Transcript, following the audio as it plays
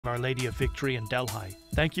Our Lady of Victory in Delhi.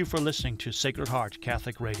 Thank you for listening to Sacred Heart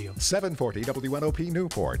Catholic Radio. 740 WNOP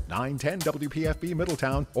Newport, 910 WPFB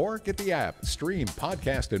Middletown, or get the app, stream,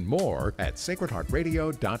 podcast, and more at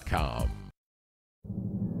sacredheartradio.com.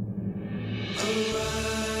 Arise,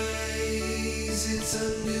 it's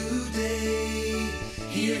a new day.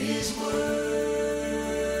 Hear His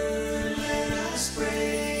word, let us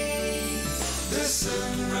pray. The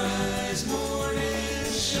Sunrise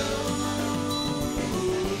Morning Show.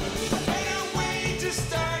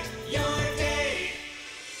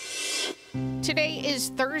 Today is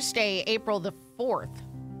Thursday, April the 4th,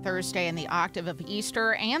 Thursday in the octave of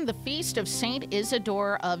Easter and the feast of Saint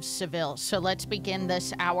Isidore of Seville. So let's begin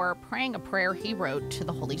this hour praying a prayer he wrote to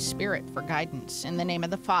the Holy Spirit for guidance. In the name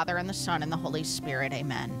of the Father, and the Son, and the Holy Spirit,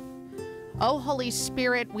 amen. O Holy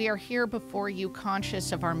Spirit, we are here before you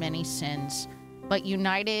conscious of our many sins, but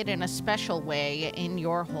united in a special way in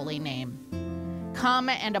your holy name. Come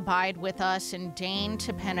and abide with us and deign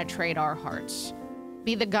to penetrate our hearts.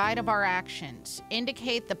 Be the guide of our actions,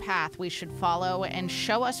 indicate the path we should follow, and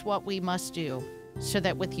show us what we must do, so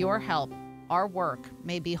that with your help, our work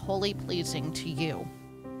may be wholly pleasing to you.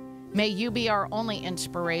 May you be our only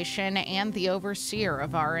inspiration and the overseer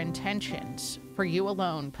of our intentions, for you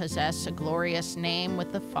alone possess a glorious name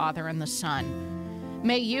with the Father and the Son.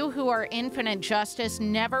 May you, who are infinite justice,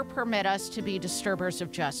 never permit us to be disturbers of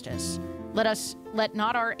justice. Let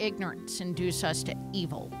not our ignorance induce us to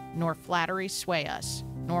evil, nor flattery sway us,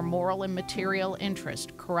 nor moral and material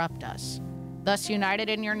interest corrupt us. Thus united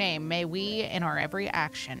in your name, may we, in our every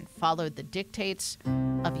action, follow the dictates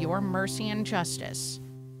of your mercy and justice.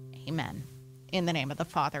 Amen. In the name of the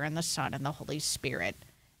Father, and the Son, and the Holy Spirit.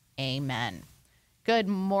 Amen. Good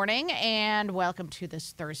morning, and welcome to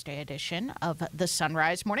this Thursday edition of the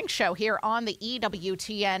Sunrise Morning Show here on the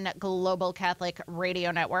EWTN Global Catholic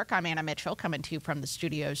Radio Network. I'm Anna Mitchell, coming to you from the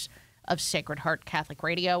studios of Sacred Heart Catholic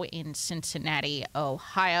Radio in Cincinnati,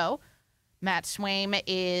 Ohio. Matt Swaim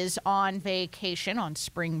is on vacation on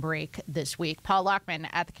spring break this week. Paul Lockman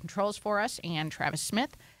at the controls for us, and Travis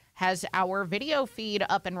Smith has our video feed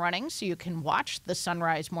up and running so you can watch the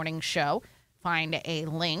Sunrise Morning Show. Find a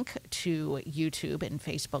link to YouTube and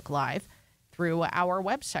Facebook Live through our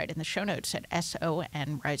website in the show notes at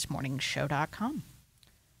sonrisemorningshow.com.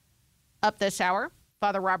 Up this hour,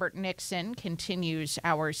 Father Robert Nixon continues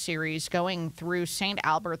our series going through St.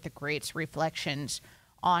 Albert the Great's reflections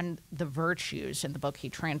on the virtues in the book he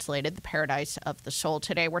translated, The Paradise of the Soul.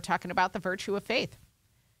 Today, we're talking about the virtue of faith.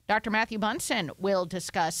 Dr. Matthew Bunson will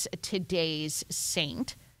discuss today's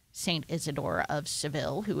saint, Saint Isidore of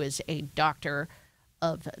Seville, who is a doctor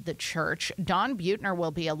of the church. Dawn Buettner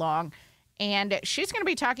will be along, and she's going to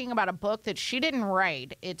be talking about a book that she didn't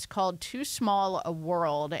write. It's called Too Small a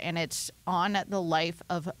World, and it's on the life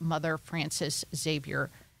of Mother Frances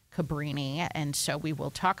Xavier Cabrini, and so we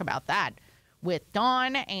will talk about that with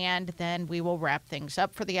Dawn, and then we will wrap things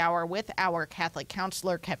up for the hour with our Catholic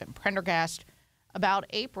counselor, Kevin Prendergast, about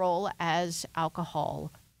April as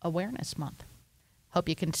Alcohol Awareness Month. Hope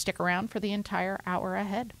you can stick around for the entire hour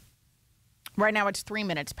ahead. Right now it's 3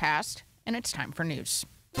 minutes past, and it's time for news.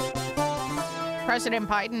 President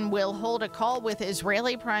Biden will hold a call with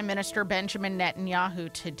Israeli Prime Minister Benjamin Netanyahu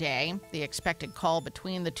today. The expected call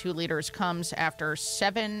between the two leaders comes after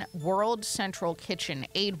 7 World Central Kitchen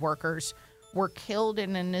aid workers were killed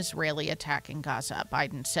in an Israeli attack in Gaza.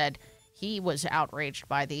 Biden said he was outraged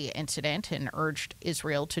by the incident and urged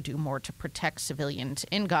Israel to do more to protect civilians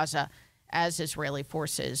in Gaza as Israeli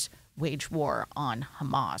forces wage war on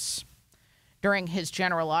Hamas. During his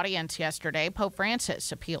general audience yesterday, Pope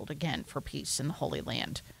Francis appealed again for peace in the Holy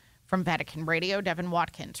Land. From Vatican Radio, Devin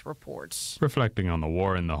Watkins reports. Reflecting on the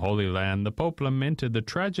war in the Holy Land, the Pope lamented the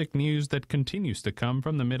tragic news that continues to come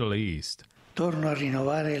from the Middle East. Torno a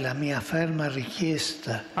rinnovare la mia ferma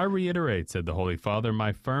richiesta. I reiterate, said the Holy Father,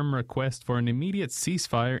 my firm request for an immediate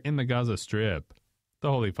ceasefire in the Gaza Strip. The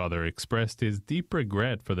Holy Father expressed his deep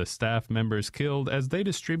regret for the staff members killed as they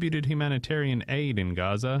distributed humanitarian aid in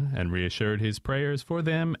Gaza and reassured his prayers for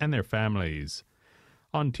them and their families.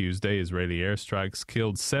 On Tuesday, Israeli airstrikes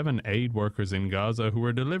killed 7 aid workers in Gaza who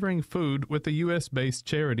were delivering food with the U.S.-based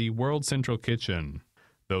charity World Central Kitchen.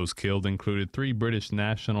 Those killed included 3 British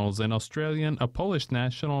nationals, an Australian, a Polish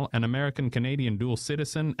national, an American-Canadian dual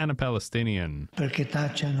citizen, and a Palestinian. Perché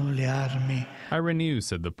tacciano le armi. I renew,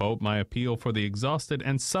 said the Pope, my appeal for the exhausted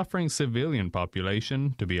and suffering civilian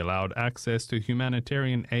population to be allowed access to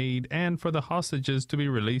humanitarian aid and for the hostages to be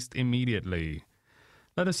released immediately.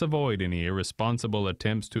 Let us avoid any irresponsible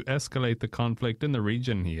attempts to escalate the conflict in the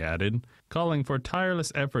region, he added, calling for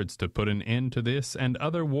tireless efforts to put an end to this and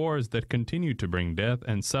other wars that continue to bring death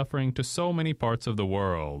and suffering to so many parts of the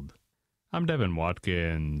world. I'm Devin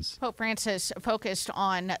Watkins. Pope Francis focused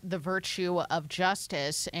on the virtue of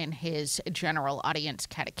justice in his general audience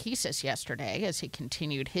catechesis yesterday as he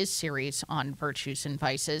continued his series on virtues and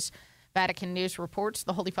vices. Vatican News reports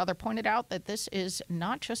the Holy Father pointed out that this is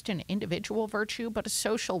not just an individual virtue, but a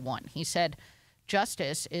social one. He said,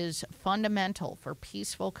 justice is fundamental for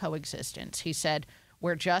peaceful coexistence. He said,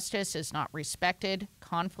 where justice is not respected,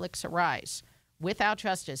 conflicts arise. Without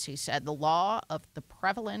justice, he said, the law of the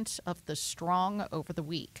prevalence of the strong over the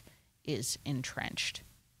weak is entrenched.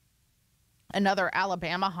 Another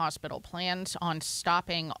Alabama hospital plans on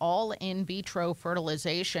stopping all in vitro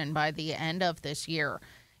fertilization by the end of this year.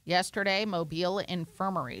 Yesterday, Mobile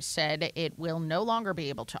Infirmary said it will no longer be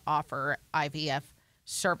able to offer IVF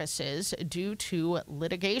services due to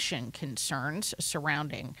litigation concerns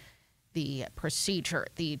surrounding the procedure.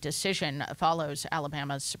 The decision follows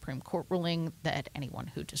Alabama's Supreme Court ruling that anyone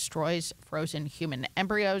who destroys frozen human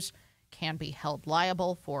embryos can be held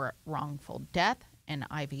liable for wrongful death, and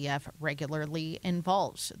IVF regularly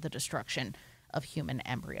involves the destruction of human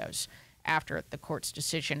embryos. After the court's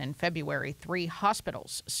decision in February, 3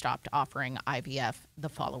 hospitals stopped offering IVF the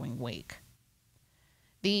following week.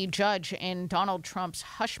 The judge in Donald Trump's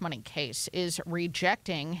hush money case is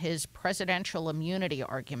rejecting his presidential immunity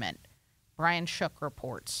argument. Brian Shook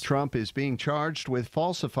reports. Trump is being charged with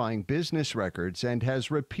falsifying business records and has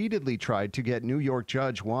repeatedly tried to get New York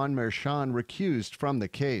Judge Juan Merchan recused from the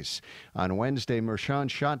case. On Wednesday, Merchan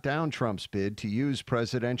shot down Trump's bid to use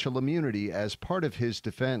presidential immunity as part of his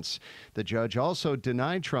defense. The judge also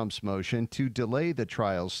denied Trump's motion to delay the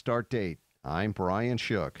trial's start date. I'm Brian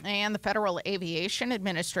Shook. And the Federal Aviation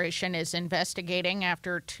Administration is investigating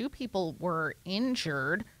after 2 people were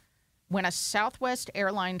injured when a Southwest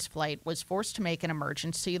Airlines flight was forced to make an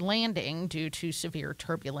emergency landing due to severe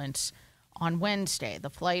turbulence on Wednesday. The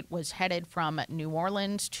flight was headed from New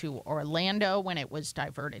Orleans to Orlando when it was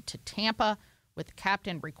diverted to Tampa, with the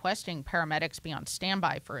captain requesting paramedics be on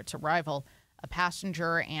standby for its arrival. A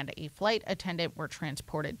passenger and a flight attendant were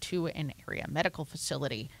transported to an area medical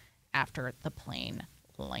facility after the plane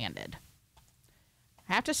landed.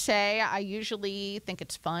 I have to say, I usually think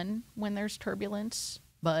it's fun when there's turbulence,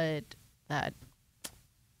 but that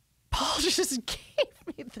Paul just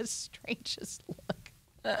gave me the strangest look.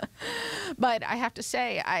 But I have to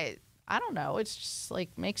say, I don't know. It's just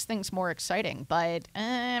like makes things more exciting. But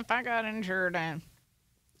if I got injured,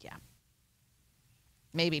 yeah,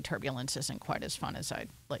 maybe turbulence isn't quite as fun as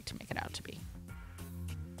I'd like to make it out to be.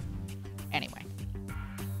 Anyway.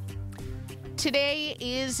 Today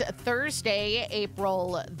is Thursday,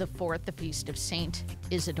 April the 4th, the feast of Saint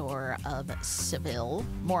Isidore of Seville.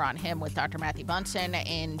 More on him with Dr. Matthew Bunson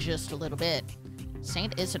in just a little bit.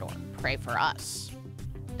 Saint Isidore, pray for us.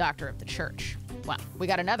 Doctor of the Church. Well, we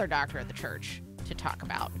got another doctor of the Church to talk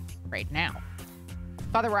about right now.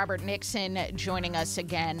 Father Robert Nixon joining us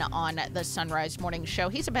again on the Sunrise Morning Show.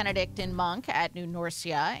 He's a Benedictine monk at New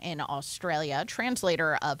Norcia in Australia,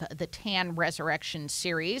 translator of the Tan Resurrection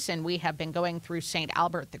series, and we have been going through St.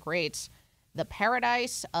 Albert the Great's The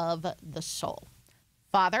Paradise of the Soul.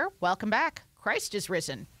 Father, welcome back. Christ is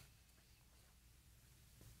risen.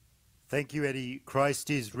 Thank you, Eddie. Christ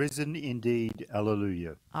is risen indeed.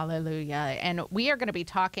 Alleluia. Alleluia. And we are going to be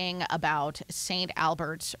talking about St.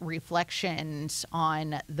 Albert's reflections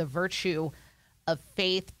on the virtue of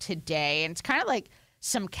faith today. And it's kind of like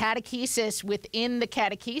some catechesis within the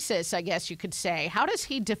catechesis, I guess you could say. How does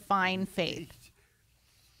he define faith?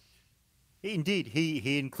 Indeed,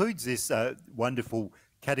 he includes this wonderful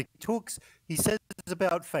talks. He says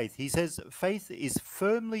about faith. He says faith is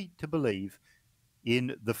firmly to believe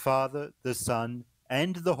in the Father, the Son,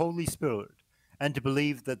 and the Holy Spirit, and to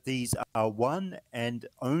believe that these are one and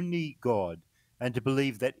only God, and to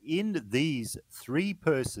believe that in these 3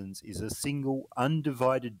 persons is a single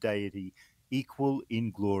undivided deity, equal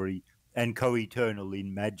in glory and co-eternal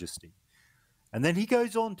in majesty. And then he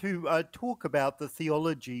goes on to talk about the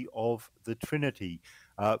theology of the Trinity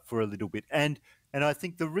for a little bit. And I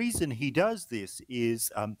think the reason he does this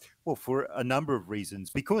is, for a number of reasons,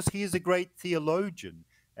 because he is a great theologian,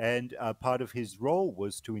 and part of his role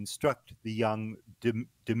was to instruct the young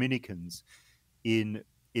Dominicans in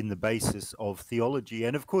the basis of theology.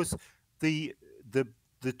 And of course, the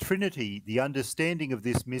Trinity, the understanding of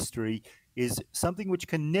this mystery, is something which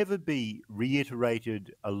can never be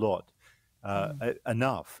reiterated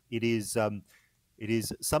enough. It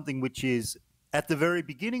is something which is at the very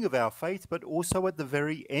beginning of our faith, but also at the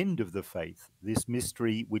very end of the faith, this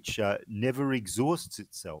mystery which never exhausts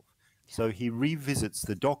itself. So he revisits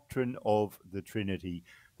the doctrine of the Trinity,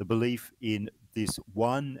 the belief in this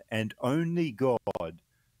one and only God,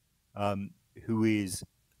 who is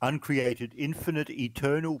uncreated, infinite,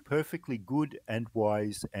 eternal, perfectly good and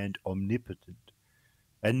wise and omnipotent.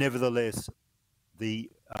 And nevertheless,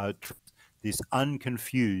 this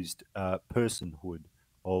unconfused personhood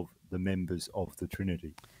of the members of the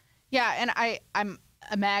Trinity. Yeah, and I'm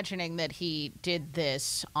imagining that he did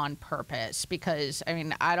this on purpose because,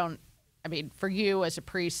 for you as a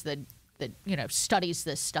priest that studies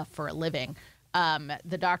this stuff for a living,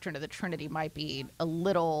 the doctrine of the Trinity might be a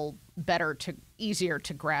little easier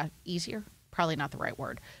to grasp. Easier? Probably not the right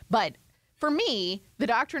word. But for me, the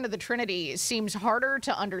doctrine of the Trinity seems harder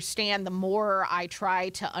to understand the more I try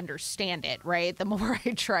to understand it, right? The more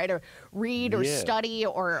I try to read or study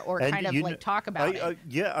or kind of talk about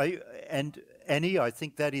it. And Annie, I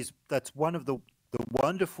think that's one of the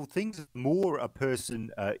wonderful things. The more a person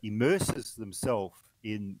immerses themselves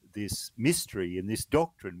in this mystery, in this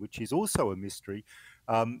doctrine, which is also a mystery,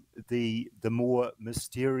 the more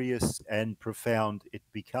mysterious and profound it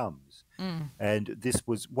becomes. And this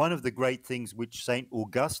was one of the great things which St.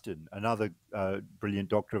 Augustine, another brilliant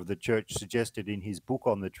doctor of the Church, suggested in his book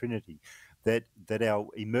on the Trinity, that our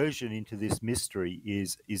immersion into this mystery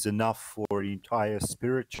is enough for an entire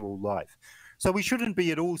spiritual life. So we shouldn't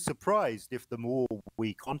be at all surprised if the more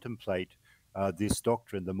we contemplate this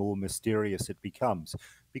doctrine, the more mysterious it becomes.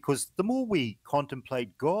 Because the more we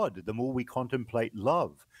contemplate God, the more we contemplate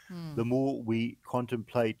love, the more we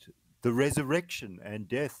contemplate the resurrection and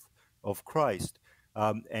death of Christ,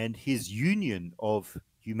 and his union of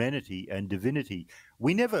humanity and divinity.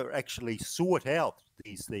 We never actually sort out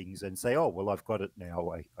these things and say, oh, well, I've got it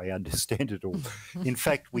now. I understand it all. In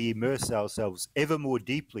fact, we immerse ourselves ever more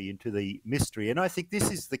deeply into the mystery. And I think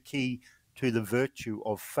this is the key to the virtue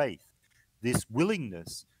of faith, this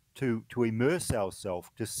willingness to immerse ourselves,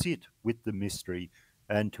 to sit with the mystery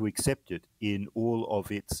and to accept it in all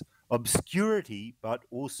of its obscurity, but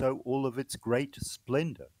also all of its great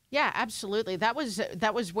splendor. Yeah, absolutely. That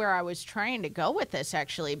was where I was trying to go with this,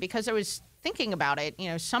 actually, because I was thinking about it.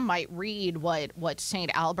 Some might read what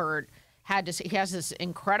St. Albert had to say. He has this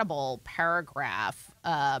incredible paragraph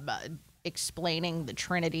explaining the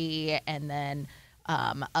Trinity, and then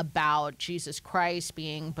about Jesus Christ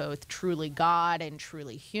being both truly God and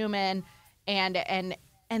truly human, and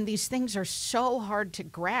these things are so hard to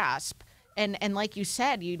grasp. And like you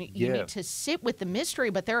said, you need to sit with the mystery.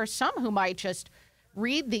 But there are some who might just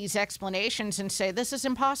read these explanations and say, this is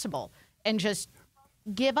impossible, and just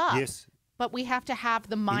give up. Yes. But we have to have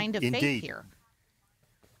the mind of faith here.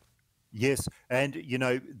 Yes, and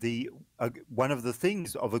one of the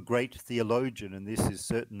things of a great theologian, and this is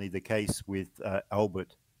certainly the case with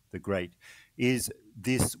Albert the Great, is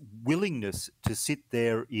this willingness to sit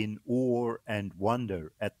there in awe and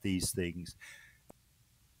wonder at these things.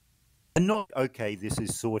 And not, okay, this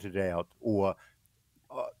is sorted out, or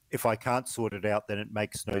if I can't sort it out, then it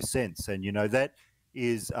makes no sense. And, that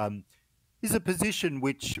is a position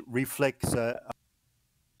which reflects a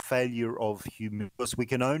failure of humility. Because we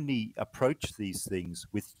can only approach these things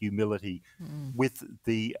with humility, with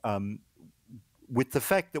the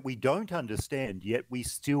fact that we don't understand, yet we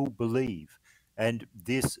still believe. And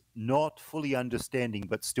this not fully understanding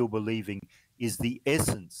but still believing is the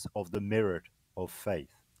essence of the merit of faith.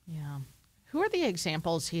 Yeah. Who are the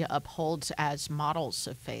examples he upholds as models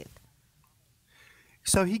of faith?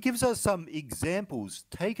 So he gives us some examples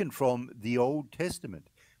taken from the Old Testament.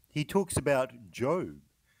 He talks about Job,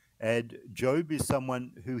 and Job is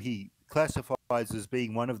someone who he classifies as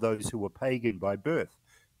being one of those who were pagan by birth,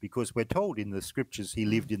 because we're told in the scriptures he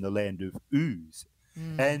lived in the land of Uz.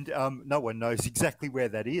 And no one knows exactly where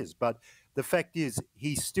that is, but the fact is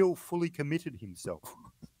he still fully committed himself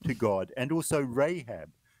to God. And also Rahab,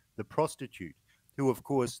 the prostitute, who of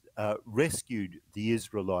course rescued the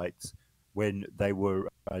Israelites when they were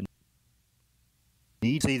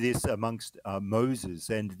need to see this amongst Moses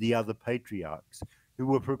and the other patriarchs who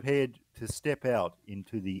were prepared to step out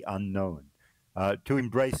into the unknown, to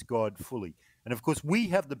embrace God fully. And of course, we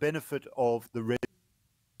have the benefit of the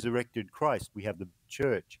resurrected Christ. We have the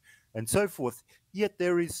church and so forth. Yet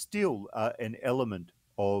there is still an element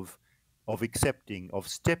of accepting, of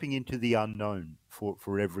stepping into the unknown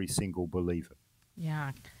for every single believer.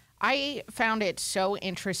 Yeah. I found it so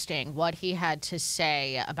interesting what he had to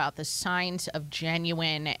say about the signs of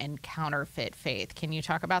genuine and counterfeit faith. Can you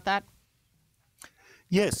talk about that?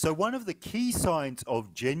 Yes, so one of the key signs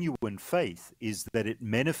of genuine faith is that it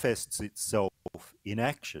manifests itself in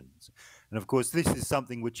actions. And of course, this is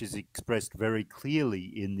something which is expressed very clearly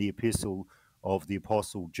in the epistle of the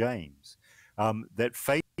Apostle James, that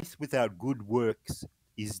faith without good works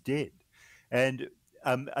is dead. And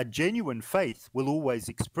a genuine faith will always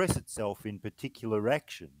express itself in particular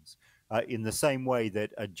actions, in the same way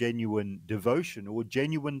that a genuine devotion or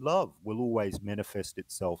genuine love will always manifest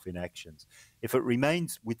itself in actions. If it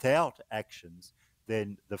remains without actions,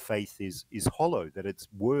 then the faith is hollow, that it's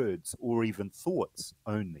words or even thoughts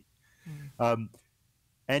only.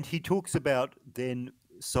 And he talks about then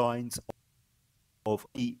signs of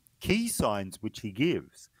the key signs which he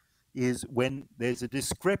gives is when there's a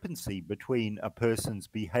discrepancy between a person's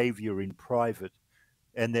behavior in private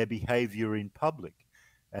and their behavior in public.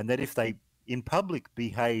 And that if they in public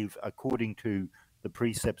behave according to the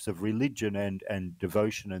precepts of religion and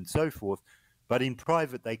devotion and so forth, but in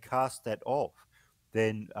private they cast that off,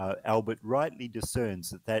 then Albert rightly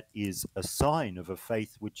discerns that that is a sign of a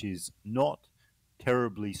faith which is not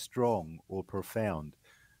terribly strong or profound,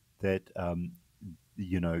 that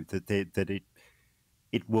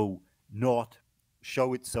it will not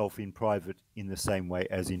show itself in private in the same way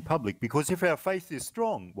as in public. Because if our faith is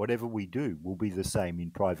strong, whatever we do will be the same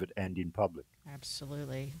in private and in public.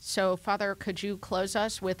 Absolutely. So, Father, could you close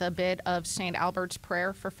us with a bit of St. Albert's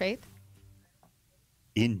prayer for faith?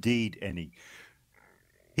 Indeed, Annie.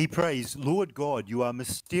 He prays, Lord God, you are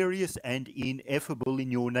mysterious and ineffable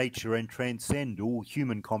in your nature and transcend all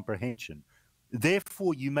human comprehension.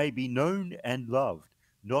 Therefore you may be known and loved,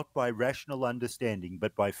 not by rational understanding,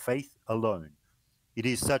 but by faith alone. It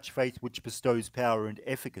is such faith which bestows power and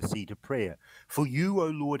efficacy to prayer. For you, O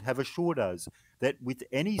Lord, have assured us that with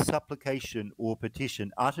any supplication or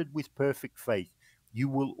petition uttered with perfect faith, you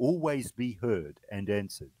will always be heard and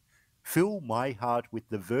answered. Fill my heart with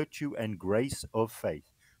the virtue and grace of faith,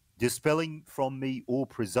 dispelling from me all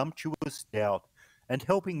presumptuous doubt, and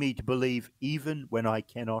helping me to believe even when I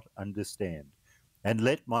cannot understand. And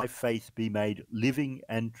let my faith be made living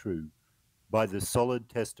and true by the solid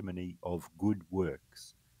testimony of good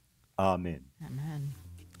works. Amen. Amen.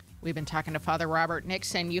 We've been talking to Father Robert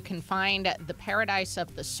Nixon. You can find The Paradise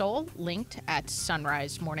of the Soul linked at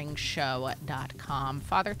sunrisemorningshow.com.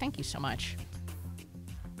 Father, thank you so much.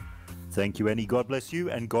 Thank you, Annie. God bless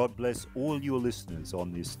you, and God bless all your listeners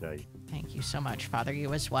on this day. Thank you so much, Father.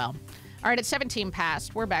 You as well. All right, at 17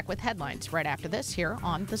 past, we're back with headlines right after this here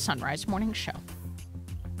on the Sunrise Morning Show.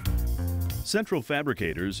 Central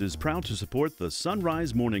Fabricators is proud to support the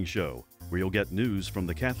Sunrise Morning Show, where you'll get news from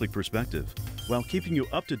the Catholic perspective, while keeping you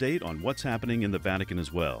up to date on what's happening in the Vatican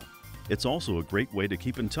as well. It's also a great way to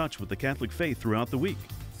keep in touch with the Catholic faith throughout the week.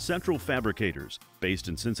 Central Fabricators, based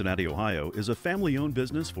in Cincinnati, Ohio, is a family-owned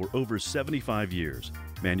business for over 75 years,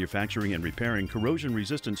 manufacturing and repairing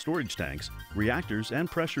corrosion-resistant storage tanks, reactors, and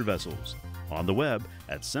pressure vessels. On the web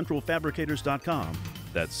at centralfabricators.com.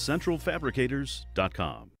 That's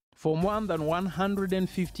centralfabricators.com. For more than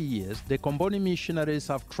 150 years, the Comboni missionaries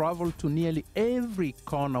have traveled to nearly every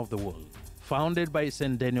corner of the world. Founded by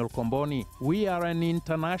St. Daniel Comboni, we are an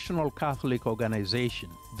international Catholic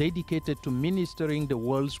organization dedicated to ministering the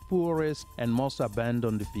world's poorest and most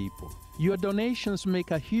abandoned people. Your donations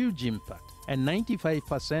make a huge impact, and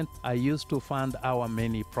 95% are used to fund our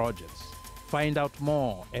many projects. Find out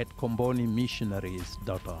more at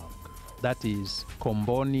combonimissionaries.org. That is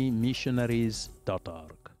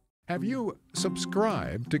combonimissionaries.org. Have you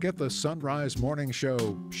subscribed to get the Sunrise Morning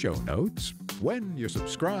Show notes? When you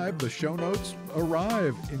subscribe, the show notes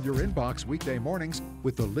arrive in your inbox weekday mornings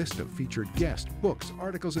with the list of featured guests, books,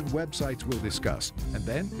 articles, and websites we'll discuss. And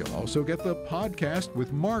then you'll also get the podcast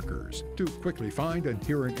with markers to quickly find and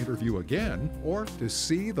hear an interview again, or to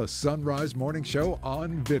see the Sunrise Morning Show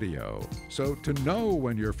on video. So to know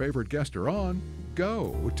when your favorite guests are on,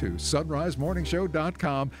 go to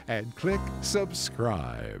sunrisemorningshow.com and click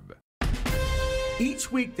subscribe.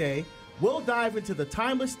 Each weekday, we'll dive into the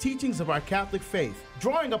timeless teachings of our Catholic faith,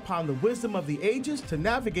 drawing upon the wisdom of the ages to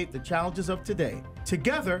navigate the challenges of today.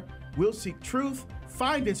 Together, we'll seek truth,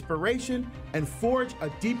 find inspiration, and forge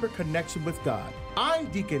a deeper connection with God. I'm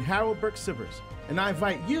Deacon Harold Burke-Sivers, and I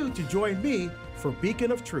invite you to join me for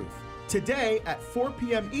Beacon of Truth, today at 4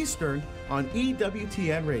 p.m. Eastern on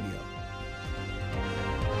EWTN Radio.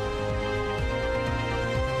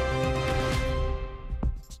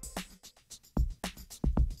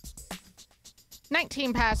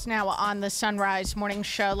 Past now on the Sunrise Morning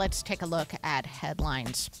Show. Let's take a look at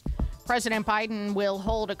headlines. President Biden will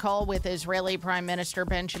hold a call with Israeli Prime Minister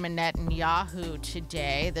Benjamin Netanyahu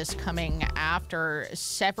today. This coming after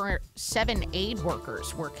seven aid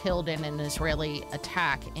workers were killed in an Israeli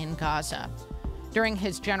attack in Gaza. During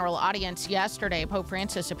his general audience yesterday, Pope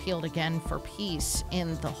Francis appealed again for peace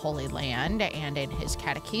in the Holy Land, and in his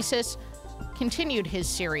catechesis, continued his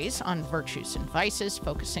series on virtues and vices,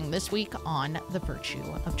 focusing this week on the virtue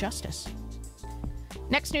of justice.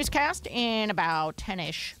 Next newscast in about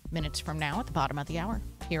 10-ish minutes from now at the bottom of the hour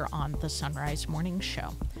here on the Sunrise Morning Show.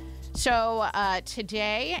 So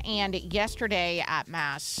today and yesterday at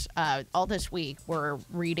Mass, all this week, we're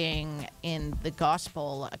reading in the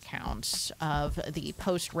gospel accounts of the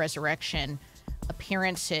post-resurrection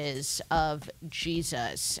appearances of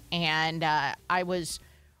Jesus. And I was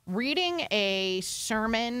reading a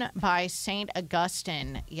sermon by St.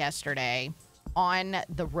 Augustine yesterday on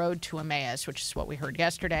the road to Emmaus, which is what we heard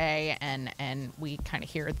yesterday, and we kind of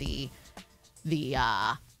hear the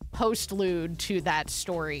postlude to that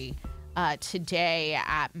story today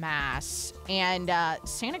at Mass. And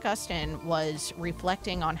St. Augustine was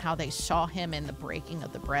reflecting on how they saw him in the breaking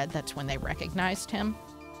of the bread. That's when they recognized him.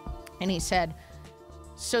 And he said,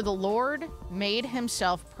 "So the Lord made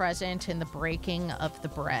himself present in the breaking of the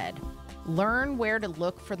bread. Learn where to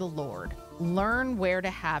look for the Lord. Learn where to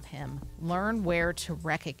have him. Learn where to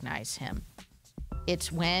recognize him.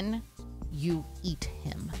 It's when you eat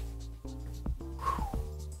him."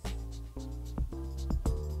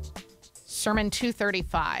 Sermon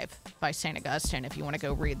 235 by St. Augustine, if you want to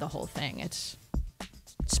go read the whole thing. It's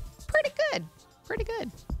pretty good. Pretty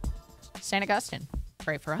good. St. Augustine,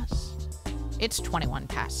 pray for us. It's 21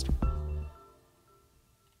 past.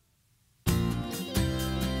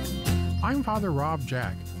 I'm Father Rob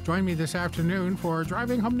Jack. Join me this afternoon for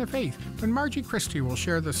Driving Home the Faith, when Margie Christie will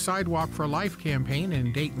share the Sidewalk for Life campaign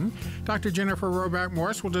in Dayton. Dr. Jennifer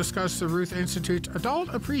Roback-Morse will discuss the Ruth Institute's Adult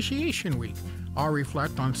Appreciation Week. I'll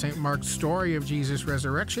reflect on St. Mark's story of Jesus'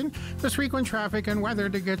 resurrection, plus frequent traffic and weather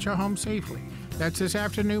to get you home safely. That's this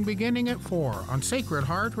afternoon beginning at 4 on Sacred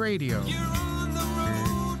Heart Radio. You're on the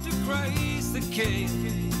road to Christ the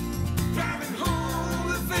King, driving home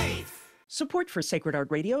the faith. Support for Sacred Heart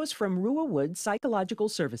Radio is from Rua Wood Psychological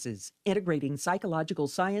Services, integrating psychological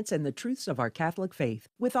science and the truths of our Catholic faith,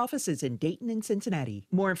 with offices in Dayton and Cincinnati.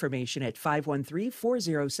 More information at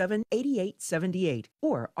 513-407-8878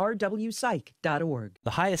 or rwpsych.org.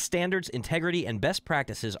 The highest standards, integrity, and best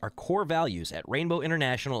practices are core values at Rainbow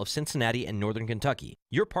International of Cincinnati and Northern Kentucky,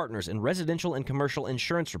 your partners in residential and commercial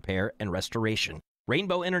insurance repair and restoration.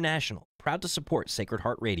 Rainbow International, proud to support Sacred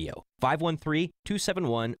Heart Radio.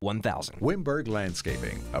 513-271-1000. Wimberg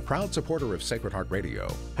Landscaping, a proud supporter of Sacred Heart Radio,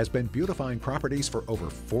 has been beautifying properties for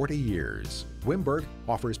over 40 years. Wimberg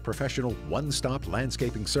offers professional one-stop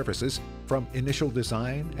landscaping services, from initial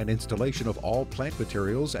design and installation of all plant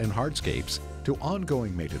materials and hardscapes to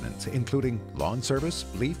ongoing maintenance, including lawn service,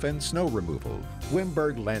 leaf and snow removal.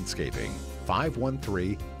 Wimberg Landscaping,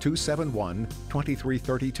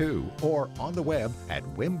 513-271-2332, or on the web at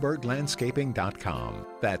wimberglandscaping.com.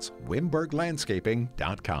 That's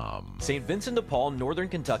wimberglandscaping.com. St. Vincent de Paul, Northern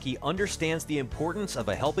Kentucky understands the importance of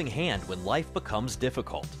a helping hand when life becomes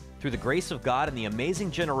difficult. Through the grace of God and the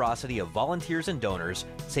amazing generosity of volunteers and donors,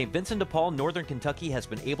 St. Vincent de Paul, Northern Kentucky has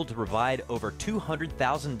been able to provide over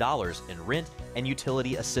 $200,000 in rent and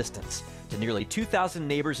utility assistance to nearly 2,000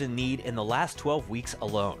 neighbors in need in the last 12 weeks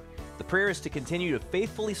alone. The prayer is to continue to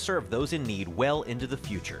faithfully serve those in need well into the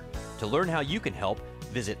future. To learn how you can help,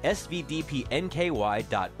 visit svdpnky.org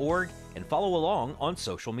and follow along on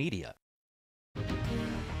social media.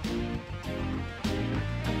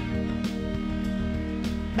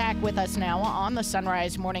 Back with us now on the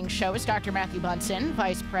Sunrise Morning Show is Dr. Matthew Bunson,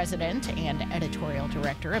 Vice President and Editorial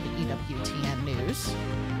Director of EWTN News.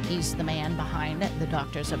 He's the man behind the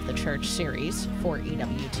Doctors of the Church series for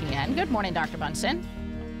EWTN. Good morning, Dr. Bunson.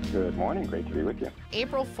 Good morning. Great to be with you.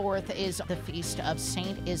 April 4th is the feast of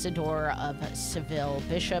Saint Isidore of Seville,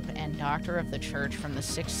 Bishop and Doctor of the Church from the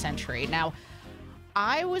 6th century. Now,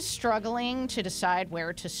 I was struggling to decide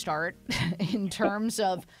where to start in terms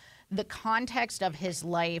of the context of his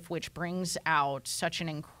life, which brings out such an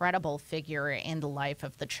incredible figure in the life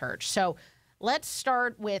of the church. So let's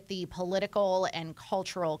start with the political and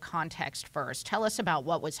cultural context first. Tell us about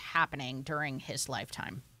what was happening during his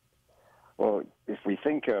lifetime. Well, if we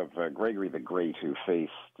think of Gregory the Great, who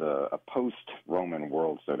faced a post-Roman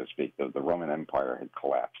world, so to speak, the Roman Empire had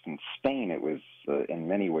collapsed. In Spain, it was in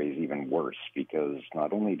many ways even worse, because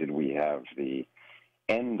not only did we have the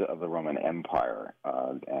end of the Roman Empire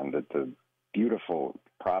and the beautiful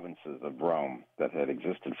provinces of Rome that had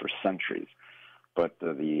existed for centuries, but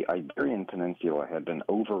the Iberian Peninsula had been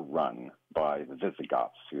overrun by the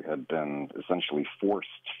Visigoths, who had been essentially forced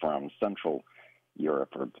from Central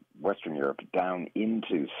Europe or Western Europe down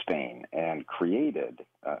into Spain and created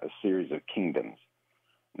a series of kingdoms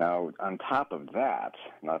Now, on top of that,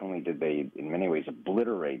 not only did they in many ways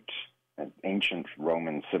obliterate an ancient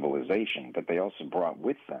Roman civilization, but they also brought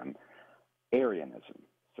with them Arianism.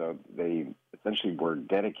 So they essentially were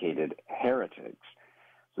dedicated heretics.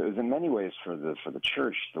 So it was in many ways for the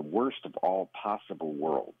church the worst of all possible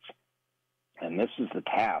worlds. And this is the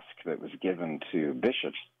task that was given to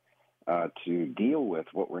bishops to deal with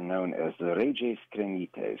what were known as the reges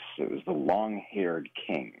crenites. It was the long-haired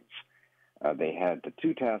kings. They had the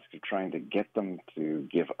two tasks of trying to get them to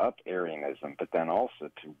give up Arianism, but then also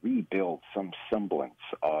to rebuild some semblance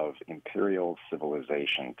of imperial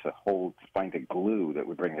civilization, to find a glue that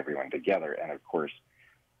would bring everyone together. And of course,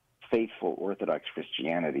 faithful Orthodox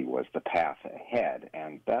Christianity was the path ahead,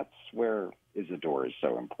 and that's where Isidore is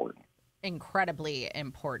so important. Incredibly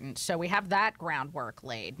important. So we have that groundwork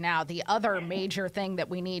laid. Now, the other major thing that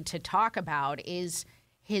we need to talk about is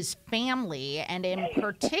his family, and in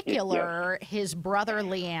particular, his brother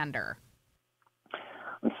Leander.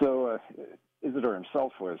 So Isidore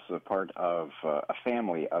himself was a part of a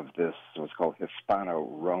family of this what's called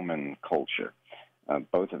Hispano-Roman culture.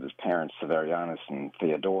 Both of his parents, Severianus and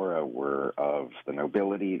Theodora, were of the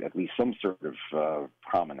nobility, at least some sort of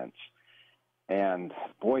prominence. And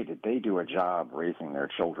boy, did they do a job raising their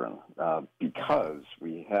children, because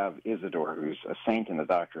we have Isidore, who's a saint and a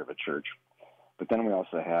doctor of a church. But then we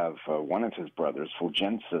also have one of his brothers,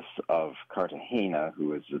 Fulgensis of Cartagena,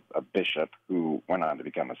 who is a bishop who went on to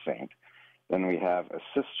become a saint. Then we have a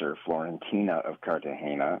sister, Florentina of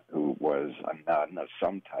Cartagena, who was a nun of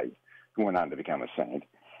some type, who went on to become a saint.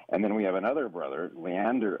 And then we have another brother,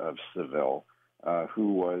 Leander of Seville,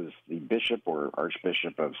 who was the bishop or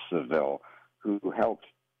archbishop of Seville, who helped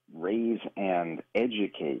raise and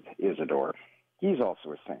educate Isidore. He's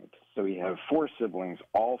also a saint. So we have four siblings,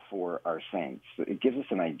 all four are saints. It gives us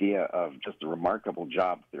an idea of just the remarkable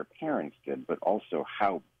job their parents did, but also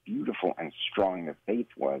how beautiful and strong the faith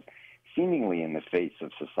was, seemingly in the face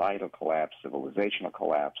of societal collapse, civilizational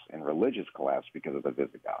collapse, and religious collapse because of the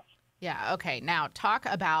Visigoths. Yeah, okay. Now talk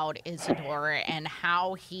about Isidore and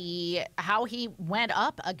how he went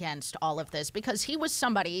up against all of this, because he was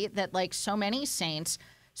somebody that, like so many saints,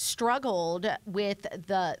 struggled with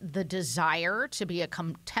the desire to be a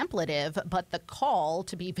contemplative, but the call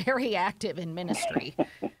to be very active in ministry.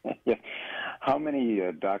 Yeah. How many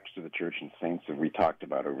doctors of the church and saints have we talked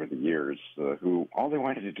about over the years who all they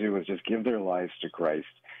wanted to do was just give their lives to Christ,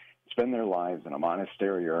 spend their lives in a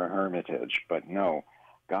monastery or a hermitage, but no.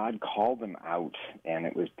 God called them out, and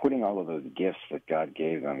it was putting all of those gifts that God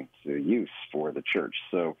gave them to use for the church.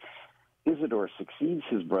 So Isidore succeeds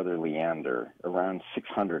his brother Leander around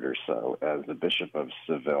 600 or so as the Bishop of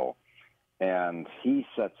Seville, and he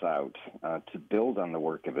sets out to build on the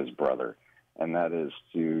work of his brother, and that is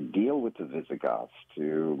to deal with the Visigoths,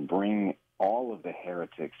 to bring all of the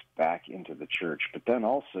heretics back into the church, but then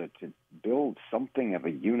also to build something of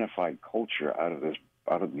a unified culture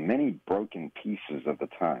out of many broken pieces of the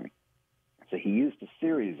time. So he used a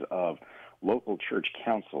series of local church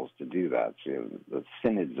councils to do that, so the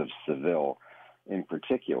Synods of Seville in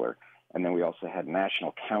particular. And then we also had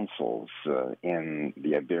national councils in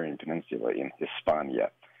the Iberian Peninsula, in Hispania.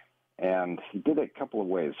 And he did it a couple of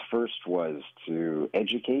ways. First was to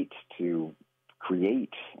educate, to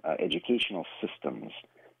create educational systems,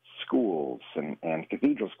 schools and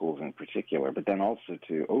cathedral schools in particular, but then also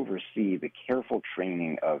to oversee the careful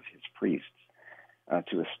training of his priests,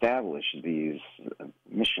 to establish these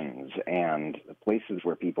missions and places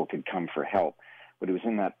where people could come for help. But it was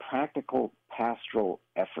in that practical pastoral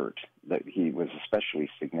effort that he was especially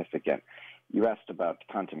significant. You asked about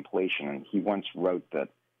contemplation, and he once wrote that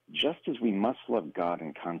just as we must love God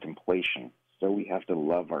in contemplation, so we have to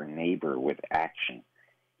love our neighbor with action.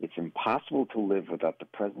 It's impossible to live without the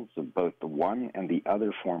presence of both the one and the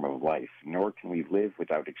other form of life, nor can we live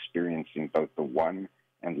without experiencing both the one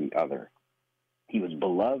and the other. He was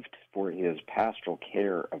beloved for his pastoral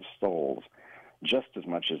care of souls just as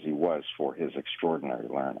much as he was for his extraordinary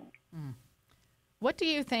learning. What do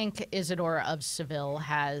you think Isidore of Seville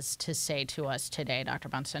has to say to us today, Dr.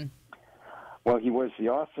 Bunson? Well, he was the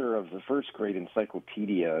author of the first great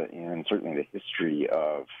encyclopedia in certainly the history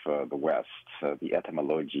of the West, the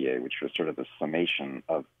Etymologiae, which was sort of the summation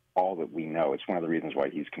of all that we know. It's one of the reasons why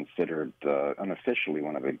he's considered unofficially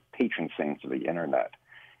one of the patron saints of the Internet.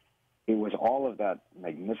 It was all of that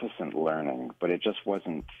magnificent learning, but it just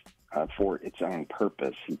wasn't for its own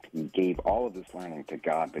purpose. He gave all of this learning to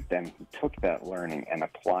God, but then he took that learning and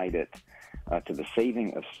applied it to the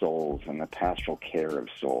saving of souls and the pastoral care of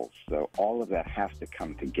souls. So all of that has to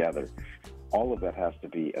come together. all of that has to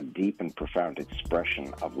be a deep and profound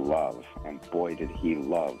expression of love. And boy, did he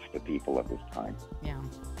love the people of his time. Yeah,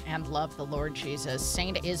 and love the Lord Jesus.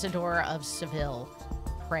 Saint Isidore of Seville,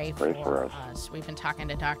 pray for us. We've been talking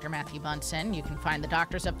to Dr. Matthew Bunson. You can find the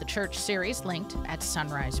Doctors of the Church series linked at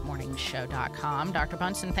sunrisemorningshow.com. Dr.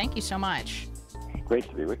 Bunson, thank you so much. Great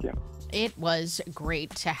to be with you. It was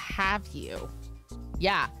great to have you.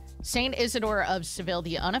 Yeah, Saint Isidore of Seville,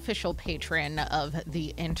 the unofficial patron of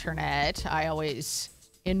the internet. I always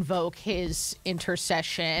invoke his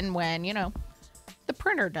intercession when, the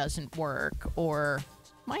printer doesn't work or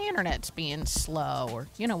my internet's being slow or,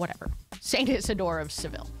 whatever. Saint Isidore of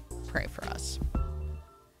Seville, pray for us.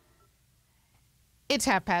 It's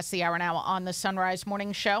 5:30 now on the Sunrise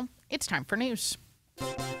Morning Show. It's time for news.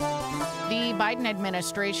 The Biden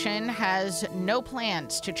administration has no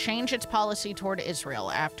plans to change its policy toward Israel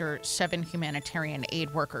after 7 humanitarian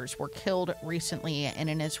aid workers were killed recently in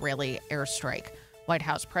an Israeli airstrike. White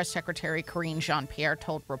House Press Secretary Karine Jean-Pierre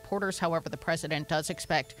told reporters, however, the president does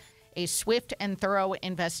expect a swift and thorough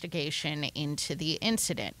investigation into the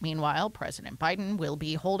incident. Meanwhile, President Biden will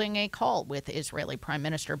be holding a call with Israeli Prime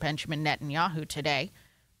Minister Benjamin Netanyahu today.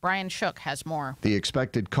 Brian Shook has more. The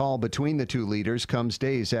expected call between the two leaders comes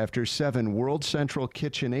days after 7 World Central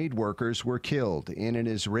Kitchen aid workers were killed in an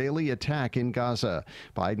Israeli attack in Gaza.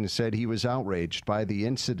 Biden said he was outraged by the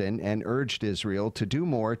incident and urged Israel to do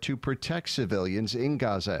more to protect civilians in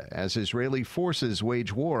Gaza as Israeli forces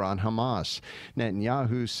wage war on Hamas.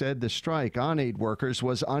 Netanyahu said the strike on aid workers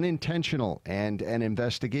was unintentional and an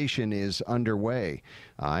investigation is underway.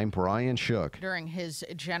 I'm Brian Shook. During his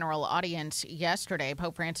general audience yesterday,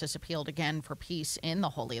 Pope Francis appealed again for peace in the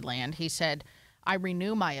Holy Land. He said, "I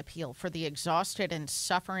renew my appeal for the exhausted and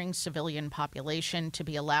suffering civilian population to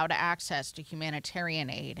be allowed access to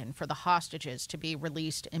humanitarian aid and for the hostages to be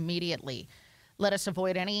released immediately. Let us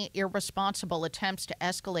avoid any irresponsible attempts to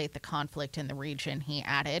escalate the conflict in the region," he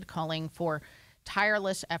added, calling for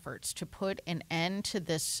tireless efforts to put an end to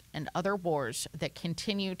this and other wars that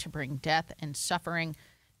continue to bring death and suffering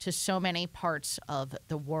to so many parts of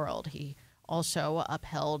the world. He also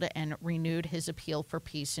upheld and renewed his appeal for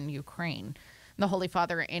peace in Ukraine. The Holy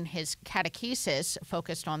Father, in his catechesis,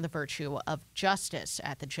 focused on the virtue of justice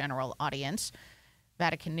at the general audience.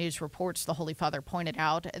 Vatican News reports the Holy Father pointed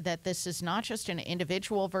out that this is not just an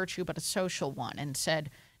individual virtue, but a social one, and said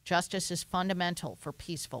justice is fundamental for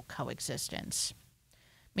peaceful coexistence.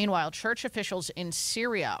 Meanwhile, church officials in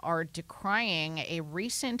Syria are decrying a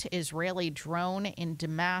recent Israeli drone in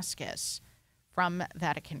Damascus. From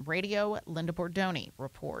Vatican Radio, Linda Bordoni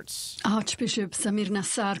reports. Archbishop Samir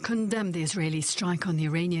Nassar condemned the Israeli strike on the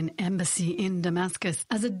Iranian embassy in Damascus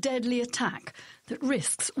as a deadly attack that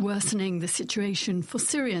risks worsening the situation for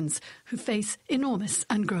Syrians who face enormous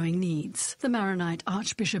and growing needs. The Maronite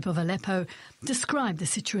Archbishop of Aleppo described the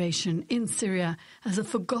situation in Syria as a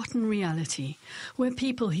forgotten reality, where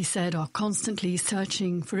people, he said, are constantly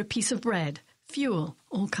searching for a piece of bread, fuel,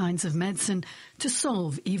 all kinds of medicine to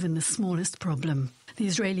solve even the smallest problem. The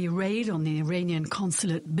Israeli raid on the Iranian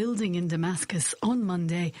consulate building in Damascus on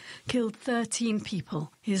Monday killed 13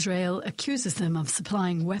 people. Israel accuses them of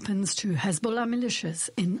supplying weapons to Hezbollah militias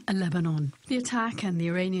in Lebanon. The attack and the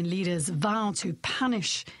Iranian leaders' vow to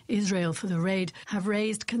punish Israel for the raid have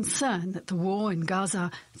raised concern that the war in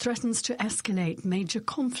Gaza threatens to escalate major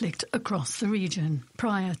conflict across the region.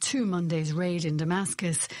 Prior to Monday's raid in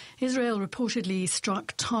Damascus, Israel reportedly struck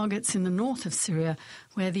targets in the north of Syria,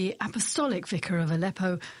 where the apostolic vicar of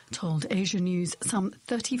Aleppo told Asia News some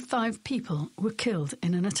 35 people were killed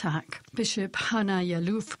in an attack. Bishop Hannah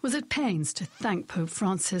Yalouf was at pains to thank Pope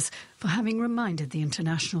Francis for having reminded the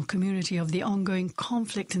international community of the ongoing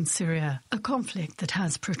conflict in Syria, a conflict that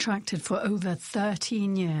has protracted for over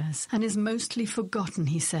 13 years and is mostly forgotten,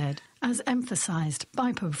 he said, as emphasized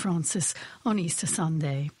by Pope Francis on Easter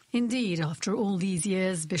Sunday. Indeed, after all these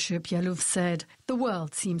years, Bishop Yalouf said, the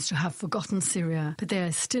world seems to have forgotten Syria, but there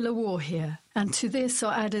is still a war here. And to this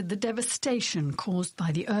are added the devastation caused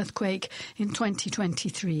by the earthquake in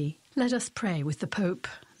 2023. Let us pray with the Pope,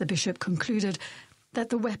 the bishop concluded, that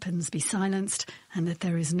the weapons be silenced and that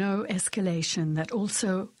there is no escalation that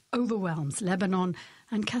also overwhelms Lebanon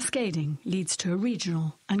and cascading leads to a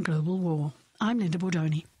regional and global war. I'm Linda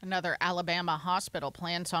Bordoni. Another Alabama hospital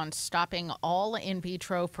plans on stopping all in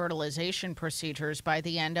vitro fertilization procedures by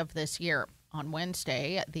the end of this year. On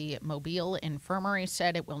Wednesday, the Mobile Infirmary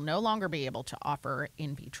said it will no longer be able to offer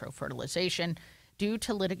in vitro fertilization due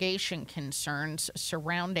to litigation concerns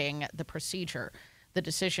surrounding the procedure. The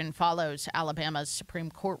decision follows Alabama's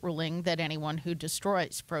Supreme Court ruling that anyone who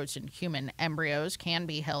destroys frozen human embryos can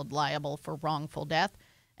be held liable for wrongful death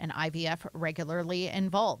and IVF regularly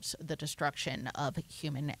involves the destruction of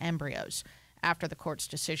human embryos. After the court's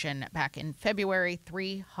decision back in February,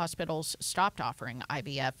 3 hospitals stopped offering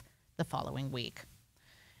IVF the following week.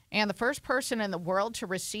 And the first person in the world to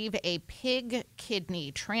receive a pig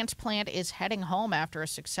kidney transplant is heading home after a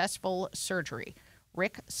successful surgery.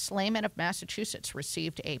 Rick Slayman of Massachusetts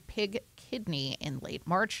received a pig kidney in late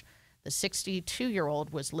March. The 62-year-old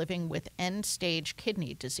was living with end-stage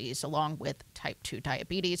kidney disease along with type 2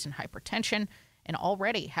 diabetes and hypertension and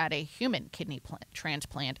already had a human kidney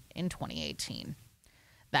transplant in 2018.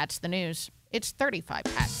 That's the news. It's 35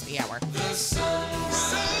 past the hour. The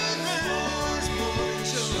Sunrise Morning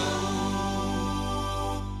Show.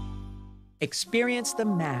 Experience the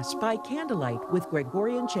Mass by candlelight with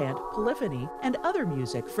Gregorian chant, polyphony, and other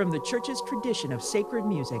music from the church's tradition of sacred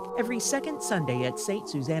music every second Sunday at St.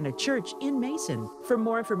 Susanna Church in Mason. For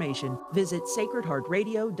more information, visit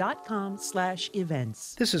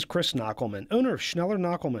sacredheartradio.com/events. This is Chris Knockelman, owner of Schneller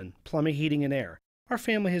Knockelman, Plumbing, Heating, and Air. Our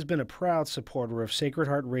family has been a proud supporter of Sacred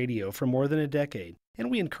Heart Radio for more than a decade, and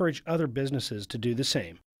we encourage other businesses to do the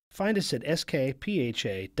same. Find us at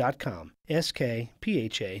skpha.com,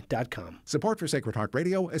 skpha.com. Support for Sacred Heart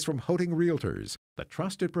Radio is from Hoting Realtors. The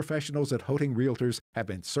trusted professionals at Hoting Realtors have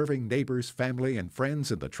been serving neighbors, family, and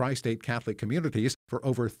friends in the tri-state Catholic communities for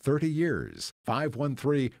over 30 years.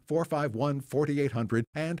 513-451-4800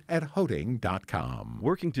 and at hoting.com.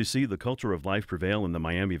 Working to see the culture of life prevail in the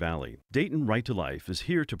Miami Valley, Dayton Right to Life is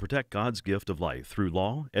here to protect God's gift of life through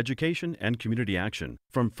law, education, and community action,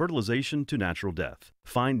 from fertilization to natural death.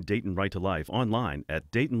 Find Dayton Right to Life online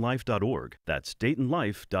at DaytonLife.org. That's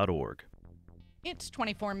DaytonLife.org. It's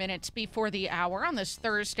 24 minutes before the hour on this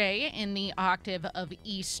Thursday in the octave of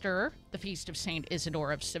Easter, the feast of St.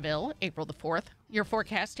 Isidore of Seville, April the 4th. Your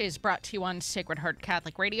forecast is brought to you on Sacred Heart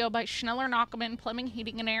Catholic Radio by Schneller Knockelman Plumbing,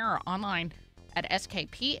 Heating, and Air, or online at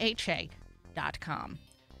skpha.com.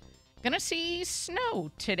 Gonna see snow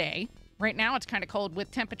today. Right now it's kind of cold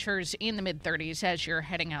with temperatures in the mid-30s as you're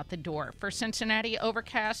heading out the door. For Cincinnati,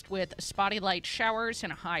 overcast with spotty light showers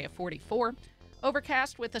and a high of 44.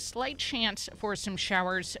 Overcast with a slight chance for some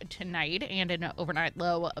showers tonight and an overnight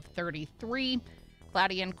low of 33.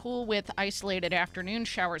 Cloudy and cool with isolated afternoon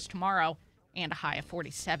showers tomorrow and a high of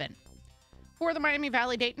 47. For the Miami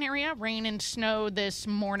Valley-Dayton area, rain and snow this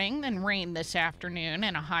morning, then rain this afternoon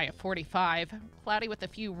and a high of 45. Cloudy with a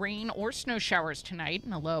few rain or snow showers tonight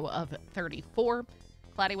and a low of 34.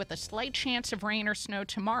 Cloudy with a slight chance of rain or snow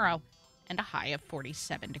tomorrow and a high of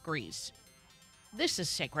 47 degrees. This is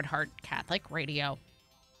Sacred Heart Catholic Radio.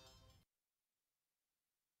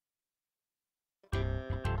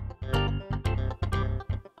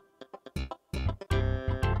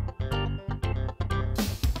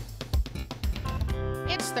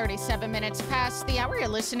 It's 37 minutes past the hour. You're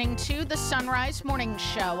listening to the Sunrise Morning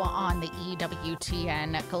Show on the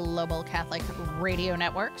EWTN Global Catholic Radio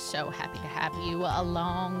Network. So happy to have you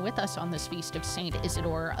along with us on this feast of St.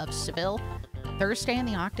 Isidore of Seville, Thursday in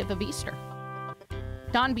the octave of Easter.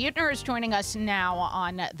 Dawn Buettner is joining us now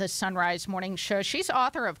on the Sunrise Morning Show. She's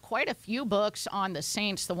author of quite a few books on the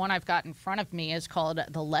saints. The one I've got in front of me is called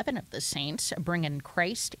The Leaven of the Saints, Bringing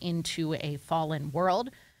Christ into a Fallen World.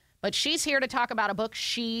 But she's here to talk about a book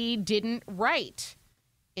she didn't write.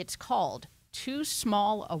 It's called Too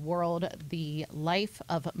Small a World, The Life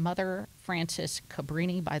of Mother Frances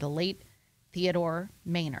Cabrini by the late Theodore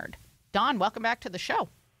Maynard. Dawn, welcome back to the show.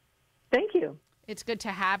 Thank you. It's good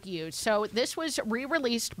to have you. So this was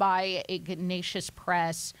re-released by Ignatius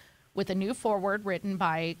Press with a new foreword written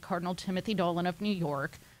by Cardinal Timothy Dolan of New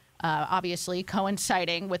York, obviously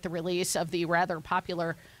coinciding with the release of the rather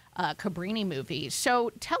popular Cabrini movie.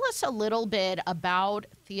 So tell us a little bit about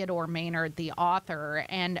Theodore Maynard, the author,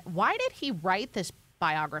 and why did he write this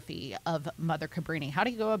biography of Mother Cabrini? How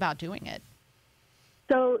do you go about doing it?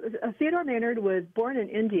 So Theodore Maynard was born in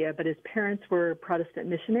India, but his parents were Protestant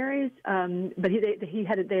missionaries. But they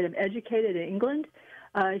had him educated in England.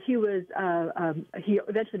 He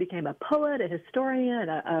eventually became a poet, a historian,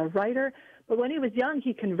 a writer. But when he was young,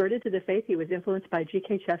 he converted to the faith. He was influenced by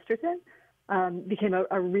G.K. Chesterton. Became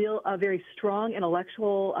a very strong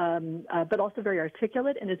intellectual, but also very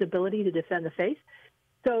articulate in his ability to defend the faith.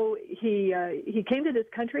 So he came to this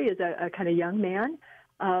country as a kind of young man.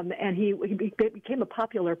 And he became a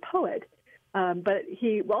popular poet, but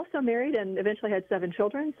he also married and eventually had 7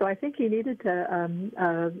 children. So I think he needed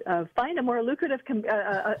to find a more lucrative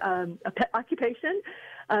occupation.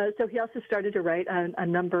 So he also started to write a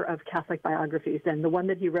number of Catholic biographies. And the one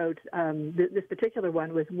that he wrote, this particular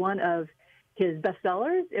one, was one of his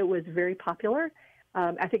bestsellers. It was very popular.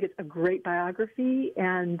 I think it's a great biography,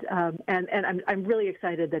 and I'm really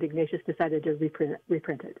excited that Ignatius decided to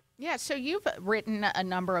reprint it. Yeah, so you've written a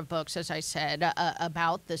number of books, as I said,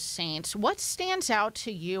 about the saints. What stands out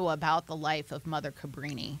to you about the life of Mother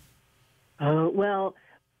Cabrini? Well,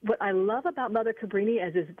 what I love about Mother Cabrini,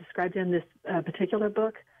 as is described in this particular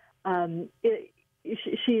book,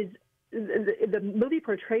 she's the movie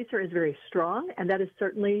portrays her as very strong, and that is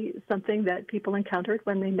certainly something that people encountered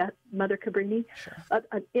when they met Mother Cabrini. Sure.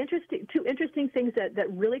 Two interesting things that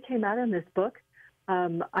really came out in this book,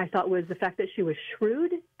 I thought, was the fact that she was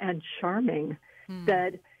shrewd and charming.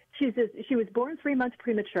 That she was born 3 months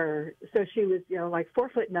premature, so she was, like 4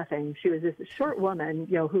 foot nothing. She was this short woman,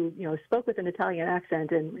 who, spoke with an Italian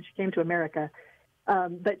accent, and when she came to America.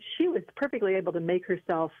 But she was perfectly able to make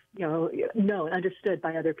herself, known, understood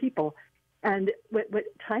by other people. And what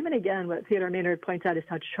time and again, what Theodore Maynard points out is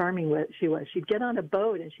how charming she was. She'd get on a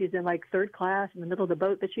boat, and she's in like third class in the middle of the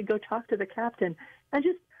boat, but she'd go talk to the captain, and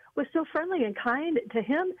just was so friendly and kind to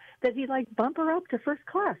him that he'd like bump her up to first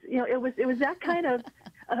class. It was that kind of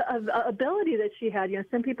ability that she had.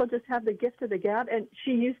 Some people just have the gift of the gab, and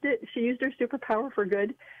she used it. She used her superpower for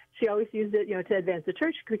good. She always used it, to advance the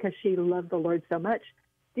church because she loved the Lord so much.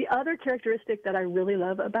 The other characteristic that I really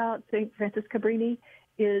love about St. Frances Cabrini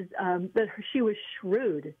is that she was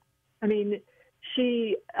shrewd. I mean,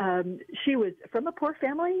 she was from a poor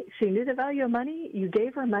family. She knew the value of money. You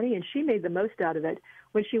gave her money, and she made the most out of it.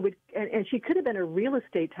 When she would, and she could have been a real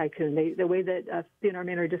estate tycoon. The way that Theodore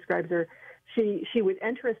Maynard describes her, she would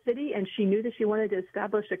enter a city, and she knew that she wanted to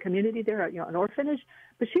establish a community there, an orphanage.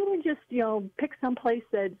 But she wouldn't just, pick some place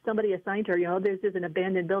that somebody assigned her. There's an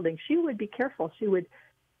abandoned building. She would be careful. She would,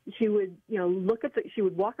 look at she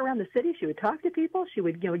would walk around the city. She would talk to people. She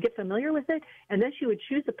would, get familiar with it, and then she would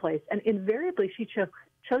choose a place. And invariably, she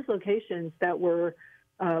chose locations that were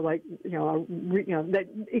that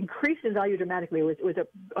increased in value dramatically. It was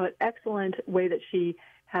an excellent way that she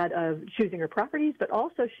had of choosing her properties, but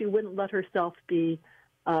also she wouldn't let herself be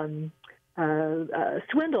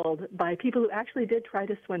swindled by people who actually did try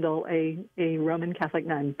to swindle a Roman Catholic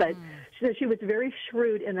nun. But she was very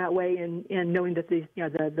shrewd in that way, in knowing that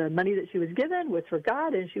the money that she was given was for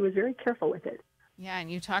God, and she was very careful with it. Yeah,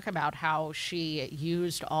 and you talk about how she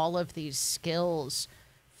used all of these skills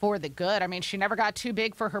for the good. I mean, she never got too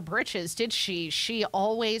big for her britches, did she? She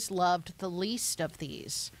always loved the least of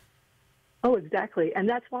these. Oh, exactly. And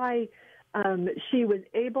that's why she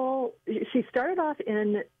started off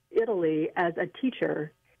in Italy as a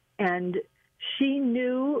teacher, and she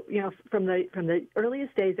knew, from the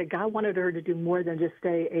earliest days that God wanted her to do more than just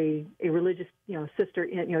stay a religious, sister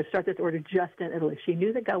in, start this order just in Italy. She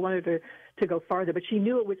knew that God wanted her to go farther, but she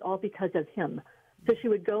knew it was all because of him. So she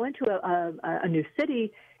would go into a new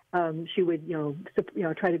city. She would,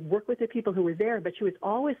 try to work with the people who were there, but she was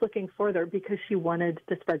always looking further because she wanted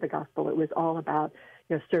to spread the gospel. It was all about,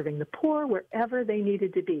 serving the poor wherever they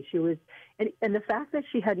needed to be. She was, and the fact that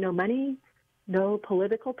she had no money, no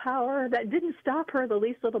political power, that didn't stop her the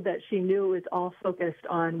least little bit. She knew it was all focused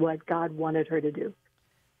on what God wanted her to do.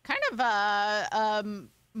 Kind of a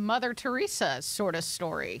Mother Teresa sort of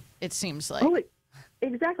story, it seems like. Oh,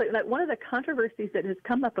 exactly. Like one of the controversies that has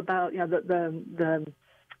come up about,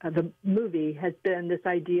 the movie has been this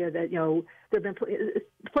idea that, there have been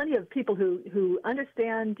plenty of people who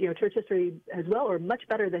understand, church history as well or much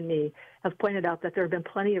better than me have pointed out that there have been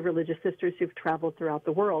plenty of religious sisters who've traveled throughout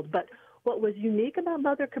the world. But what was unique about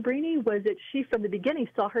Mother Cabrini was that she, from the beginning,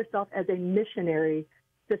 saw herself as a missionary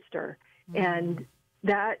sister. Mm-hmm. And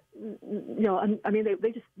that,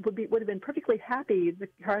 they just would have been perfectly happy, the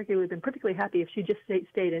hierarchy would have been perfectly happy if she just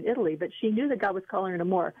stayed in Italy. But she knew that God was calling her to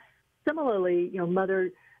more. Similarly,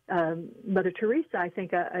 Mother Teresa, I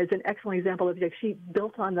think, is an excellent example of, she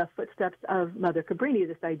built on the footsteps of Mother Cabrini,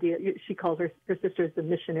 this idea. She calls her sisters the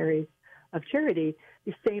missionaries of charity,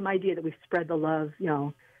 the same idea that we spread the love,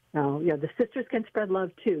 the sisters can spread love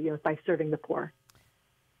too, by serving the poor.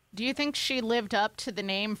 Do you think she lived up to the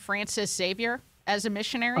name Frances Xavier as a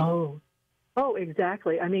missionary? Oh,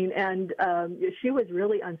 exactly. I mean, and she was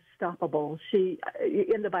really unstoppable.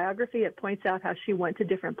 In the biography, it points out how she went to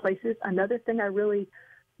different places. Another thing I really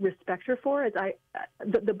respect her for is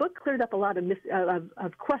the book cleared up a lot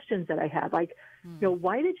of questions that I had, like,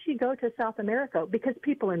 why did she go to South America? Because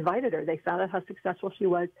people invited her. They found out how successful she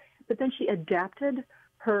was, but then she adapted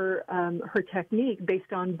her technique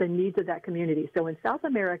based on the needs of that community. So in South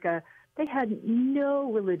America, they had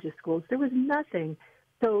no religious schools. There was nothing.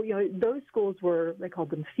 So, those schools they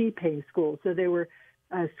called them fee-paying schools. So they were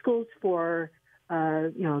schools for,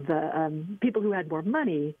 the people who had more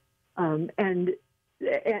money. And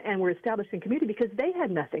and were established in community because they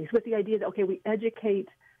had nothing. So with the idea that, okay, we educate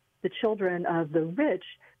the children of the rich,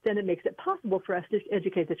 then it makes it possible for us to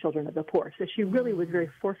educate the children of the poor. So she really was very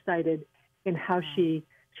foresighted in how she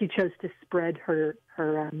chose to spread her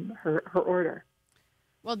order.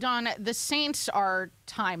 Well, Dawn, the saints are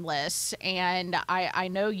timeless, and I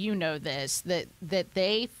know you know this, that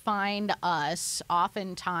they find us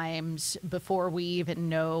oftentimes before we even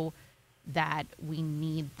know that we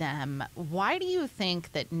need them. Why do you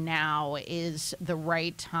think that now is the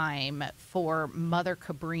right time for Mother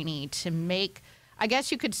Cabrini to make, I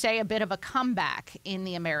guess you could say, a bit of a comeback in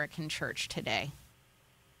the American church today?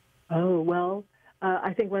 Oh, well,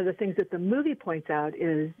 I think one of the things that the movie points out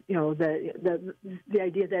is, the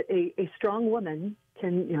idea that a strong woman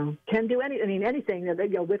can do anything,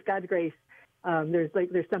 with God's grace.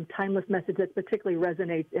 There's some timeless message that particularly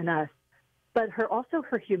resonates in us. But her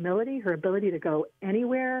humility, her ability to go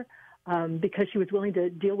anywhere, because she was willing to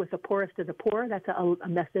deal with the poorest of the poor. That's a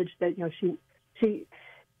message that she.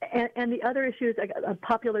 And the other issue is a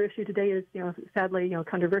popular issue today is sadly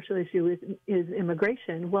controversial issue is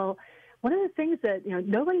immigration. Well, one of the things that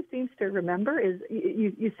nobody seems to remember is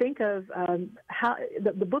you think of how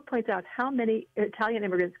the book points out how many Italian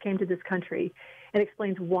immigrants came to this country, and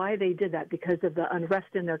explains why they did that because of the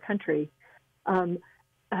unrest in their country.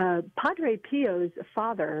 Padre Pio's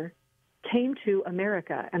father came to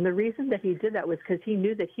America, and the reason that he did that was because he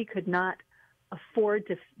knew that he could not afford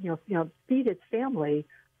to feed his family,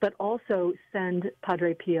 but also send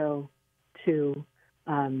Padre Pio to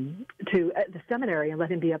the seminary and let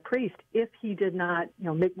him be a priest if he did not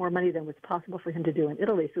make more money than was possible for him to do in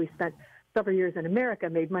Italy. So he spent several years in America,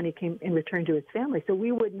 made money, came in return to his family. So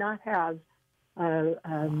we would not have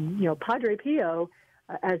Padre Pio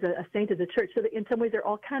as a saint of the church. So that in some ways they're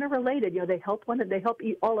all kind of related. They help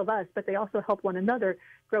all of us, but they also help one another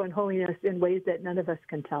grow in holiness in ways that none of us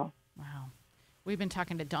can tell. Wow. We've been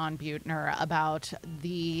talking to Dawn Buettner about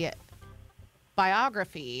the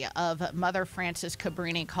biography of Mother Frances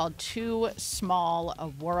Cabrini called Too Small a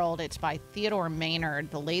World. It's by Theodore Maynard,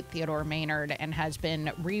 the late Theodore Maynard, and has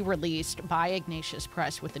been re-released by Ignatius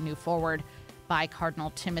Press with the new foreword by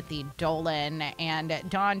Cardinal Timothy Dolan. And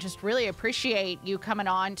Dawn, just really appreciate you coming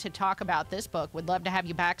on to talk about this book. Would love to have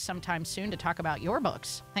you back sometime soon to talk about your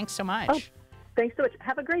books. Thanks so much. Oh, thanks so much.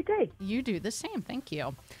 Have a great day. You do the same. Thank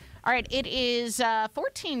you. All right, it is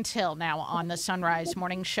 14 till now on the Sunrise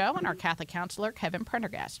Morning Show, and our Catholic counselor, Kevin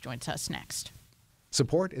Prendergast, joins us next.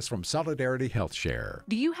 Support is from Solidarity Health Share.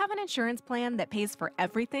 Do you have an insurance plan that pays for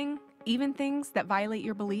everything, even things that violate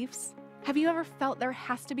your beliefs? Have you ever felt there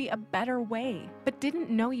has to be a better way, but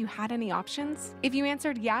didn't know you had any options? If you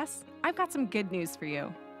answered yes, I've got some good news for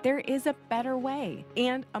you. There is a better way,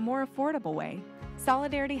 and a more affordable way.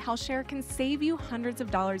 Solidarity Health Share can save you hundreds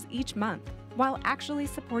of dollars each month, while actually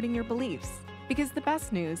supporting your beliefs. Because the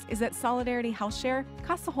best news is that Solidarity Health Share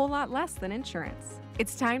costs a whole lot less than insurance.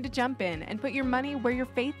 It's time to jump in and put your money where your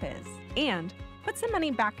faith is, and put some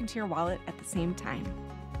money back into your wallet at the same time.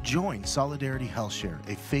 Join Solidarity Health Share,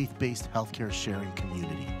 a faith-based healthcare sharing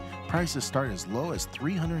community. Prices start as low as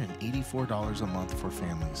 $384 a month for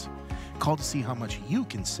families. Call to see how much you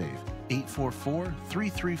can save.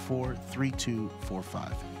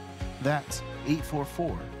 844-334-3245. That's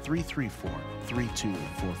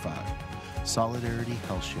 844-334-3245. Solidarity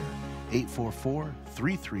Health Share,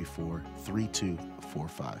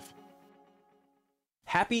 844-334-3245.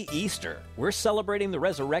 Happy Easter! We're celebrating the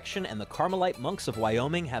resurrection, and the Carmelite monks of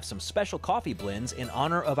Wyoming have some special coffee blends in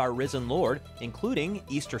honor of our risen Lord, including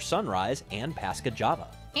Easter Sunrise and Pascha Java.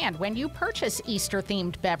 And when you purchase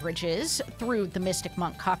Easter-themed beverages through the Mystic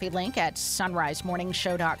Monk coffee link at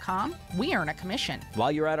sunrisemorningshow.com, we earn a commission.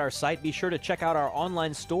 While you're at our site, be sure to check out our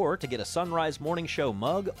online store to get a Sunrise Morning Show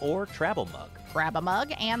mug or travel mug. Grab a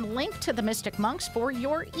mug and link to the Mystic Monks for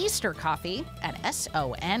your Easter coffee at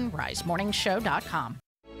sunrisemorningshow.com.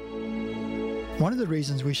 One of the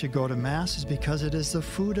reasons we should go to Mass is because it is the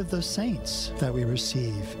food of the saints that we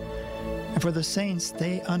receive. And for the saints,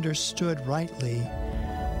 they understood rightly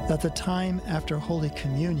that the time after Holy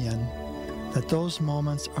Communion, that those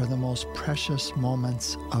moments are the most precious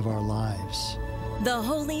moments of our lives. The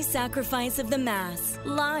Holy Sacrifice of the Mass,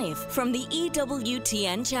 live from the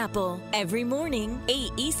EWTN Chapel, every morning,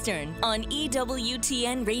 8 Eastern, on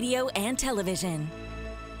EWTN Radio and Television.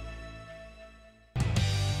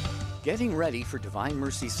 Getting ready for Divine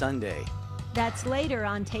Mercy Sunday. That's later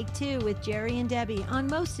on Take Two with Jerry and Debbie on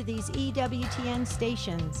most of these EWTN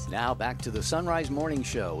stations. Now back to the Sunrise Morning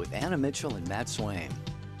Show with Anna Mitchell and Matt Swain.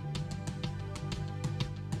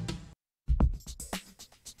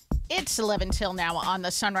 It's 11 till now on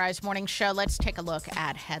the Sunrise Morning Show. Let's take a look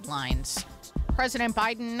at headlines. President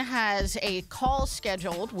Biden has a call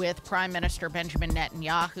scheduled with Prime Minister Benjamin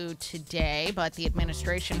Netanyahu today, but the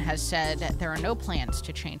administration has said that there are no plans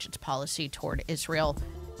to change its policy toward Israel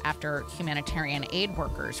after humanitarian aid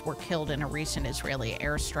workers were killed in a recent Israeli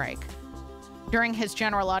airstrike. During his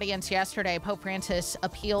general audience yesterday, Pope Francis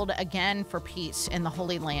appealed again for peace in the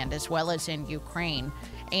Holy Land as well as in Ukraine,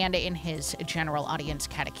 and in his general audience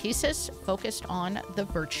catechesis focused on the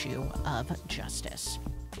virtue of justice.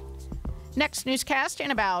 Next newscast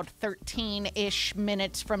in about 13-ish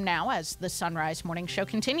minutes from now as the Sunrise Morning Show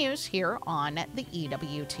continues here on the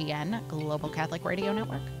EWTN Global Catholic Radio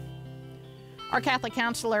Network. Our Catholic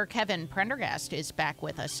counselor, Kevin Prendergast, is back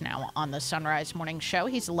with us now on the Sunrise Morning Show.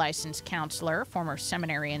 He's a licensed counselor, former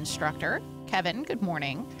seminary instructor. Kevin, good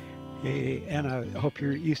morning. Hey, Anna, I hope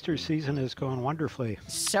your Easter season is going wonderfully.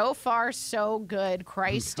 So far, so good.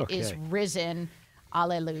 Christ is risen.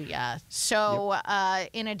 Alleluia. So,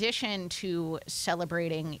 in addition to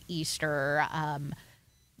celebrating Easter,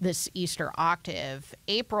 this Easter octave,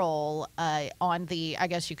 April on the, I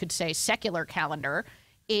guess you could say, secular calendar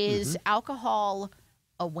is Alcohol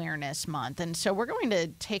Awareness Month. And so we're going to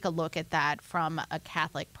take a look at that from a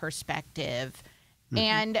Catholic perspective.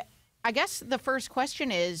 And I guess the first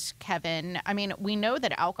question is, Kevin, I mean, we know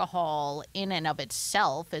that alcohol in and of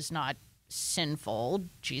itself is not sinful.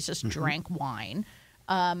 Jesus drank wine.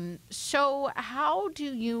 So how do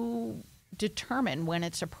you determine when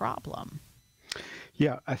it's a problem?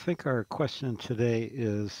 Yeah, I think our question today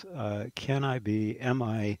is, am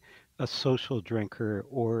I a social drinker,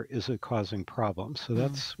 or is it causing problems? So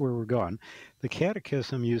that's where we're going. The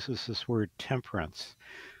Catechism uses this word temperance.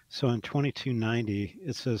 So in 2290,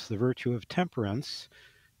 it says the virtue of temperance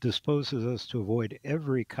disposes us to avoid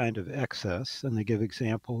every kind of excess, and they give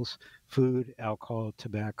examples: food, alcohol,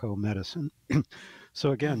 tobacco, medicine.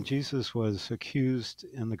 So again, Jesus was accused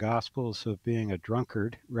in the Gospels of being a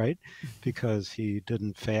drunkard, right? Because he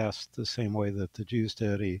didn't fast the same way that the Jews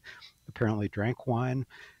did. He apparently drank wine.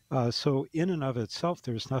 So in and of itself,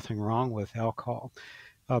 there's nothing wrong with alcohol.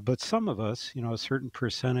 But some of us, a certain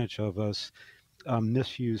percentage of us,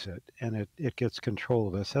 misuse it, and it gets control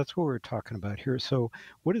of us. That's what we're talking about here. So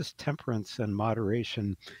what does temperance and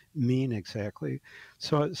moderation mean exactly?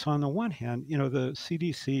 So on the one hand, the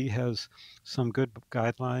CDC has some good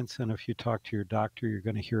guidelines, and if you talk to your doctor, you're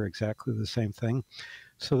going to hear exactly the same thing.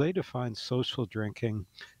 So they define social drinking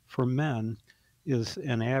for men is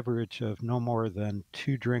an average of no more than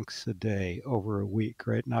 2 drinks a day over a week,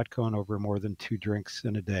 right? Not going over more than 2 drinks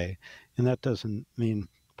in a day. And that doesn't mean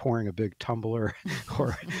pouring a big tumbler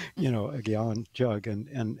or, a gallon jug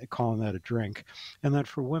and calling that a drink. And then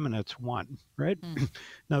for women, it's 1, right?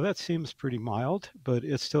 Now that seems pretty mild, but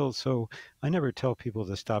it's still, so I never tell people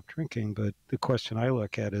to stop drinking, but the question I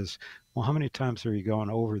look at is, well, how many times are you going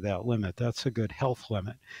over that limit? That's a good health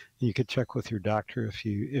limit. And you could check with your doctor if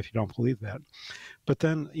you don't believe that. But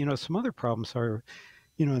then, some other problems are,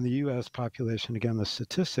 in the U.S. population, again, the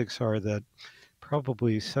statistics are that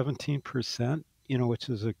probably 17%, which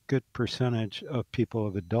is a good percentage of people,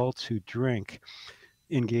 of adults who drink,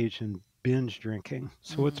 engage in binge drinking.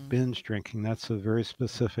 So what's binge drinking? That's a very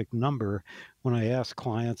specific number. When I ask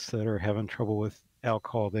clients that are having trouble with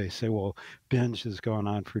alcohol, they say, well, binge is going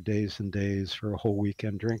on for days and days, for a whole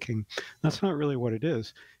weekend drinking. That's not really what it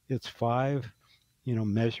is. It's 5,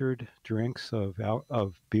 measured drinks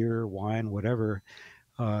of beer, wine, whatever,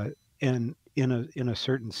 and in a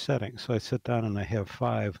certain setting. So I sit down and I have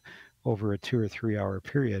 5 over a 2 or 3 hour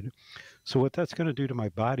period. So what that's going to do to my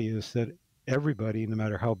body is that everybody, no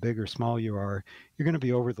matter how big or small you are, you're going to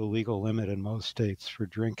be over the legal limit in most states for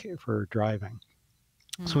driving.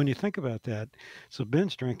 So when you think about that, so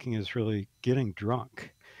binge drinking is really getting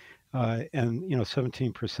drunk. And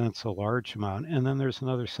 17% is a large amount. And then there's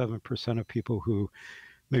another 7% of people who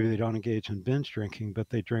maybe they don't engage in binge drinking, but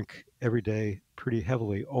they drink every day pretty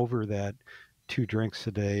heavily over that 2 drinks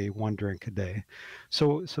a day, 1 drink a day.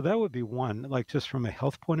 So that would be one, like just from a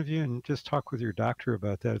health point of view, and just talk with your doctor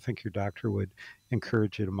about that. I think your doctor would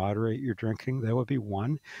encourage you to moderate your drinking. That would be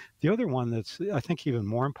one. The other one that's, I think, even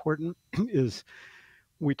more important is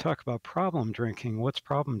we talk about problem drinking. What's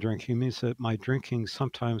problem drinking? It means that my drinking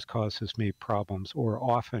sometimes causes me problems or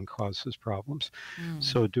often causes problems.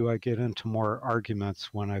 So do I get into more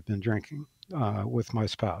arguments when I've been drinking with my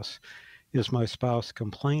spouse? Is my spouse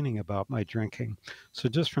complaining about my drinking? So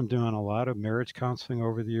just from doing a lot of marriage counseling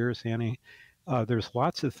over the years, Annie, There's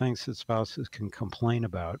lots of things that spouses can complain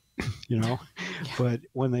about, you know, but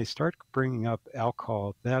when they start bringing up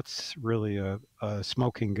alcohol, that's really a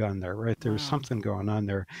smoking gun there, right? There's something going on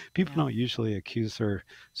there. People don't usually accuse their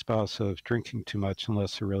spouse of drinking too much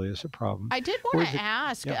unless there really is a problem. I did want to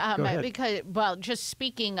ask, go ahead. because, well, just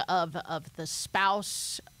speaking of the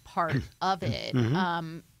spouse part of it,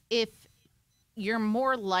 if you're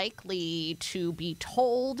more likely to be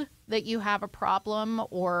told that you have a problem,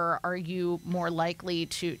 or are you more likely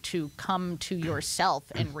to come to yourself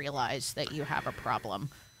and realize that you have a problem?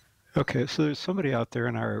 Okay, so there's somebody out there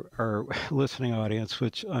in our listening audience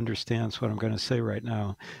which understands what I'm going to say right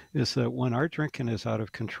now, is that when our drinking is out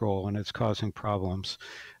of control and it's causing problems,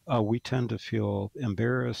 we tend to feel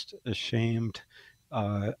embarrassed, ashamed,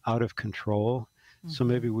 out of control. So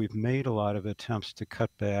maybe we've made a lot of attempts to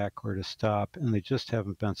cut back or to stop, and they just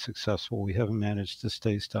haven't been successful. We haven't managed to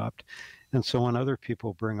stay stopped. And so when other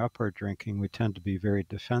people bring up our drinking, we tend to be very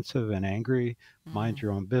defensive and angry. Mind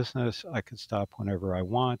your own business. I can stop whenever I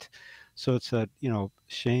want. So it's that, you know,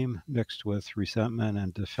 shame mixed with resentment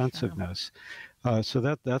and defensiveness.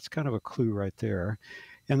 So that's kind of a clue right there.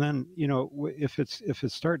 And then, you know, if it's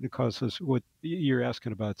starting to cause us, what you're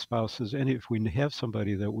asking about spouses, and if we have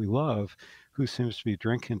somebody that we love who seems to be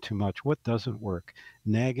drinking too much, what doesn't work?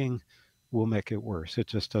 Nagging will make it worse. It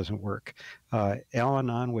just doesn't work.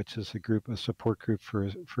 Al-Anon, which is a support group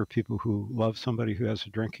for people who love somebody who has a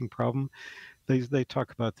drinking problem, they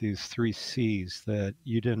talk about these 3 C's: that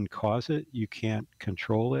you didn't cause it, you can't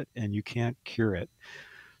control it, and you can't cure it.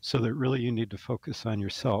 So that really you need to focus on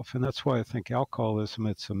yourself. And that's why I think alcoholism,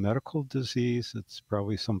 it's a medical disease. It's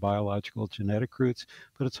probably some biological genetic roots,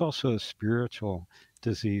 but it's also a spiritual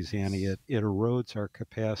disease, Annie. It erodes our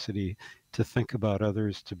capacity to think about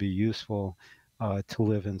others, to be useful, to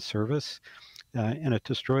live in service, and it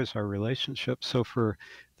destroys our relationships. So for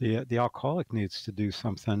the alcoholic needs to do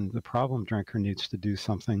something, the problem drinker needs to do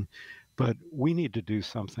something, but we need to do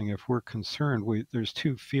something if we're concerned. There's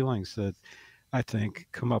 2 feelings that I think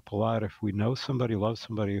come up a lot if we know somebody, love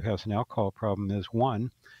somebody who has an alcohol problem. Is 1,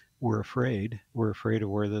 we're afraid. We're afraid of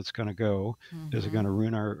where that's going to go. Is it going to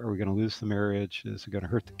ruin are we going to lose the marriage? Is it going to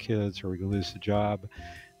hurt the kids? Are we going to lose the job?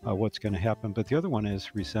 What's going to happen? But the other one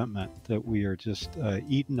is resentment, that we are just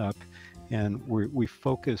eaten up, and we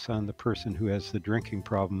focus on the person who has the drinking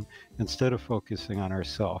problem instead of focusing on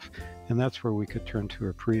ourselves. And that's where we could turn to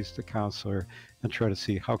a priest, a counselor, and try to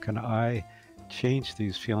see, how can I change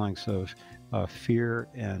these feelings of fear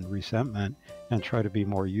and resentment and try to be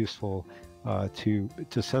more useful, to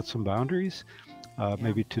set some boundaries,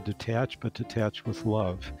 maybe to detach, but detach with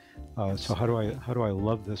love. So how do I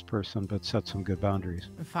love this person but set some good boundaries?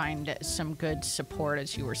 Find some good support,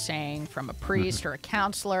 as you were saying, from a priest or a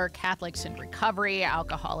counselor. Catholics in Recovery,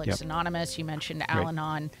 Alcoholics Anonymous. You mentioned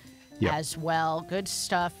Al-Anon as well. Good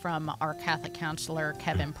stuff from our Catholic counselor,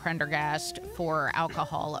 Kevin Prendergast, for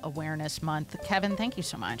Alcohol Awareness Month. Kevin, thank you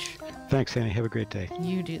so much. Thanks, Annie. Have a great day.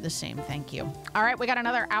 You do the same. Thank you. All right, we got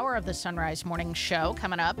another hour of the Sunrise Morning Show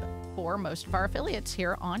coming up for most of our affiliates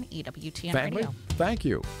here on EWTN Family, Radio. thank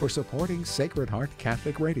you for supporting Sacred Heart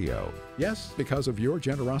Catholic Radio. Yes, because of your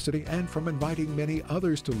generosity and from inviting many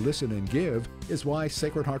others to listen and give is why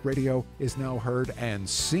Sacred Heart Radio is now heard and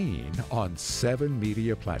seen on 7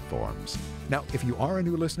 media platforms. Now, if you are a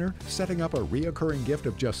new listener, setting up a reoccurring gift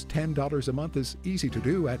of just $10 a month is easy to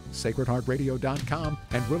do at sacredheartradio.com,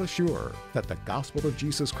 and will assure that the gospel of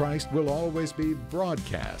Jesus Christ will always be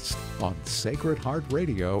broadcast on Sacred Heart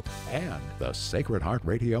Radio and the Sacred Heart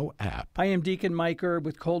Radio app. I am Deacon Mike Erb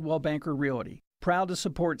with Coldwell Banker Realty, proud to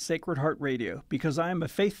support Sacred Heart Radio because I am a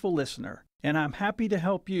faithful listener, and I'm happy to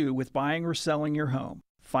help you with buying or selling your home.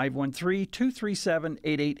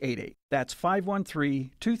 513-237-8888. That's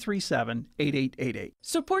 513-237-8888.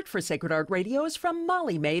 Support for Sacred Heart Radio is from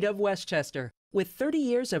Molly Maid of Westchester. With 30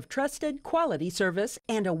 years of trusted, quality service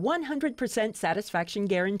and a 100% satisfaction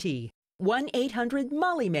guarantee.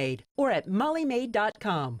 1-800-MOLLY-MAID or at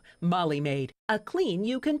mollymaid.com. Molly Maid, a clean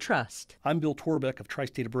you can trust. I'm Bill Torbeck of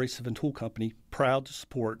Tri-State Abrasive and Tool Company, proud to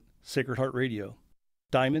support Sacred Heart Radio.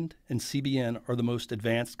 Diamond and CBN are the most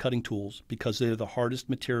advanced cutting tools because they are the hardest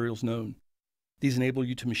materials known. These enable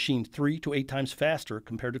you to machine 3 to 8 times faster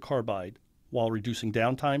compared to carbide, while reducing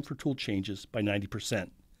downtime for tool changes by 90%.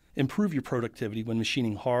 Improve your productivity when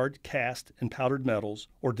machining hard, cast, and powdered metals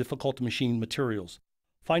or difficult-to-machine materials.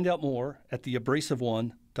 Find out more at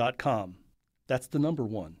theabrasiveone.com. That's the number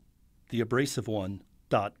 1,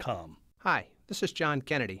 theabrasiveone.com. Hi, this is John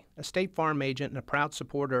Kennedy, a State Farm agent and a proud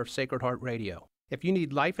supporter of Sacred Heart Radio. If you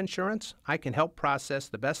need life insurance, I can help process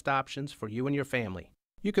the best options for you and your family.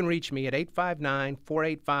 You can reach me at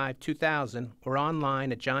 859-485-2000 or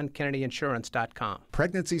online at johnkennedyinsurance.com.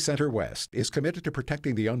 Pregnancy Center West is committed to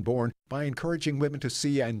protecting the unborn by encouraging women to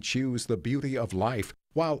see and choose the beauty of life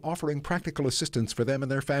while offering practical assistance for them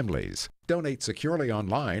and their families. Donate securely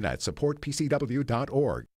online at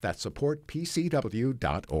supportpcw.org. That's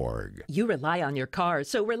supportpcw.org. You rely on your car,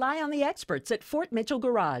 so rely on the experts at Fort Mitchell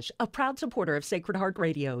Garage, a proud supporter of Sacred Heart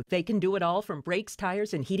Radio. They can do it all from brakes,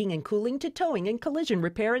 tires, and heating and cooling to towing and collision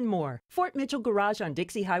repair and more. Fort Mitchell Garage on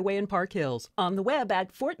Dixie Highway in Park Hills. On the web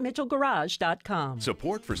at fortmitchellgarage.com.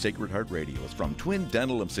 Support for Sacred Heart Radio is from Twin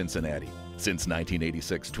Dental of Cincinnati. Since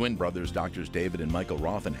 1986, twin brothers Drs. David and Michael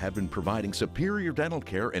Rothen have been providing superior dental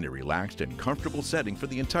care in a relaxed and comfortable setting for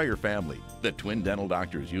the entire family. The twin dental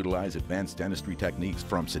doctors utilize advanced dentistry techniques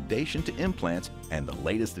from sedation to implants and the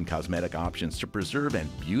latest in cosmetic options to preserve and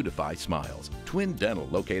beautify smiles. Twin Dental,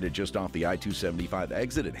 located just off the I-275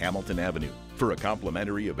 exit at Hamilton Avenue. For a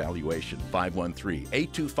complimentary evaluation,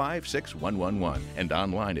 513-825-6111 and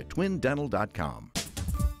online at twindental.com.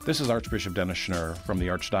 This is Archbishop Dennis Schnurr from the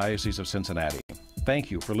Archdiocese of Cincinnati. Thank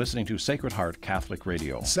you for listening to Sacred Heart Catholic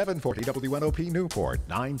Radio. 740 WNOP Newport,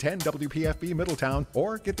 910 WPFB Middletown,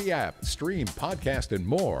 or get the app, stream, podcast, and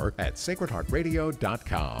more at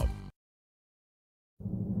sacredheartradio.com.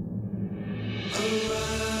 Arise,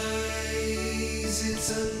 it's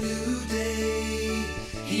a new day.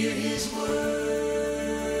 Hear his word,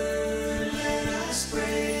 let us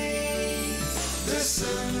pray. The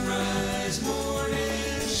sunrise morning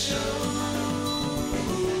show.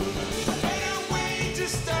 Can't wait to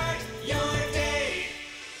start your day.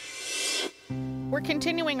 We're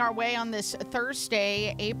continuing our way on this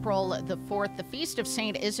Thursday, April the 4th, the feast of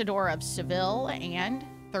St. Isidore of Seville, and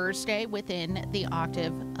Thursday within the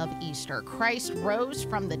octave of Easter. Christ rose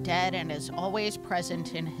from the dead and is always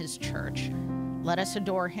present in his church. Let us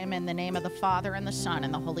adore him in the name of the Father, and the Son,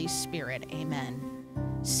 and the Holy Spirit. Amen.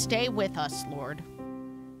 Stay with us, Lord.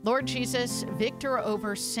 Lord Jesus, victor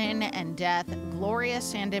over sin and death,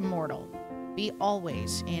 glorious and immortal, be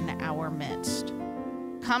always in our midst.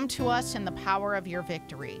 Come to us in the power of your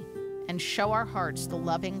victory, and show our hearts the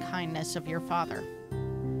loving kindness of your Father.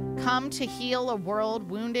 Come to heal a world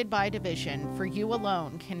wounded by division, for you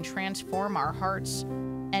alone can transform our hearts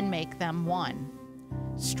and make them one.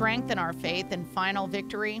 Strengthen our faith in final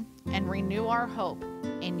victory, and renew our hope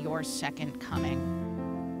in your second coming.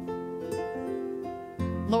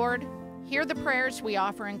 Lord, hear the prayers we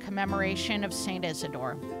offer in commemoration of St.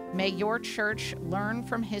 Isidore. May your church learn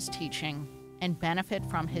from his teaching and benefit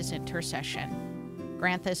from his intercession.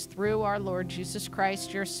 Grant this through our Lord Jesus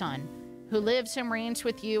Christ, your Son, who lives and reigns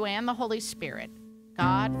with you and the Holy Spirit,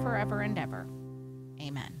 God forever and ever.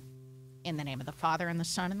 Amen. In the name of the Father, and the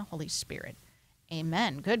Son, and the Holy Spirit.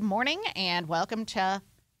 Amen. Good morning, and welcome to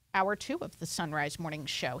Hour 2 of the Sunrise Morning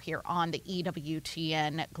Show here on the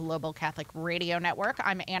EWTN Global Catholic Radio Network.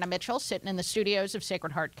 I'm Anna Mitchell, sitting in the studios of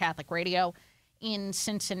Sacred Heart Catholic Radio in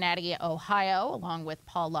Cincinnati, Ohio, along with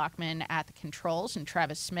Paul Lockman at the controls and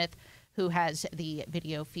Travis Smith, who has the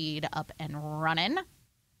video feed up and running.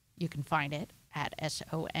 You can find it at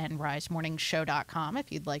sonrisemorningshow.com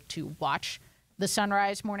if you'd like to watch the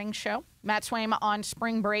Sunrise Morning Show. Matt Swaim on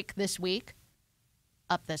spring break this week.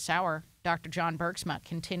 Up this hour, Dr. John Bergsma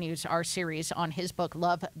continues our series on his book,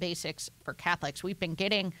 Love Basics for Catholics. We've been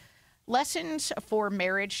getting lessons for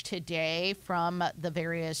marriage today from the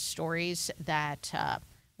various stories that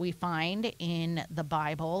we find in the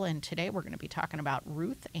Bible, and today we're going to be talking about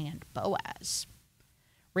Ruth and Boaz.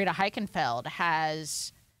 Rita Heikenfeld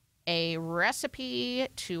has a recipe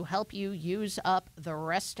to help you use up the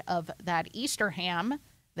rest of that Easter ham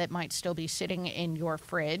that might still be sitting in your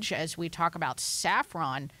fridge as we talk about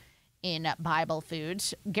saffron in Bible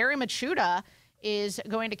foods. Gary Machuda is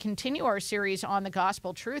going to continue our series on the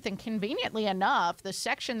gospel truth, and conveniently enough, the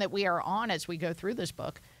section that we are on as we go through this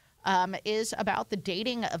book is about the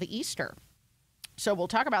dating of Easter. So we'll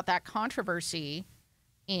talk about that controversy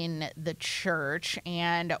in the church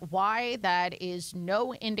and why that is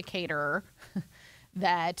no indicator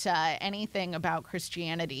that anything about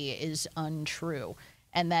Christianity is untrue.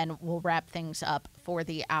 And then we'll wrap things up for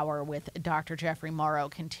the hour with Dr. Jeffrey Morrow,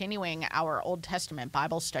 continuing our Old Testament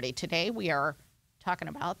Bible study. Today we are talking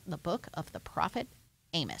about the book of the prophet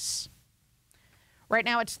Amos. Right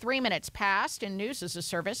now it's 3 minutes past, and news is a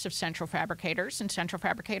service of Central Fabricators and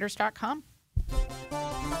centralfabricators.com.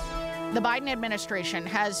 The Biden administration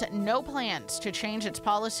has no plans to change its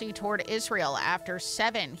policy toward Israel after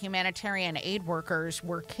 7 humanitarian aid workers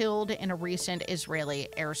were killed in a recent Israeli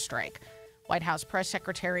airstrike. White House Press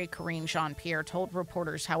Secretary Karine Jean-Pierre told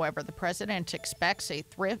reporters, however, the president expects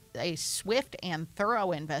a swift and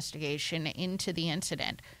thorough investigation into the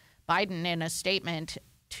incident. Biden, in a statement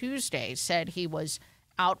Tuesday, said he was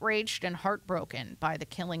outraged and heartbroken by the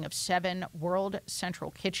killing of 7 World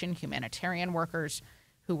Central Kitchen humanitarian workers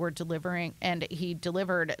who were delivering, and he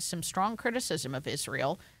delivered some strong criticism of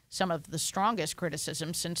Israel, some of the strongest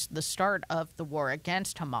criticism since the start of the war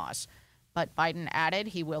against Hamas. But Biden added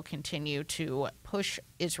he will continue to push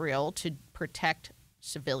Israel to protect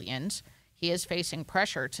civilians. He is facing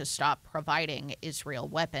pressure to stop providing Israel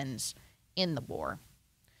weapons in the war.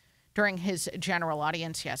 During his general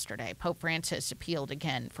audience yesterday, Pope Francis appealed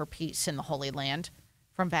again for peace in the Holy Land.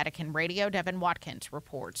 From Vatican Radio, Devin Watkins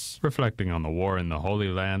reports. Reflecting on the war in the Holy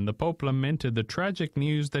Land, the Pope lamented the tragic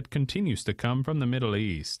news that continues to come from the Middle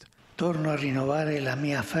East. Torno a rinnovare la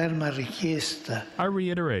mia ferma richiesta. I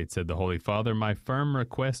reiterate, said the Holy Father, my firm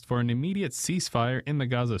request for an immediate ceasefire in the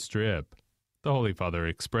Gaza Strip. The Holy Father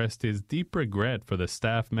expressed his deep regret for the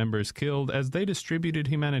staff members killed as they distributed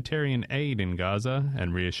humanitarian aid in Gaza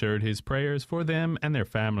and reassured his prayers for them and their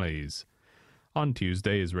families. On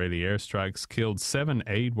Tuesday, Israeli airstrikes killed 7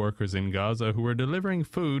 aid workers in Gaza who were delivering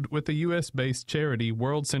food with the U.S.-based charity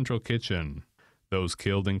World Central Kitchen. Those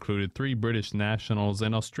killed included 3 British nationals,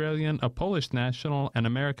 an Australian, a Polish national, an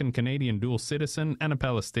American-Canadian dual citizen, and a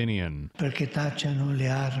Palestinian. Perché tacciano le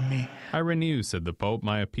armi. I renew, said the Pope,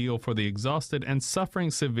 my appeal for the exhausted and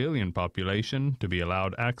suffering civilian population to be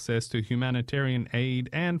allowed access to humanitarian aid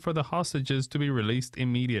and for the hostages to be released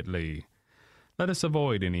immediately. Let us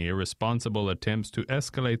avoid any irresponsible attempts to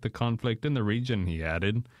escalate the conflict in the region, he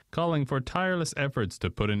added, calling for tireless efforts to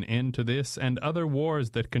put an end to this and other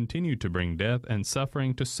wars that continue to bring death and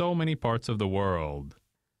suffering to so many parts of the world.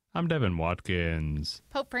 I'm Devin Watkins.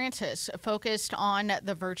 Pope Francis focused on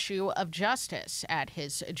the virtue of justice at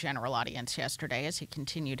his general audience yesterday as he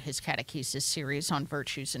continued his catechesis series on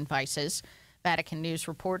virtues and vices. Vatican News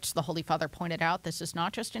reports the Holy Father pointed out this is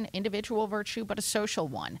not just an individual virtue, but a social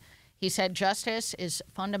one. He said justice is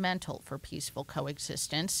fundamental for peaceful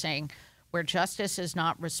coexistence, saying where justice is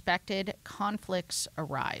not respected, conflicts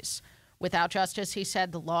arise. Without justice, he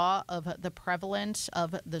said, the law of the prevalence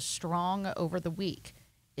of the strong over the weak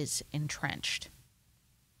is entrenched.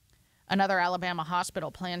 Another Alabama hospital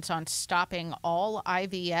plans on stopping all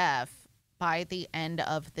IVF by the end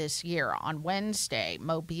of this year. On Wednesday,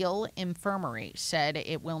 Mobile Infirmary said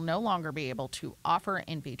it will no longer be able to offer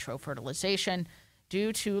in vitro fertilization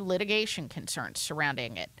due to litigation concerns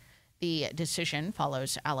surrounding it. The decision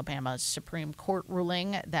follows Alabama's Supreme Court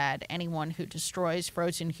ruling that anyone who destroys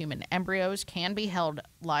frozen human embryos can be held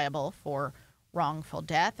liable for wrongful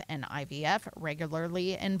death, and IVF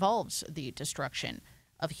regularly involves the destruction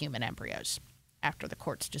of human embryos. After the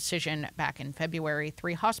court's decision back in February,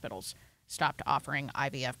 3 hospitals stopped offering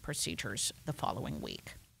IVF procedures the following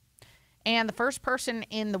week. And the first person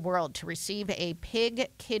in the world to receive a pig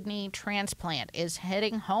kidney transplant is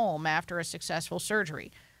heading home after a successful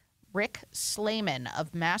surgery. Rick Slayman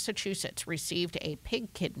of Massachusetts received a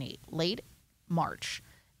pig kidney late March.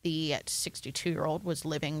 The 62-year-old was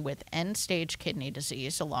living with end-stage kidney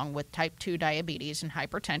disease along with type 2 diabetes and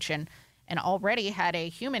hypertension and already had a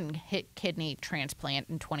human kidney transplant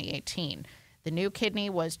in 2018. The new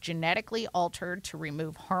kidney was genetically altered to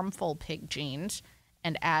remove harmful pig genes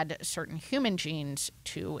and add certain human genes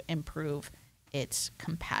to improve its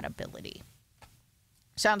compatibility.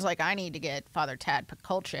 Sounds like I need to get Father Tad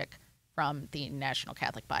Pekulchik from the National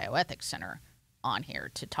Catholic Bioethics Center on here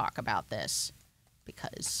to talk about this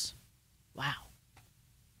because, wow,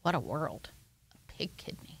 what a world. A pig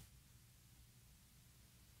kidney.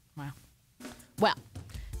 Wow. Well,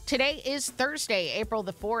 today is Thursday, April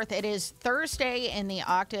the 4th. It is Thursday in the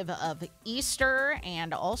octave of Easter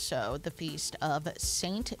and also the feast of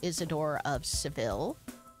Saint Isidore of Seville,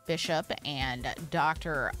 Bishop and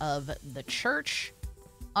Doctor of the Church,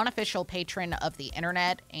 unofficial patron of the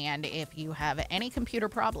internet. And if you have any computer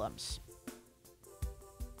problems,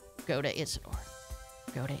 go to Isidore.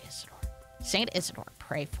 Go to Isidore. Saint Isidore,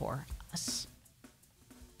 pray for us.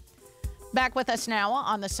 Back with us now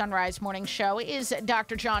on the Sunrise Morning Show is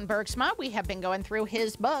Dr. John Bergsma. We have been going through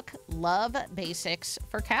his book, Love Basics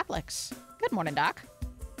for Catholics. Good morning, Doc.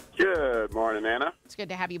 Good morning, Anna. It's good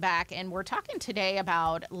to have you back. And we're talking today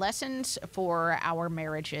about lessons for our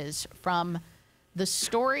marriages from the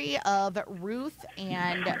story of Ruth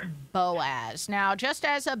and Boaz. Now, just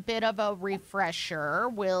as a bit of a refresher,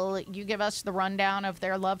 will you give us the rundown of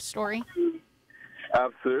their love story?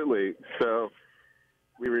 Absolutely. So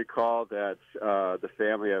we recall that the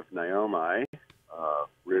family of Naomi,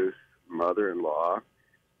 Ruth's mother-in-law,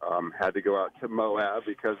 had to go out to Moab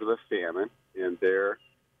because of a famine, and there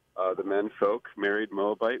the men folk married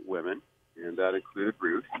Moabite women, and that included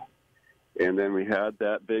Ruth. And then we had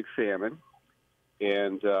that big famine,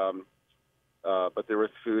 and but there was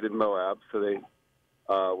food in Moab, so they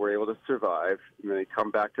were able to survive. And then they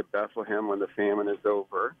come back to Bethlehem when the famine is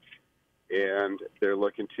over, and they're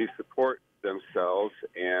looking to support themselves,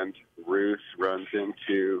 and Ruth runs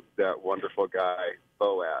into that wonderful guy,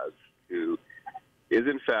 Boaz, who is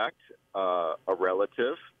in fact a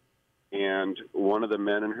relative and one of the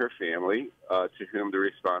men in her family to whom the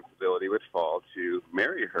responsibility would fall to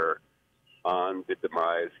marry her on the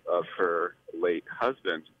demise of her late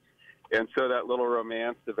husband. And so that little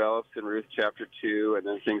romance develops in Ruth chapter 2, and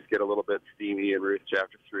then things get a little bit steamy in Ruth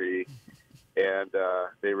chapter 3, and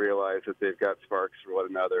they realize that they've got sparks for one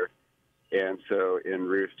another. And so in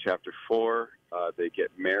Ruth chapter 4, they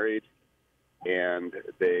get married, and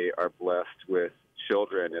they are blessed with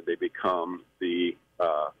children, and they become the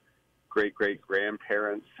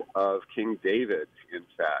great-great-grandparents of King David, in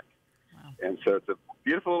fact. Wow. And so it's a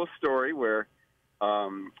beautiful little story where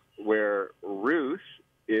Ruth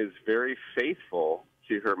is very faithful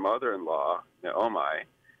to her mother-in-law, Naomi,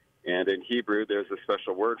 and in Hebrew there's a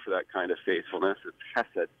special word for that kind of faithfulness. It's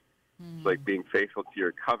chesed. It's like being faithful to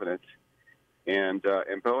your covenant. And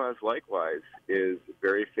Boaz likewise is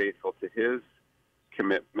very faithful to his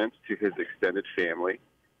commitment to his extended family.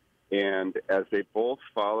 And as they both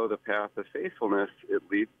follow the path of faithfulness, it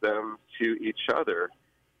leads them to each other.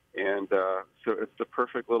 And so it's the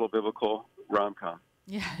perfect little biblical rom-com.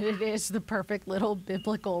 Yeah, it is the perfect little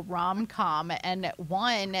biblical rom-com, and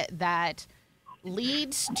one that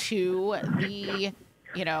leads to the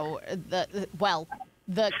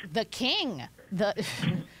king.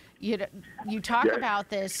 You talk about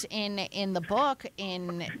this in the book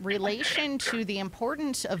in relation to the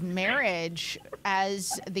importance of marriage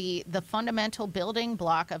as the fundamental building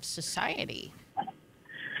block of society.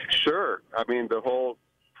 Sure. I mean, the whole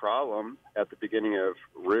problem at the beginning of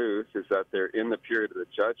Ruth is that they're in the period of the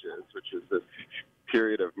Judges, which is this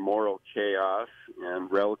period of moral chaos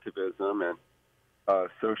and relativism and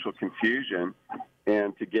social confusion.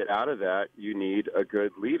 And to get out of that, you need a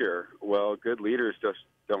good leader. Well, good leaders just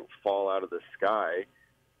don't fall out of the sky.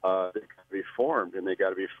 They got to be formed, and they got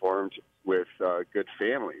to be formed with good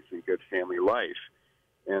families and good family life.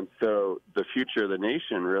 And so the future of the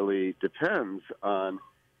nation really depends on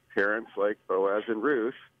parents like Boaz and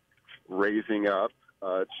Ruth raising up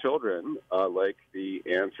children like the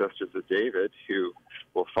ancestors of David who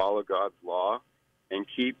will follow God's law and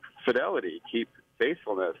keep fidelity, keep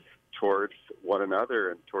faithfulness towards one another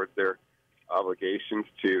and towards their obligations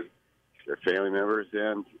to their family members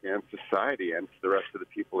and society and to the rest of the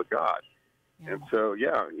people of God. Yeah. And so,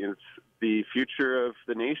 it's the future of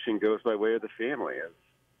the nation goes by way of the family, as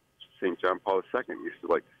St. John Paul II used to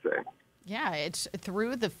like to say. Yeah, it's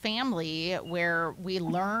through the family where we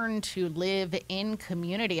learn to live in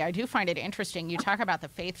community. I do find it interesting. You talk about the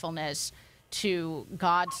faithfulness to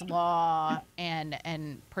God's law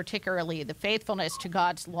and particularly the faithfulness to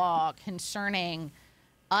God's law concerning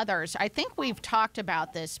others. I think we've talked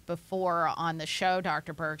about this before on the show,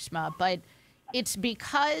 Dr. Bergsma, but it's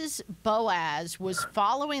because Boaz was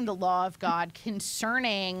following the law of God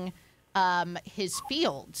concerning his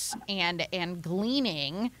fields and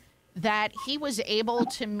gleaning that he was able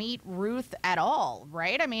to meet Ruth at all,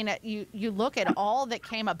 right? I mean, you look at all that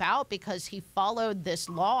came about because he followed this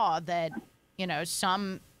law that,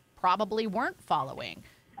 some probably weren't following.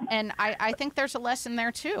 And I think there's a lesson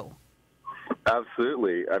there, too.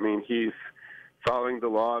 Absolutely. I mean, he's following the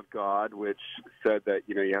law of God, which said that,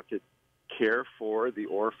 you have to care for the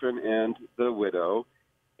orphan and the widow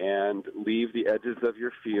and leave the edges of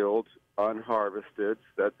your field unharvested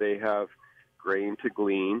so that they have grain to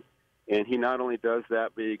glean. And he not only does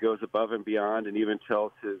that, but he goes above and beyond and even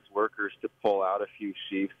tells his workers to pull out a few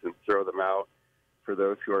sheaves and throw them out for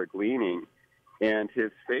those who are gleaning. And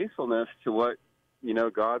his faithfulness to what,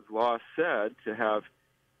 God's law said, to have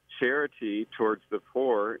charity towards the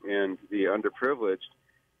poor and the underprivileged,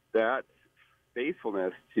 that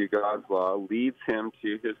faithfulness to God's law leads him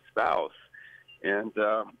to his spouse. And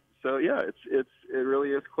it really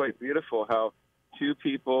is quite beautiful how two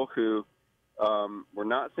people who we're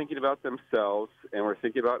not thinking about themselves, and we're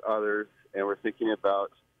thinking about others, and we're thinking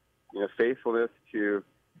about, faithfulness to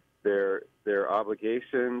their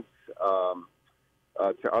obligations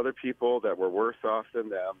to other people that were worse off than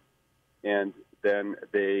them, and then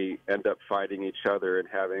they end up fighting each other and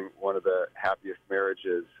having one of the happiest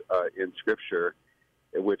marriages in Scripture,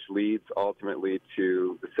 which leads ultimately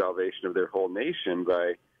to the salvation of their whole nation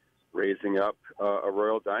by raising up a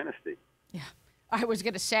royal dynasty. Yeah. I was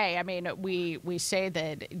going to say, I mean, we say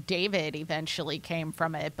that David eventually came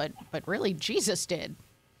from it, but really Jesus did.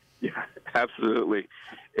 Yeah, absolutely.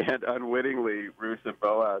 And unwittingly, Ruth and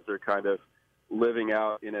Boaz are kind of living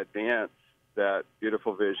out in advance that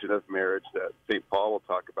beautiful vision of marriage that St. Paul will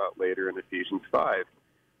talk about later in Ephesians 5.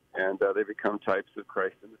 And they become types of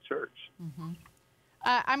Christ in the church. Mm-hmm.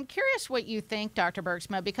 I'm curious what you think, Dr.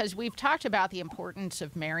 Bergsma, because we've talked about the importance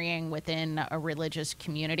of marrying within a religious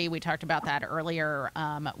community. We talked about that earlier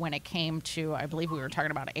when it came to, I believe we were talking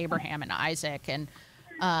about Abraham and Isaac and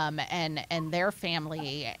their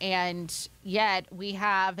family. And yet we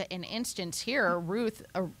have an instance here, Ruth,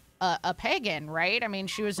 a pagan, right? I mean,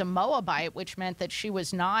 she was a Moabite, which meant that she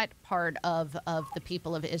was not part of the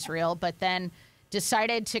people of Israel, but then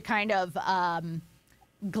decided to kind of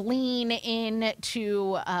glean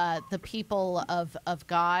into the people of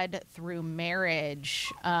God through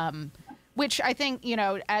marriage, which I think, you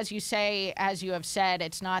know, as you have said,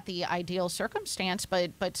 it's not the ideal circumstance,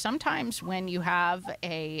 but sometimes when you have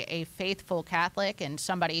a faithful Catholic and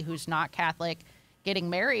somebody who's not Catholic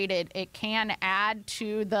getting married, it can add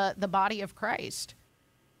to the body of Christ.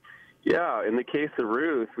 Yeah, in the case of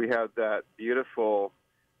Ruth, we have that beautiful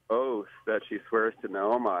oath that she swears to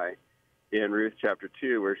Naomi in Ruth chapter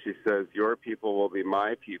 2, where she says, your people will be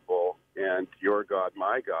my people and your God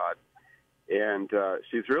my God. And that's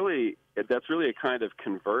really a kind of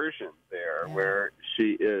conversion there, where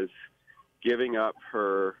she is giving up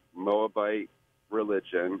her Moabite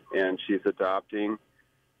religion and she's adopting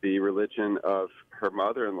the religion of her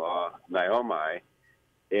mother-in-law, Naomi.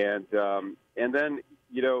 And then,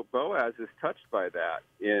 you know, Boaz is touched by that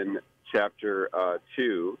in chapter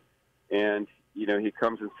 2, and you know, he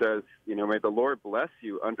comes and says, you know, may the Lord bless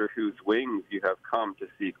you under whose wings you have come to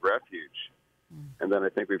seek refuge. And then I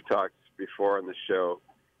think we've talked before on the show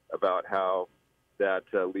about how that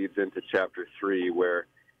leads into chapter 3, where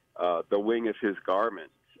the wing of his garment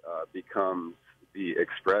becomes the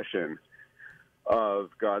expression of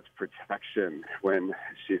God's protection when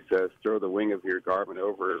she says, throw the wing of your garment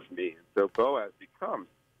over me. And so Boaz becomes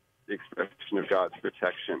the expression of God's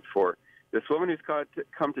protection for this woman who's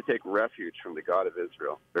come to take refuge from the God of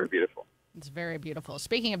Israel. Very beautiful. It's very beautiful.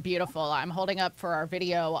 Speaking of beautiful, I'm holding up for our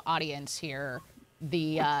video audience here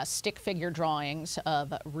the stick figure drawings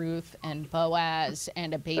of Ruth and Boaz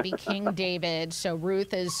and a baby King David. So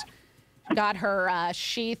Ruth has got her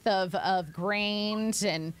sheath of grains,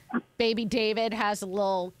 and baby David has a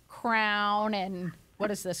little crown, and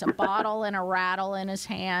what is this, a bottle and a rattle in his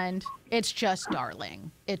hand. It's just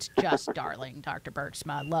darling. It's just darling, Dr.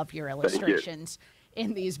 Bergsma. I love your illustrations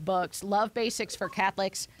in these books. Love Basics for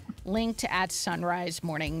Catholics, linked at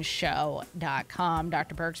sunrisemorningshow.com.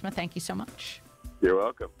 Dr. Bergsma, thank you so much. You're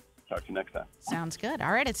welcome. Talk to you next time. Sounds good.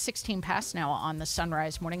 All right, it's 16 past now on the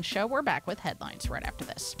Sunrise Morning Show. We're back with headlines right after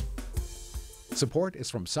this. Support is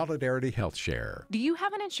from Solidarity Health Share. Do you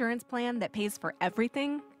have an insurance plan that pays for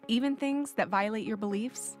everything, even things that violate your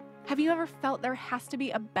beliefs? Have you ever felt there has to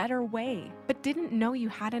be a better way, but didn't know you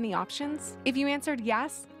had any options? If you answered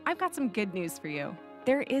yes, I've got some good news for you.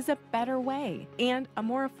 There is a better way and a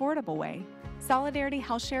more affordable way. Solidarity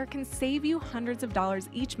Health Share can save you hundreds of dollars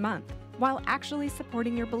each month while actually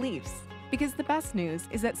supporting your beliefs. Because the best news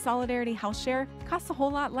is that Solidarity Health Share costs a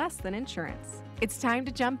whole lot less than insurance. It's time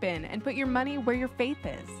to jump in and put your money where your faith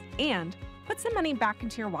is, and put some money back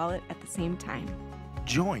into your wallet at the same time.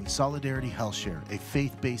 Join Solidarity Health Share, a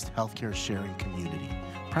faith-based healthcare sharing community.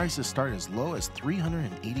 Prices start as low as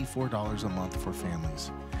 $384 a month for families.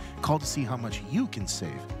 Call to see how much you can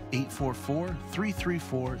save.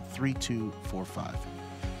 844-334-3245.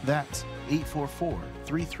 That's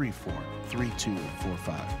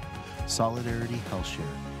 844-334-3245. Solidarity Health Share,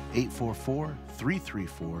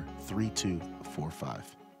 844-334-3245.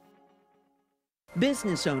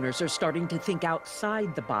 Business owners are starting to think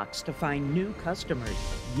outside the box to find new customers.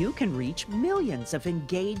 You can reach millions of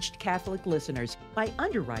engaged Catholic listeners by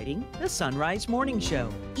underwriting the Sunrise Morning Show.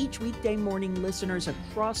 Each weekday morning, listeners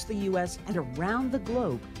across the U.S. and around the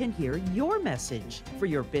globe can hear your message for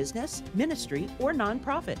your business, ministry, or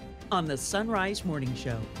nonprofit on the Sunrise Morning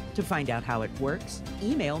Show. To find out how it works,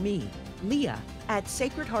 email me,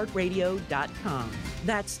 Leah@sacredheartradio.com.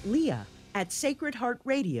 That's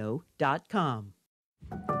Leah@sacredheartradio.com.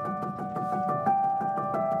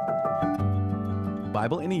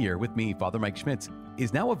 Bible in a Year with me, Father Mike Schmitz,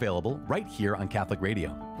 is now available right here on Catholic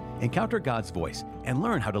Radio. Encounter God's voice and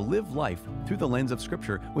learn how to live life through the lens of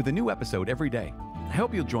Scripture with a new episode every day. I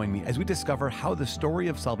hope you'll join me as we discover how the story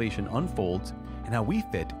of salvation unfolds and how we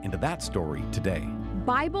fit into that story today.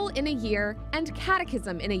 Bible in a Year and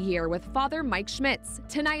Catechism in a Year with Father Mike Schmitz,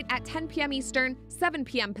 tonight at 10 p.m. Eastern, 7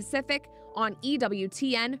 p.m. Pacific, on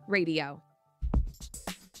EWTN Radio.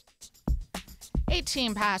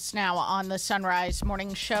 18 past now on the Sunrise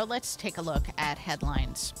Morning Show. Let's take a look at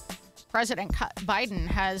headlines. President Biden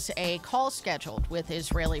has a call scheduled with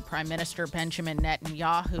Israeli Prime Minister Benjamin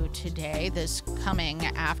Netanyahu today. This coming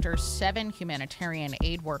after 7 humanitarian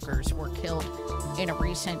aid workers were killed in a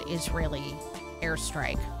recent Israeli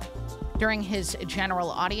airstrike. During his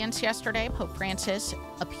general audience yesterday, Pope Francis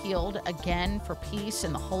appealed again for peace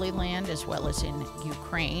in the Holy Land as well as in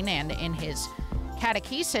Ukraine, and in his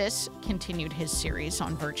catechesis continued his series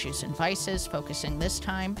on virtues and vices, focusing this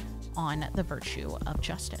time on the virtue of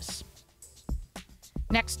justice.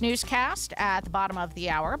 Next newscast at the bottom of the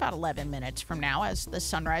hour, about 11 minutes from now, as the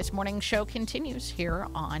Sunrise Morning Show continues here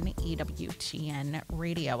on EWTN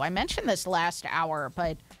Radio. I mentioned this last hour,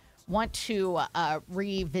 but want to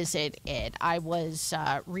revisit it. I was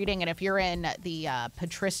reading, and if you're in the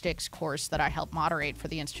patristics course that I help moderate for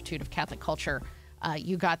the Institute of Catholic Culture,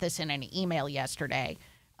 you got this in an email yesterday.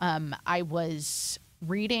 I was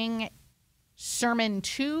reading Sermon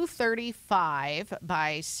 235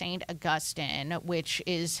 by St. Augustine, which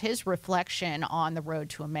is his reflection on the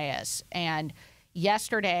road to Emmaus. And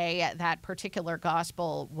yesterday, that particular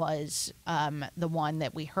gospel was the one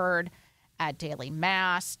that we heard at daily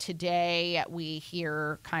Mass. Today, we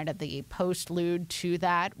hear kind of the postlude to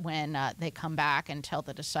that when they come back and tell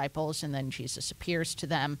the disciples, and then Jesus appears to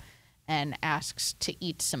them and asks to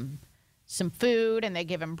eat some food, and they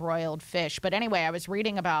give him broiled fish. But anyway, I was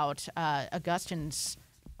reading about Augustine's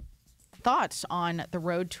thoughts on the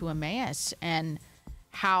road to Emmaus and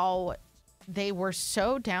how they were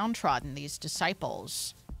so downtrodden, these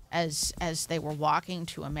disciples, as they were walking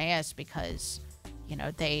to Emmaus, because, you know,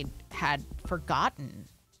 they had forgotten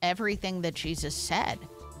everything that Jesus said.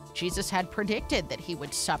 Jesus had predicted that he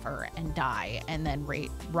would suffer and die and then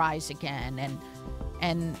rise again,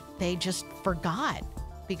 and they just forgot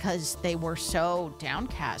because they were so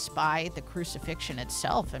downcast by the crucifixion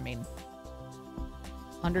itself. I mean,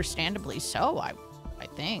 understandably so, I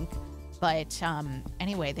think. But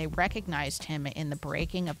anyway, they recognized him in the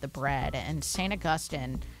breaking of the bread. And St.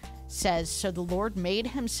 Augustine says, so the Lord made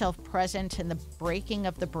himself present in the breaking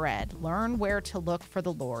of the bread. Learn where to look for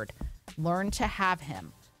the Lord. Learn to have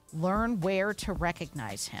him. Learn where to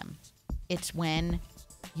recognize him. It's when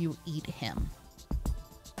you eat him.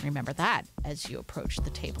 Remember that as you approach the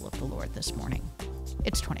table of the Lord this morning.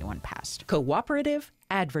 It's 21 past. Cooperative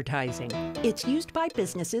advertising. It's used by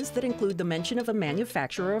businesses that include the mention of a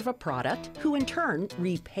manufacturer of a product who in turn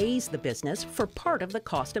repays the business for part of the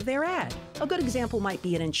cost of their ad. A good example might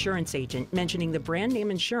be an insurance agent mentioning the brand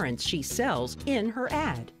name insurance she sells in her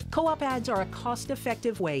ad. Co-op ads are a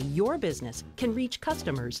cost-effective way your business can reach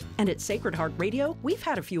customers. And at Sacred Heart Radio, we've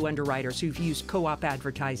had a few underwriters who've used co-op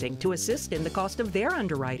advertising to assist in the cost of their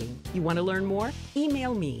underwriting. You want to learn more?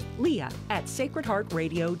 Email me, Leah, at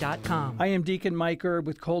sacredheartradio.com. I am Deacon Mike Erb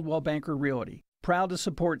with Coldwell Banker Realty, proud to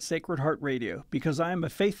support Sacred Heart Radio because I am a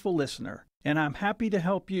faithful listener, and I'm happy to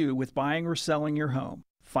help you with buying or selling your home.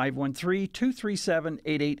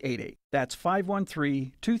 513-237-8888. That's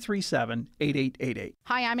 513-237-8888.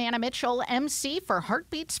 Hi, I'm Anna Mitchell, MC for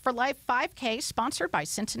Heartbeats for Life 5K, sponsored by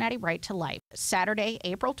Cincinnati Right to Life. Saturday,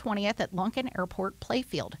 April 20th at Lunken Airport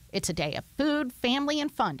Playfield. It's a day of food, family,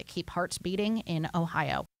 and fun to keep hearts beating in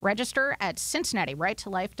Ohio. Register at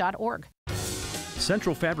cincinnatirighttolife.org.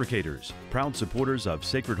 Central Fabricators, proud supporters of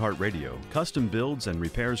Sacred Heart Radio, custom builds and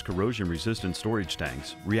repairs corrosion-resistant storage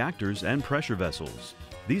tanks, reactors, and pressure vessels.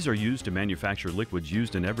 These are used to manufacture liquids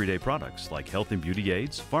used in everyday products like health and beauty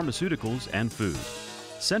aids, pharmaceuticals, and food.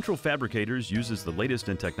 Central Fabricators uses the latest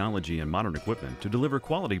in technology and modern equipment to deliver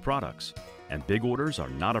quality products, and big orders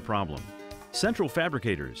are not a problem. Central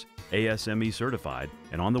Fabricators, ASME certified,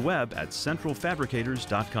 and on the web at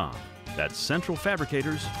centralfabricators.com. That's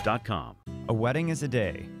centralfabricators.com. A wedding is a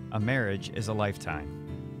day, a marriage is a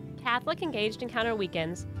lifetime. Catholic Engaged Encounter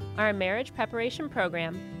Weekends are a marriage preparation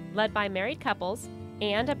program led by married couples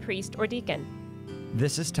and a priest or deacon.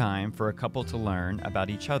 This is time for a couple to learn about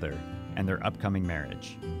each other and their upcoming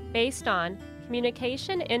marriage. Based on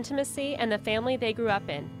communication, intimacy, and the family they grew up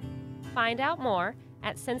in. Find out more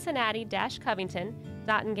at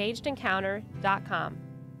cincinnati-covington.engagedencounter.com.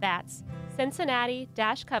 That's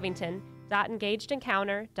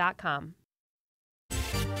cincinnati-covington.engagedencounter.com.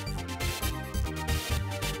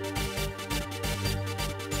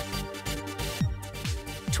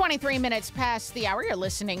 23 minutes past the hour. You're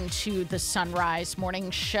listening to the Sunrise Morning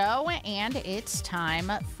Show, and it's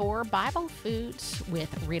time for Bible Foods with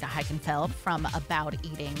Rita Heikenfeld from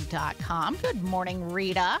abouteating.com. Good morning,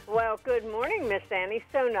 Rita. Well, good morning, Miss Annie.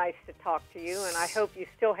 So nice to talk to you, and I hope you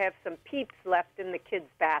still have some peeps left in the kids'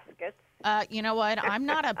 baskets You know what? I'm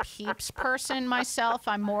not a Peeps person myself.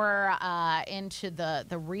 I'm more into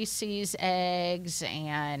the Reese's eggs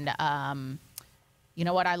and, you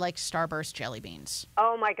know what? I like Starburst jelly beans.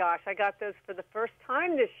 Oh, my gosh. I got those for the first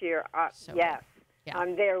time this year. Yes. Yeah.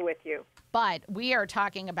 I'm there with you. But we are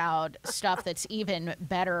talking about stuff that's even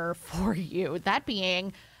better for you, that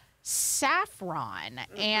being saffron.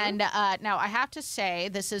 And now I have to say,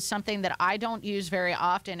 this is something that I don't use very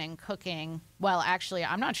often in cooking. Well, actually,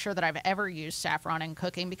 I'm not sure that I've ever used saffron in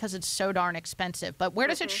cooking because it's so darn expensive. But where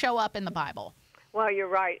does it show up in the Bible? Well, you're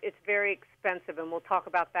right. It's very expensive, and we'll talk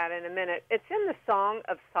about that in a minute. It's in the Song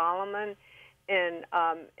of Solomon in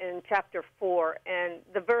chapter 4, and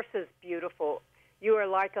the verse is beautiful. You are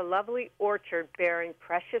like a lovely orchard bearing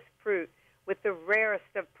precious fruit with the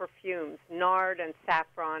rarest of perfumes, nard and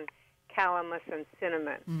saffron, calamus and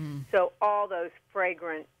cinnamon. So all those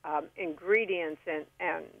fragrant ingredients and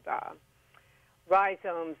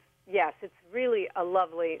rhizomes. Yes, it's really a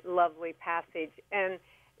lovely, lovely passage. And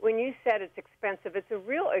when you said it's expensive, it's a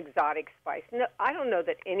real exotic spice. No, I don't know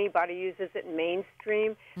that anybody uses it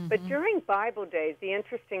mainstream, but during Bible days, the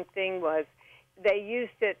interesting thing was they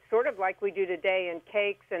used it sort of like we do today in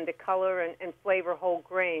cakes and to color and flavor whole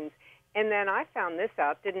grains. And then I found this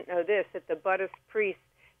out, didn't know this, that the Buddhist priests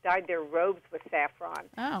dyed their robes with saffron,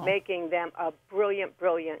 making them a brilliant,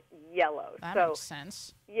 brilliant yellow. That makes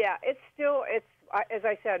sense. Yeah, it's as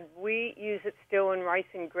I said, we use it still in rice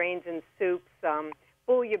and grains and soups.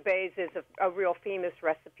 Bouillabaisse is a real famous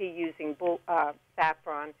recipe using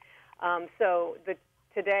saffron.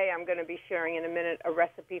 Today I'm going to be sharing in a minute a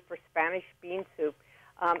recipe for Spanish bean soup.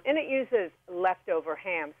 And it uses leftover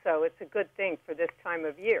ham, so it's a good thing for this time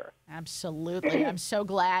of year. Absolutely. I'm so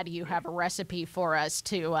glad you have a recipe for us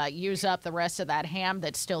to use up the rest of that ham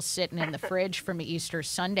that's still sitting in the fridge from Easter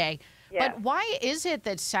Sunday. Yes. But why is it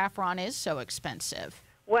that saffron is so expensive?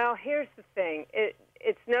 Well, here's the thing.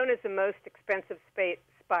 It's known as the most expensive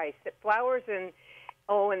spice. It flowers in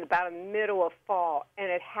about the middle of fall,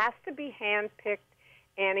 and it has to be hand-picked,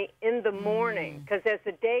 Annie, in the morning, because as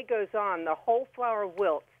the day goes on, the whole flower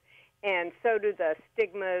wilts, and so do the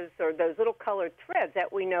stigmas or those little colored threads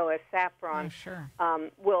that we know as saffron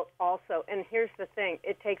wilt also. And here's the thing.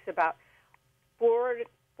 It takes about 4,000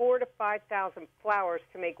 to 5,000 flowers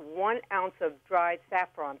to make 1 ounce of dried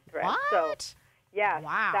saffron thread. What? So, yes,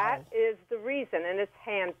 that is the reason, and it's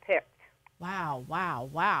hand-picked. Wow, wow,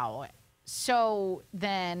 wow. So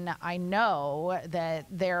then I know that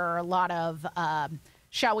there are a lot of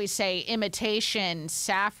shall we say, imitation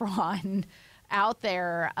saffron out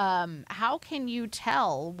there. How can you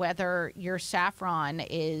tell whether your saffron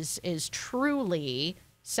is truly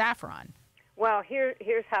saffron? Well,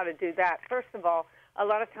 here's how to do that. First of all, a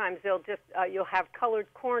lot of times you'll have colored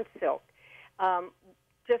corn silk.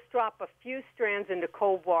 Just drop a few strands into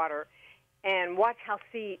cold water and watch how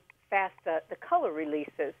fast the color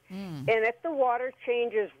releases. And if the water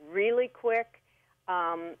changes really quick,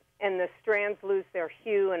 and the strands lose their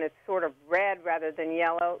hue and it's sort of red rather than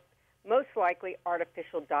yellow, most likely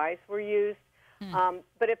artificial dyes were used.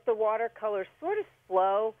 But if the watercolor's sort of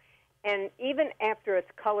slow, and even after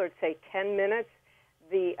it's colored, say 10 minutes,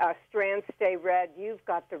 the strands stay red, you've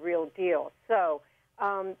got the real deal. So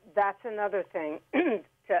that's another thing.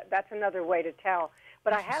 That's another way to tell.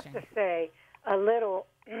 But I have to say, a little,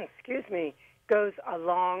 goes a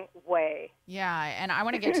long way. Yeah, and I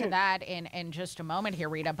want to get to that in just a moment here,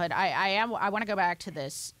 Rita. But I want to go back to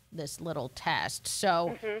this little test.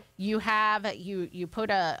 So you put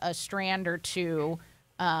a strand or two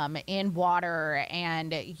in water,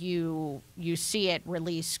 and you see it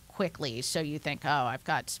release quickly. So you think, oh, I've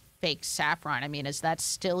got fake saffron. I mean, is that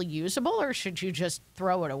still usable, or should you just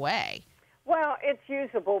throw it away? Well, it's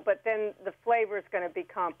usable, but then the flavor is going to be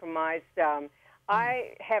compromised.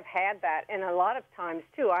 I have had that, and a lot of times,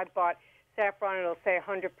 too. I bought saffron, it'll say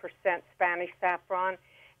 100% Spanish saffron,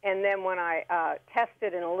 and then when I test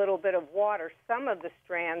it in a little bit of water, some of the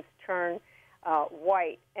strands turn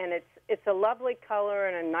white, and it's a lovely color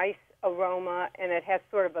and a nice aroma, and it has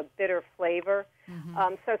sort of a bitter flavor.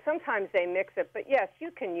 So sometimes they mix it, but yes,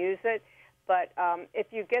 you can use it. But if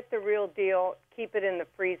you get the real deal, keep it in the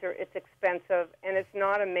freezer. It's expensive, and it's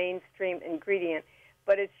not a mainstream ingredient,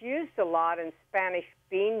 but it's used a lot in Spanish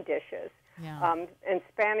bean dishes. Yeah. And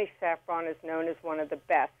Spanish saffron is known as one of the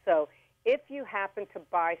best. So if you happen to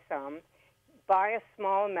buy some, buy a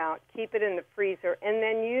small amount, keep it in the freezer, and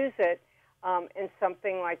then use it in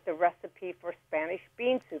something like the recipe for Spanish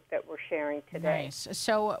bean soup that we're sharing today. Nice.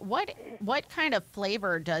 So what kind of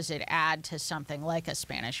flavor does it add to something like a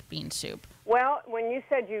Spanish bean soup? Well, when you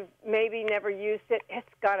said you maybe never used it, it's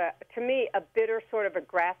got to me, a bitter sort of a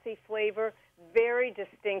grassy flavor, very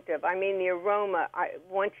distinctive. I mean, the aroma,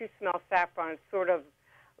 once you smell saffron, it's sort of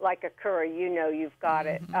like a curry. You know you've got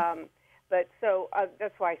it. But so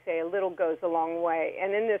that's why I say a little goes a long way.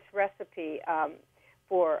 And in this recipe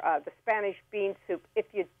for the Spanish bean soup, if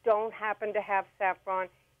you don't happen to have saffron,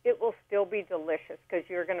 it will still be delicious because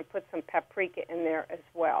you're going to put some paprika in there as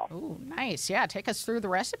well. Ooh, nice. Yeah, take us through the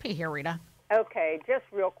recipe here, Rita. Okay, just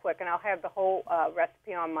real quick, and I'll have the whole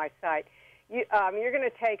recipe on my site. You're going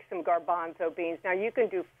to take some garbanzo beans. Now, you can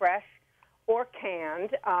do fresh or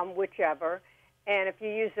canned, whichever. And if you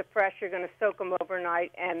use the fresh, you're going to soak them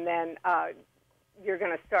overnight, and then you're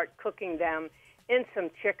going to start cooking them in some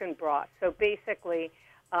chicken broth. So basically,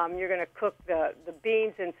 you're going to cook the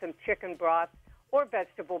beans in some chicken broth or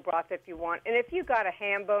vegetable broth if you want. And if you got a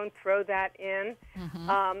ham bone, throw that in.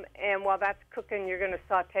 And while that's cooking, you're going to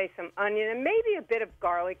saute some onion and maybe a bit of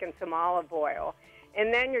garlic and some olive oil.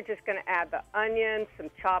 And then you're just going to add the onion, some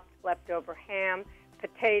chopped leftover ham,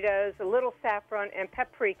 potatoes, a little saffron, and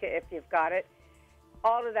paprika if you've got it.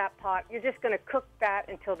 All to that pot. You're just going to cook that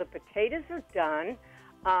until the potatoes are done.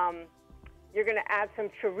 You're going to add some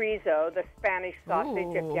chorizo, the Spanish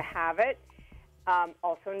sausage, if you have it,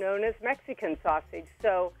 also known as Mexican sausage.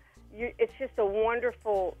 So it's just a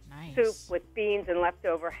wonderful soup with beans and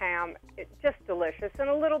leftover ham. It's just delicious and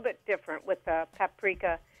a little bit different with the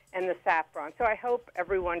paprika and the saffron. So I hope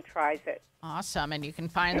everyone tries it. Awesome. And you can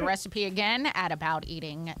find the recipe again at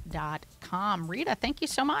abouteating.com. Rita, thank you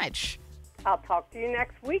so much. I'll talk to you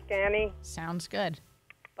next week, Annie. Sounds good.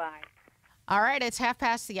 Bye. All right, it's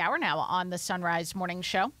 1:30 now on the Sunrise Morning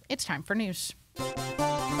Show. It's time for news.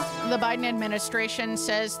 The Biden administration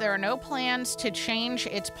says there are no plans to change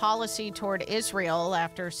its policy toward Israel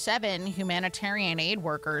after 7 humanitarian aid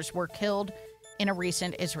workers were killed in a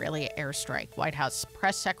recent Israeli airstrike. White House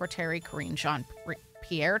Press Secretary Karine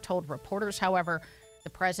Jean-Pierre told reporters, however, the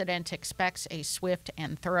president expects a swift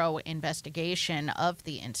and thorough investigation of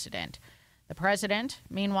the incident. The president,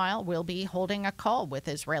 meanwhile, will be holding a call with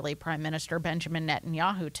Israeli Prime Minister Benjamin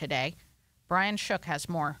Netanyahu today. Brian Shook has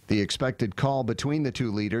more. The expected call between the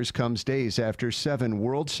two leaders comes days after 7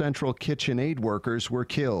 World Central Kitchen aid workers were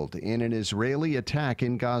killed in an Israeli attack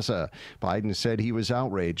in Gaza. Biden said he was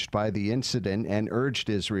outraged by the incident and urged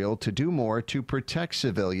Israel to do more to protect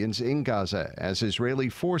civilians in Gaza as Israeli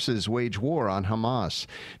forces wage war on Hamas.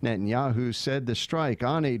 Netanyahu said the strike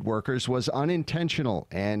on aid workers was unintentional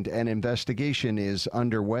and an investigation is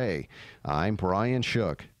underway. I'm Brian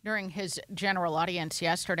Shook. During his general audience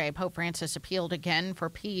yesterday, Pope Francis appealed again for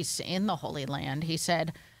peace in the Holy Land. He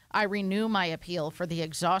said, "I renew my appeal for the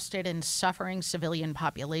exhausted and suffering civilian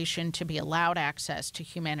population to be allowed access to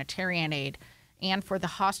humanitarian aid and for the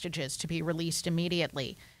hostages to be released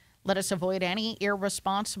immediately. Let us avoid any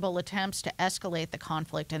irresponsible attempts to escalate the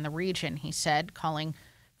conflict in the region," he said, calling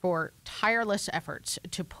for tireless efforts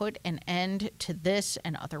to put an end to this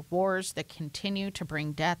and other wars that continue to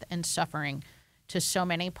bring death and suffering to so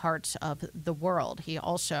many parts of the world. He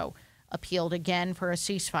also appealed again for a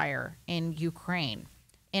ceasefire in Ukraine.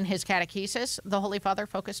 In his catechesis, the Holy Father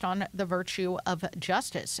focused on the virtue of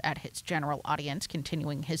justice at his general audience,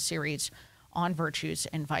 continuing his series on virtues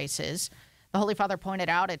and vices. The Holy Father pointed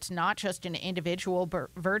out it's not just an individual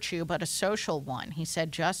virtue, but a social one. He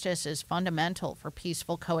said justice is fundamental for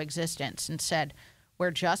peaceful coexistence and said,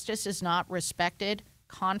 where justice is not respected,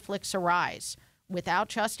 conflicts arise. Without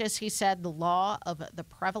justice, he said, the law of the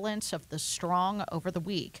prevalence of the strong over the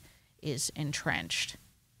weak is entrenched.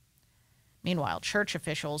 Meanwhile, church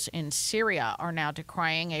officials in Syria are now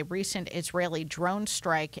decrying a recent Israeli drone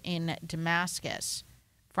strike in Damascus.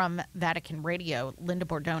 From Vatican Radio, Linda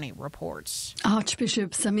Bordoni reports.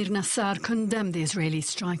 Archbishop Samir Nassar condemned the Israeli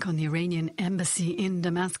strike on the Iranian embassy in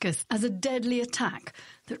Damascus as a deadly attack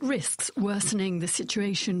that risks worsening the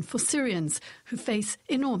situation for Syrians who face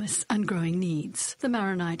enormous and growing needs. The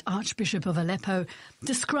Maronite Archbishop of Aleppo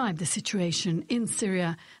described the situation in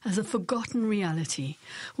Syria as a forgotten reality,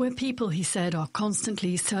 where people, he said, are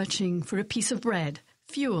constantly searching for a piece of bread,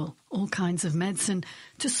 fuel, all kinds of medicine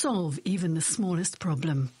to solve even the smallest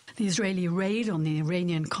problem. The Israeli raid on the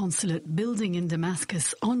Iranian consulate building in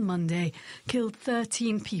Damascus on Monday killed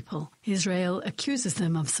 13 people. Israel accuses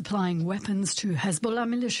them of supplying weapons to Hezbollah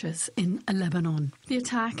militias in Lebanon. The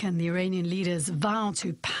attack and the Iranian leaders' vow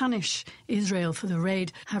to punish Israel for the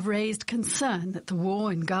raid have raised concern that the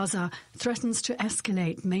war in Gaza threatens to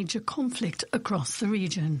escalate major conflict across the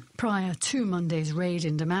region. Prior to Monday's raid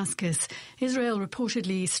in Damascus, Israel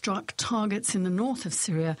reportedly struck targets in the north of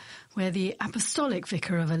Syria where the apostolic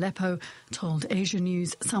vicar of Aleppo told Asia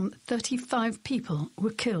News some 35 people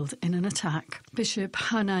were killed in an attack. Bishop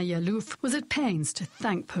Hannah Yalouf was at pains to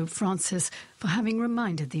thank Pope Francis for having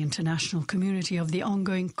reminded the international community of the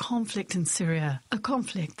ongoing conflict in Syria, a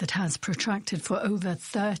conflict that has protracted for over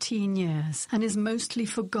 13 years and is mostly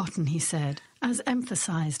forgotten, he said, as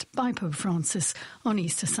emphasized by Pope Francis on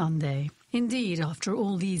Easter Sunday. Indeed, after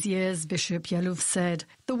all these years, Bishop Yalouf said,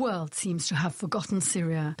 the world seems to have forgotten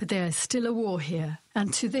Syria, but there is still a war here.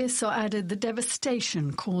 And to this are added the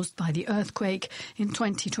devastation caused by the earthquake in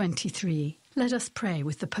 2023. Let us pray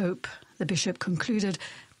with the Pope, the bishop concluded,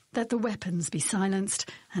 that the weapons be silenced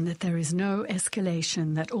and that there is no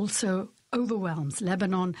escalation that also overwhelms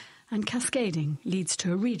Lebanon and cascading leads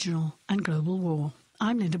to a regional and global war.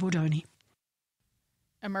 I'm Linda Bordoni.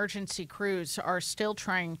 Emergency crews are still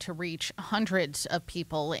trying to reach hundreds of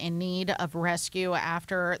people in need of rescue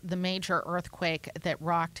after the major earthquake that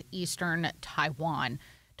rocked eastern Taiwan.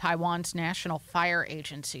 Taiwan's National Fire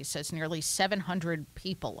Agency says nearly 700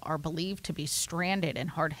 people are believed to be stranded in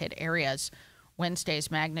hard-hit areas.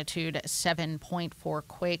 Wednesday's magnitude 7.4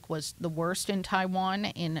 quake was the worst in Taiwan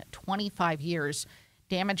in 25 years,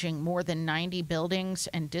 damaging more than 90 buildings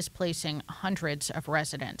and displacing hundreds of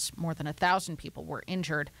residents. More than 1,000 people were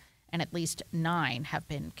injured, and at least 9 have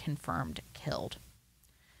been confirmed killed.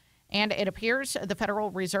 And it appears the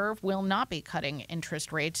Federal Reserve will not be cutting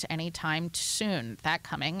interest rates anytime soon. That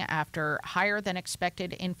coming after higher than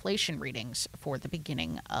expected inflation readings for the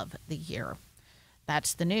beginning of the year.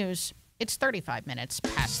 That's the news. It's 35 minutes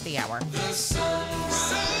past the hour. The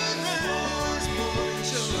Sunrise Morning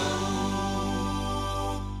Show.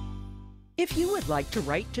 If you would like to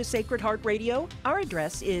write to Sacred Heart Radio, our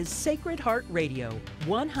address is Sacred Heart Radio,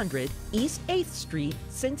 100 East 8th Street,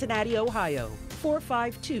 Cincinnati, Ohio,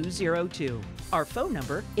 45202. Our phone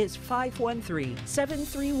number is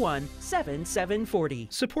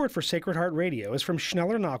 513-731-7740. Support for Sacred Heart Radio is from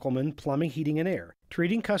Schneller-Knockelman Plumbing, Heating, and Air,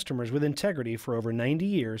 treating customers with integrity for over 90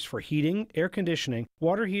 years for heating, air conditioning,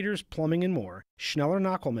 water heaters, plumbing, and more.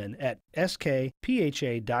 Schneller-Knockelman at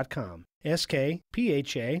skpha.com.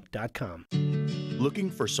 skpha.com. Looking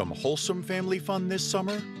for some wholesome family fun this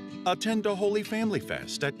summer? Attend a Holy Family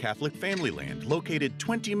Fest at Catholic Family Land, located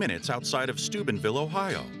 20 minutes outside of Steubenville,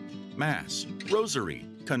 Ohio. Mass, rosary,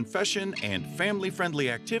 confession, and family-friendly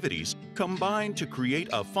activities combine to create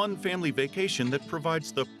a fun family vacation that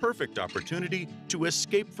provides the perfect opportunity to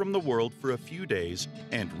escape from the world for a few days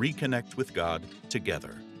and reconnect with God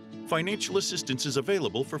together. Financial assistance is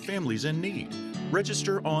available for families in need.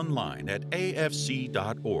 Register online at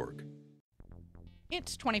afc.org.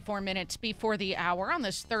 It's 24 minutes before the hour on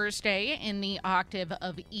this Thursday in the octave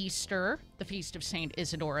of Easter, the feast of St.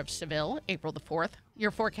 Isidore of Seville, April the 4th.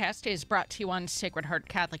 Your forecast is brought to you on Sacred Heart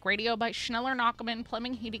Catholic Radio by Schneller-Knockelman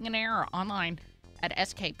Plumbing, Heating, and Air, online at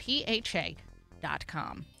skpha.com.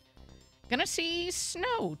 Gonna see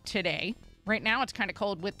snow today. Right now it's kind of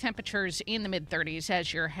cold with temperatures in the mid-30s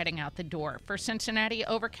as you're heading out the door. For Cincinnati,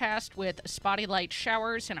 overcast with spotty light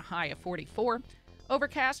showers and a high of 44.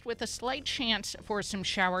 Overcast with a slight chance for some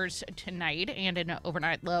showers tonight and an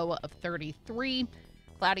overnight low of 33.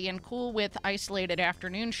 Cloudy and cool with isolated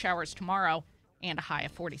afternoon showers tomorrow and a high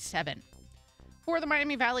of 47. For the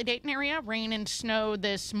Miami Valley-Dayton area, rain and snow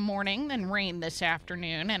this morning, then rain this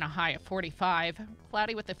afternoon and a high of 45.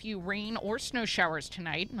 Cloudy with a few rain or snow showers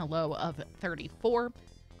tonight and a low of 34.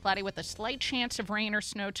 Cloudy with a slight chance of rain or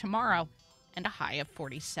snow tomorrow and a high of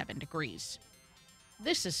 47 degrees.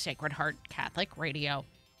 This is Sacred Heart Catholic Radio.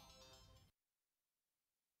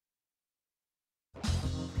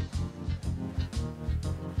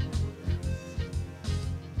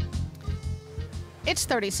 It's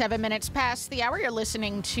 37 minutes past the hour. You're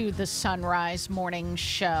listening to the Sunrise Morning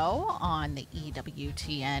Show on the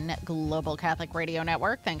EWTN Global Catholic Radio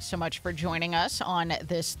Network. Thanks so much for joining us on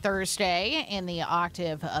this Thursday in the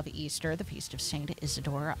octave of Easter, the feast of St.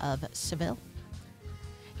 Isidore of Seville.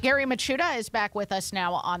 Gary Machuda is back with us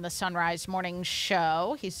now on the Sunrise Morning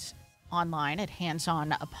Show. He's online at Hands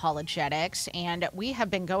On Apologetics, and we have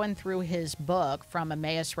been going through his book from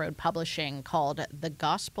Emmaus Road Publishing called The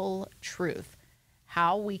Gospel Truth,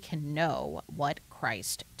 How We Can Know What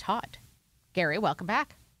Christ Taught. Gary, welcome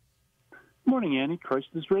back. Morning, Annie. Christ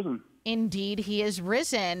is risen. Indeed, he is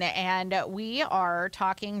risen, and we are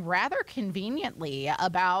talking rather conveniently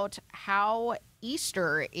about how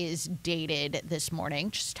Easter is dated this morning.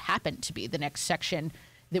 Just happened to be the next section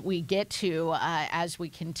that we get to as we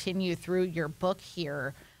continue through your book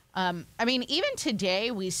here. I mean, even today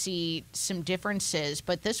we see some differences,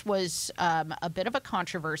 but this was a bit of a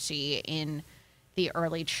controversy in the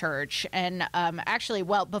early church. And actually,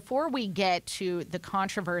 well, before we get to the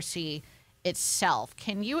controversy itself,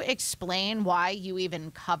 can you explain why you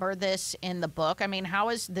even cover this in the book? I mean, how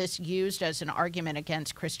is this used as an argument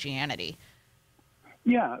against Christianity?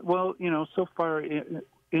 Yeah, well, so far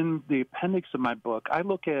in the appendix of my book, I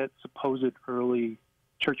look at supposed early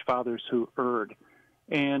church fathers who erred.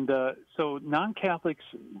 And so non-Catholics,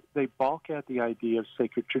 they balk at the idea of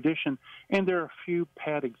sacred tradition, and there are a few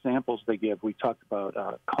pat examples they give. We talked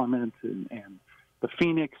about Clement and the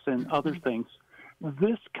Phoenix and other things.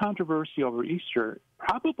 This controversy over Easter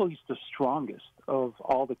probably is the strongest of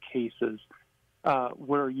all the cases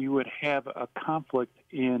where you would have a conflict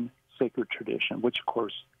in sacred tradition, which, of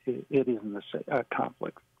course, it isn't a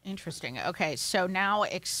conflict. Interesting. Okay, so now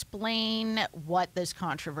explain what this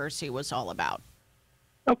controversy was all about.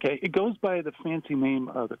 Okay, it goes by the fancy name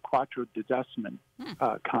of the quattrodeciman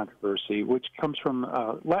controversy, which comes from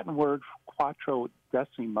Latin word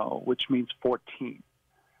quattrodecimo, which means 14.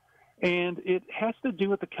 And it has to do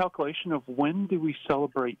with the calculation of when do we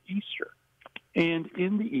celebrate Easter. And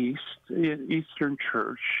in the East, in Eastern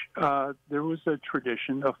Church, there was a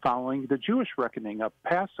tradition of following the Jewish reckoning of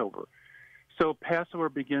Passover. So Passover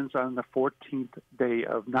begins on the 14th day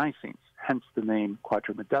of Nicenes, hence the name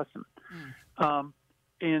Quattrodeciman.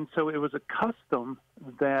 And so it was a custom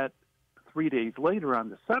that 3 days later, on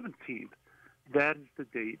the 17th, that is the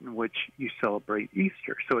date in which you celebrate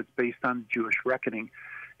Easter. So it's based on Jewish reckoning.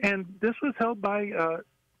 And this was held by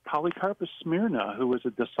Polycarp of Smyrna, who was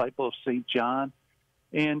a disciple of St. John,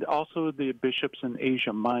 and also the bishops in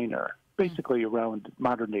Asia Minor, basically around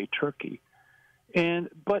modern-day Turkey.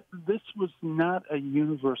 But this was not a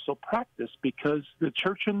universal practice because the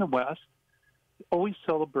church in the West always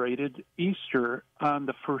celebrated Easter on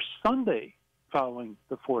the first Sunday following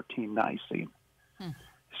the 14 Nicene.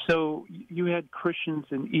 So you had Christians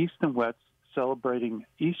in East and West celebrating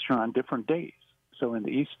Easter on different days. So in the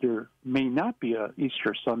Easter may not be a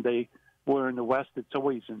Easter Sunday, where in the West it's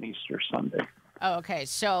always an Easter Sunday. Oh, okay,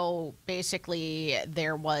 so basically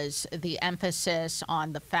there was the emphasis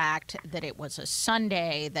on the fact that it was a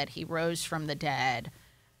Sunday that he rose from the dead,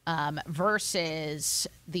 versus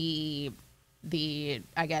the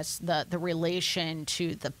relation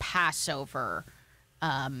to the Passover,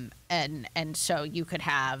 and so you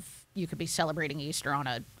could be celebrating Easter on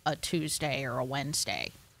a Tuesday or a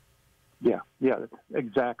Wednesday. Yeah,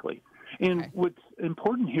 exactly. And what's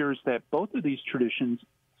important here is that both of these traditions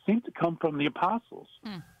seem to come from the apostles.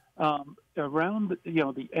 Around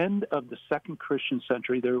the end of the second Christian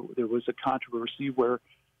century, there was a controversy where,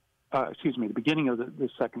 the beginning of the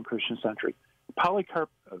second Christian century,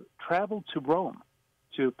 Polycarp traveled to Rome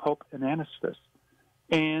to Pope Ananias,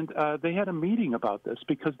 and they had a meeting about this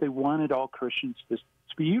because they wanted all Christians to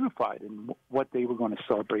be unified in what they were going to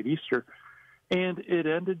celebrate Easter. And it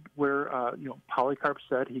ended where Polycarp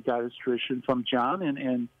said he got his tradition from John,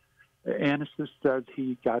 and Ananias says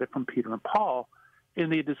he got it from Peter and Paul, and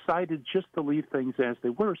they decided just to leave things as they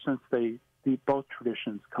were since both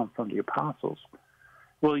traditions come from the apostles.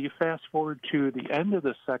 Well, you fast forward to the end of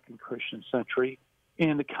the second Christian century,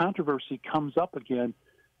 and the controversy comes up again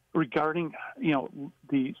regarding,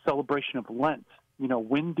 the celebration of Lent.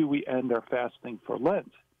 When do we end our fasting for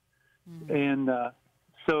Lent? And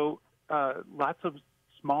so lots of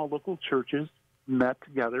small local churches met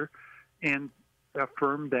together and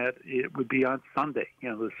affirmed that it would be on Sunday,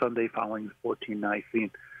 the Sunday following the 14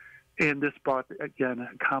 Nicene. And this brought, again,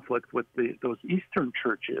 a conflict with those Eastern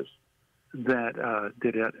churches that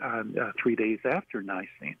did it on 3 days after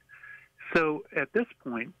Nicene. So at this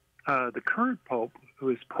point, the current pope, who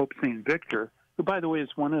is Pope St. Victor, who, by the way, is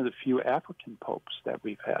one of the few African popes that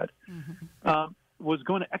we've had, was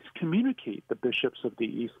going to excommunicate the bishops of the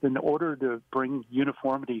East in order to bring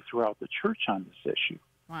uniformity throughout the church on this issue.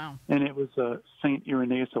 Wow. And it was St.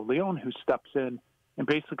 Irenaeus of Lyon who steps in and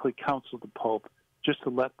basically counseled the Pope just to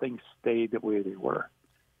let things stay the way they were.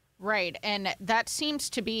 Right, and that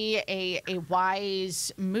seems to be a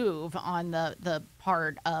wise move on the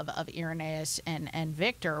part of Irenaeus and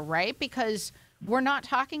Victor, right? Because we're not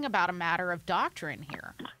talking about a matter of doctrine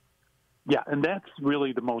here. Yeah, and that's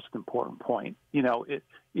really the most important point.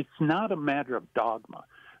 It's not a matter of dogma.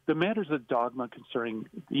 The matters of dogma concerning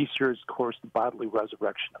Easter is, of course, the bodily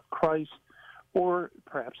resurrection of Christ, or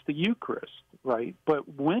perhaps the Eucharist, right? But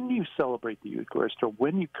when you celebrate the Eucharist or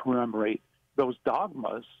when you commemorate those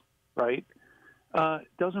dogmas, right,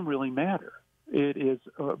 doesn't really matter. It is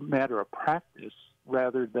a matter of practice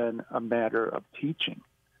rather than a matter of teaching.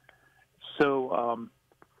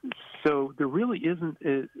 So there really isn't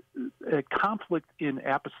a conflict in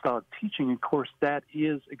apostolic teaching. Of course, that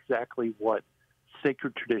is exactly what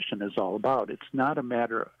sacred tradition is all about. It's not a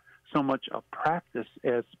matter so much of practice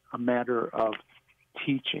as a matter of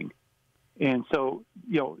teaching. And so,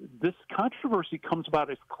 this controversy comes about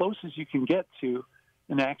as close as you can get to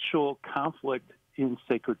an actual conflict in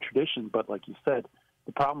sacred tradition. But like you said,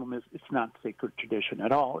 the problem is it's not sacred tradition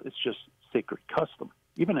at all. It's just sacred custom,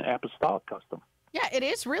 even an apostolic custom. Yeah, it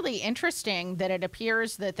is really interesting that it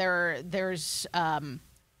appears that there's,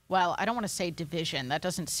 well, I don't want to say division. That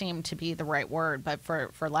doesn't seem to be the right word, but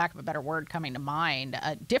for lack of a better word coming to mind,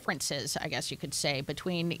 differences, I guess you could say,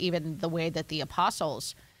 between even the way that the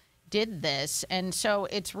apostles did this. And so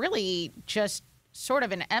it's really just sort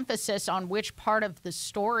of an emphasis on which part of the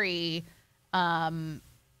story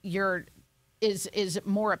is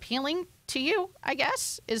more appealing to you, I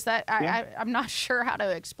guess. Is that I'm not sure how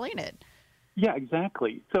to explain it. Yeah,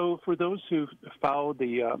 exactly. So for those who follow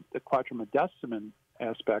the Quadrimadeciman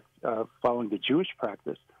aspect, following the Jewish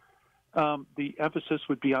practice, the emphasis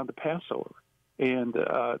would be on the Passover and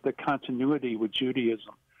the continuity with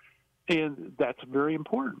Judaism. And that's very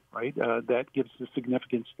important, right? That gives the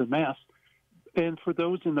significance to the Mass. And for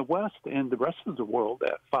those in the West and the rest of the world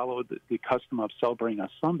that followed the custom of celebrating on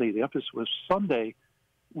Sunday, the emphasis was Sunday,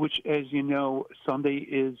 which, as you know, Sunday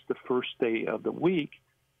is the first day of the week.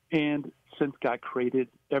 And since God created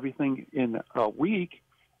everything in a week,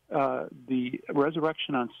 the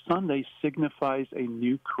resurrection on Sunday signifies a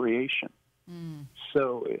new creation.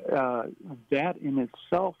 So that in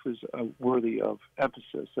itself is worthy of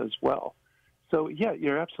emphasis as well. So, yeah,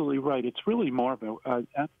 you're absolutely right. It's really more of a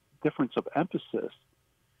difference of emphasis,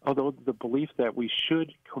 although the belief that we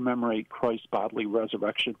should commemorate Christ's bodily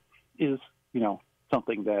resurrection is,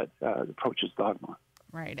 something that approaches dogma.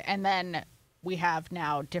 Right. And then we have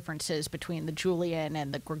now differences between the Julian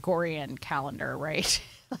and the Gregorian calendar, right?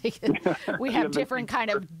 We have different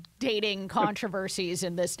kind of dating controversies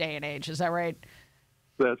in this day and age. Is that right?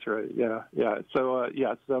 That's right. Yeah. So,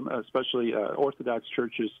 some, especially Orthodox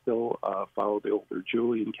churches still follow the older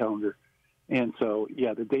Julian calendar. And so,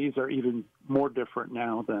 the days are even more different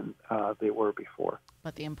now than they were before.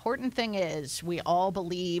 But the important thing is we all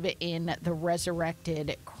believe in the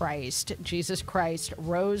resurrected Christ. Jesus Christ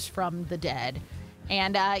rose from the dead.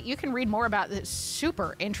 And you can read more about this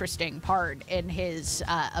super interesting part in his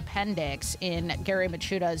appendix in Gary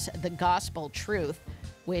Machuda's The Gospel Truth,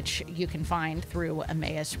 which you can find through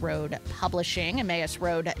Emmaus Road Publishing,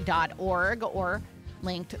 emmausroad.org, or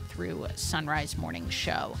linked through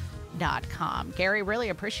sunrisemorningshow.com. Gary, really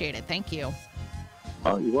appreciate it. Thank you.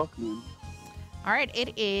 Oh, you're welcome. All right,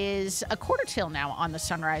 it is 1:15 now on the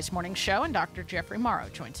Sunrise Morning Show, and Dr. Jeffrey Morrow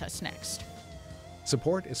joins us next.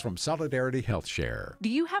 Support is from Solidarity Health Share. Do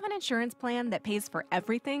you have an insurance plan that pays for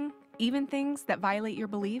everything, even things that violate your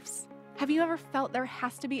beliefs? Have you ever felt there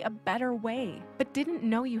has to be a better way, but didn't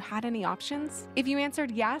know you had any options? If you answered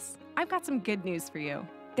yes, I've got some good news for you.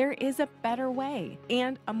 There is a better way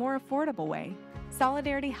and a more affordable way.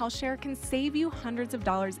 Solidarity Health Share can save you hundreds of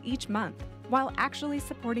dollars each month while actually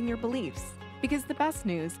supporting your beliefs. Because the best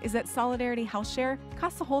news is that Solidarity Health Share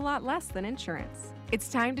costs a whole lot less than insurance. It's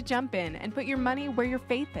time to jump in and put your money where your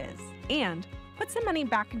faith is, and put some money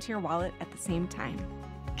back into your wallet at the same time.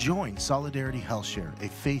 Join Solidarity Health Share, a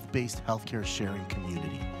faith-based healthcare sharing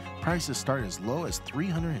community. Prices start as low as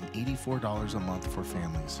 $384 a month for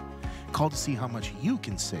families. Call to see how much you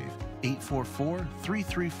can save.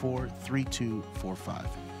 844-334-3245.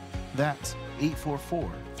 That's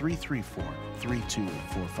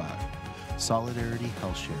 844-334-3245. Solidarity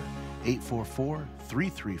Health Share,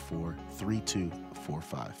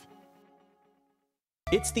 844-334-3245.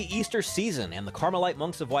 It's the Easter season, and the Carmelite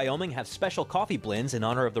monks of Wyoming have special coffee blends in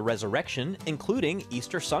honor of the resurrection, including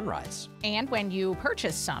Easter Sunrise. And when you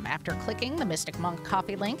purchase some after clicking the Mystic Monk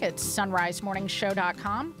coffee link at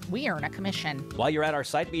sunrisemorningshow.com, we earn a commission. While you're at our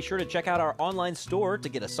site, be sure to check out our online store to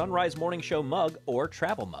get a Sunrise Morning Show mug or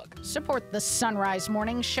travel mug. Support the Sunrise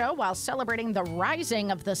Morning Show while celebrating the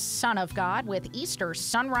rising of the Son of God with Easter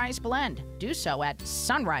Sunrise Blend. Do so at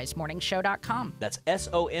sunrisemorningshow.com. That's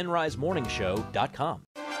sonrisemorningshow.com.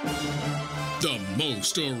 The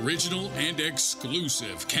most original and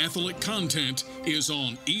exclusive Catholic content is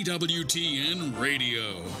on EWTN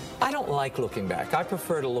Radio. I don't like looking back. I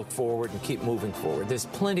prefer to look forward and keep moving forward. There's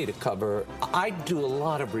plenty to cover. I do a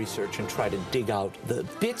lot of research and try to dig out the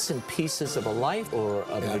bits and pieces of a life or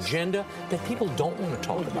of an agenda that people don't want to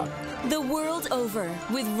talk about. The World Over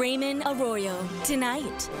with Raymond Arroyo.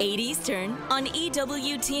 Tonight, 8 Eastern on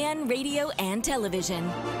EWTN Radio and Television.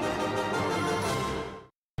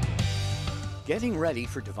 Getting ready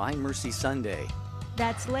for Divine Mercy Sunday.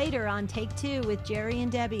 That's later on Take Two with Jerry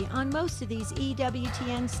and Debbie on most of these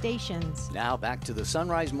EWTN stations. Now back to the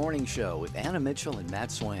Sunrise Morning Show with Anna Mitchell and Matt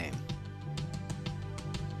Swain.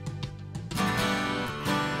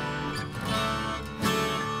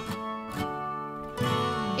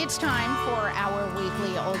 It's time for our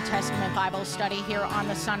weekly Old Testament Bible study here on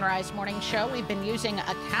the Sunrise Morning Show. We've been using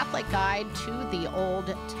a Catholic guide to the Old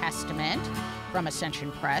Testament from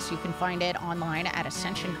Ascension Press. You can find it online at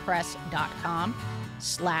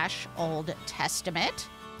ascensionpress.com/Old Testament.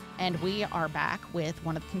 And we are back with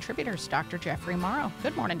one of the contributors, Dr. Jeffrey Morrow.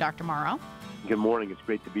 Good morning, Dr. Morrow. Good morning. It's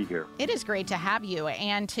great to be here. It is great to have you.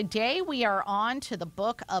 And today we are on to the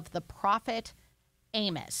book of the prophet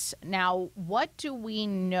Amos. Now, what do we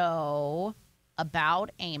know about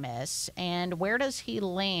Amos, and where does he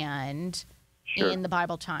land in the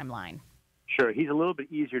Bible timeline? Sure. He's a little bit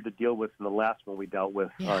easier to deal with than the last one we dealt with,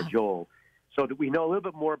 Joel. So that we know a little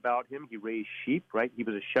bit more about him. He raised sheep, right? He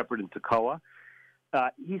was a shepherd in Tekoa.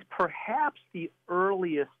 He's perhaps the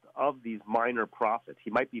earliest of these minor prophets.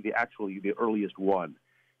 He might be the earliest one.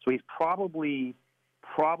 So he's probably,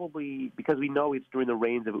 because we know it's during the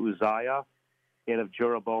reigns of Uzziah and of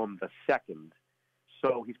Jeroboam II.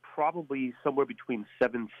 So he's probably somewhere between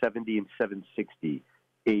 770 and 760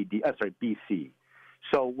 BC.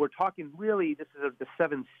 So we're talking really, this is the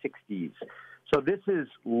 760s. So this is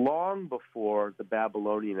long before the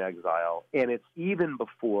Babylonian exile, and it's even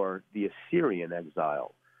before the Assyrian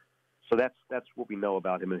exile. So that's what we know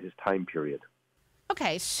about him in his time period.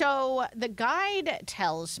 Okay, so the guide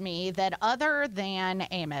tells me that other than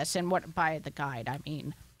Amos, and what by the guide I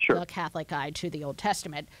mean the Catholic Guide to the Old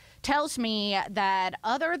Testament, tells me that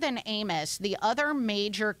other than Amos, the other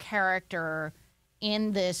major character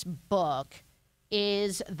in this book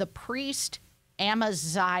is the priest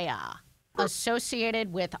Amaziah,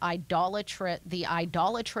 associated with the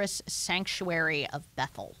idolatrous sanctuary of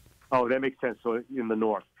Bethel. Oh, that makes sense. So in the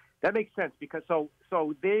north. That makes sense because so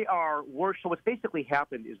they are worship. So what's basically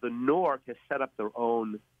happened is the north has set up their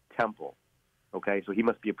own temple. Okay, so he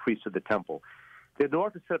must be a priest of the temple. The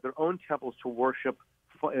north has set up their own temples to worship,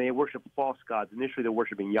 and they worship false gods. Initially, they're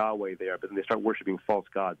worshiping Yahweh there, but then they start worshiping false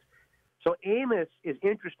gods. So Amos is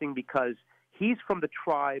interesting because he's from the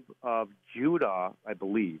tribe of Judah, I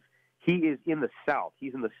believe. He is in the south.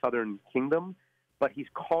 He's in the southern kingdom, but he's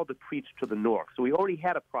called to preach to the north. So we already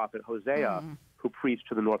had a prophet, Hosea, who preached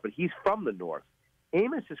to the north, but he's from the north.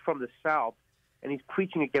 Amos is from the south, and he's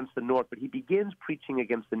preaching against the north, but he begins preaching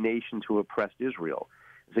against the nations who oppressed Israel.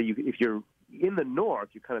 So if you're in the north,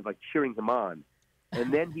 you're kind of like cheering him on.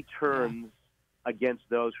 And then he turns against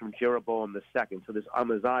those from Jeroboam II. So this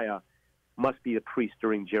Amaziah must be a priest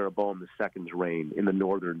during Jeroboam II's reign in the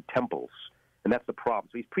northern temples. And that's the problem.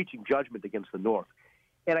 So he's preaching judgment against the north.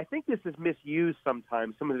 And I think this is misused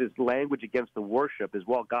sometimes. Some of his language against the worship is,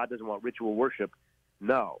 well, God doesn't want ritual worship.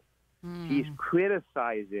 No. He's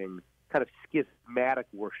criticizing kind of schismatic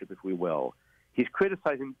worship, if we will. He's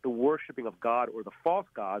criticizing the worshiping of God or the false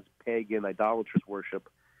gods, pagan, idolatrous worship,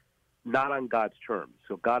 not on God's terms.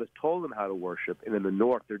 So God has told them how to worship, and in the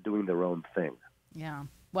north, they're doing their own thing. Yeah.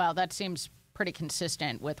 Well, that seems pretty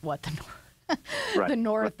consistent with what the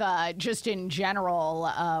North, just in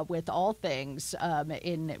general, with all things,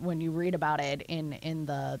 when you read about it in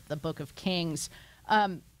the Book of Kings.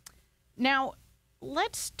 Now,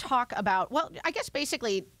 let's talk about, well, I guess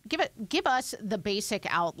basically give us the basic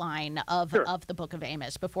outline of the Book of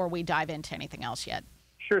Amos before we dive into anything else yet.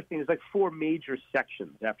 Sure thing. There's like four major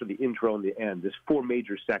sections after the intro and the end. There's four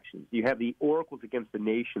major sections. You have the oracles against the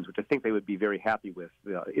nations, which I think they would be very happy with,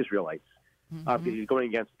 the Israelites. Because he's going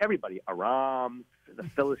against everybody, Aram, the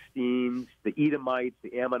Philistines, the Edomites,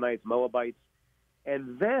 the Ammonites, Moabites.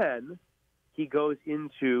 And then he goes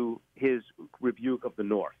into his rebuke of the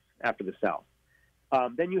north after the south.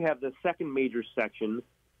 Then you have the second major section,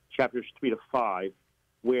 chapters 3 to 5,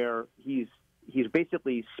 where he's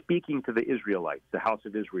basically speaking to the Israelites, the house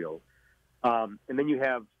of Israel. And then you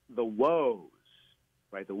have the woes,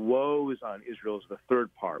 right? The woes on Israel is the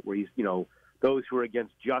third part, where he's, those who are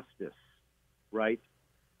against justice, right?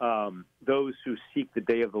 Those who seek the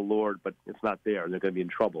day of the Lord, but it's not there, and they're going to be in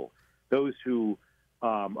trouble. Those who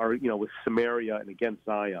are, with Samaria and against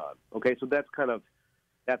Zion. Okay, so that's the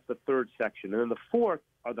third section. And then the fourth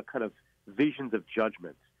are the kind of visions of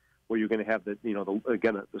judgment, where you're going to have the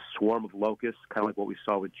swarm of locusts, kind of like what we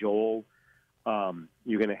saw with Joel.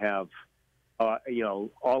 You're going to have,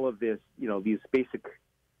 all of this, these basic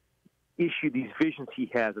these visions he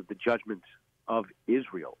has of the judgment of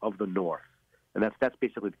Israel, of the north. And that's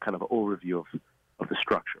basically the kind of overview of the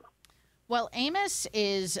structure. Well, Amos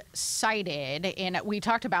is cited in, we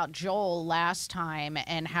talked about Joel last time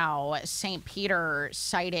and how St. Peter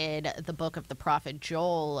cited the book of the prophet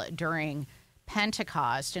Joel during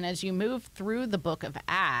Pentecost. And as you move through the book of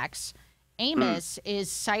Acts, Amos is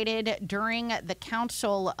cited during the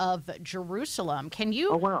Council of Jerusalem. Can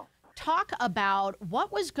you talk about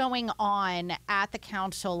what was going on at the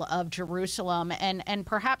Council of Jerusalem and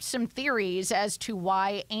perhaps some theories as to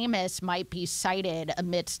why Amos might be cited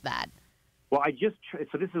amidst that? Well,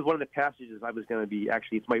 so this is one of the passages I was going to be,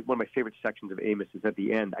 actually, it's one of my favorite sections of Amos is at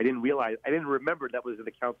the end. I didn't remember that was in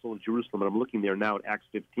the Council of Jerusalem, and I'm looking there now at Acts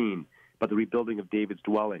 15, about the rebuilding of David's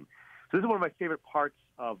dwelling. So this is one of my favorite parts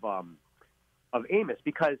of Amos,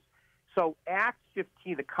 because, so Acts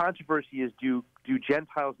 15, the controversy is, do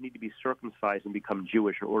Gentiles need to be circumcised and become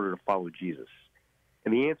Jewish in order to follow Jesus?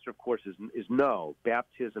 And the answer, of course, is no.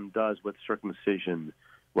 Baptism does what circumcision,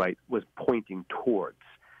 right, was pointing towards.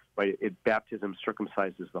 Right, baptism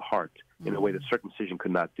circumcises the heart in a way that circumcision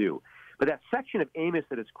could not do. But that section of Amos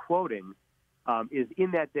that it's quoting is,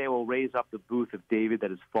 in that day I will raise up the booth of David that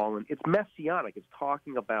has fallen. It's messianic. It's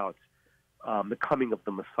talking about the coming of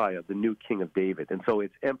the Messiah, the new King of David. And so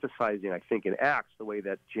it's emphasizing, I think, in Acts, the way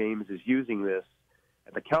that James is using this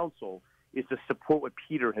at the council is to support what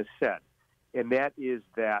Peter has said. And that is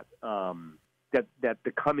that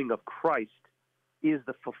the coming of Christ is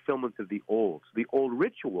the fulfillment of the old. So the old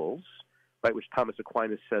rituals, right, which Thomas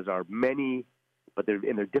Aquinas says are many, but they're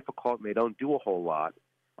difficult and they don't do a whole lot,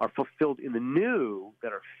 are fulfilled in the new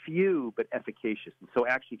that are few but efficacious. And so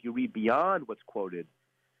actually, if you read beyond what's quoted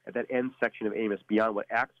at that end section of Amos, beyond what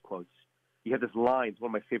Acts quotes, you have this line, it's one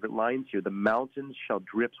of my favorite lines here, the mountains shall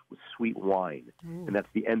drip with sweet wine. And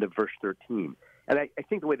that's the end of verse 13. And I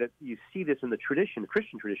think the way that you see this in the tradition, the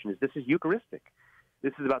Christian tradition, is this is Eucharistic.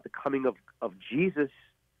 This is about the coming of Jesus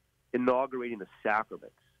inaugurating the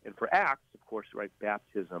sacraments. And for Acts, of course, right,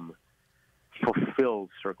 baptism fulfills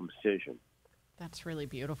circumcision. That's really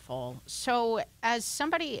beautiful. So as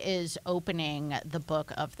somebody is opening the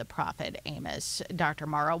book of the prophet Amos, Dr.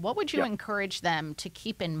 Morrow, what would you encourage them to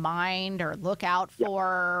keep in mind or look out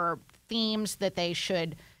for, themes that they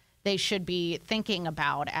should be thinking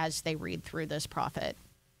about as they read through this prophet?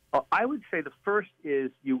 I would say the first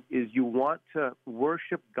is you want to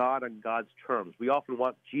worship God on God's terms. We often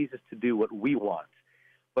want Jesus to do what we want.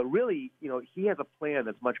 But really, he has a plan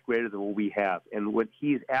that's much greater than what we have. And what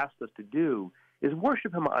he's asked us to do is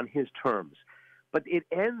worship him on his terms. But it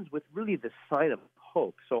ends with really the sign of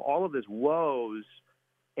hope. So all of this woes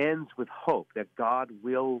ends with hope that God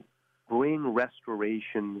will bring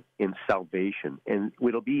restoration and salvation. And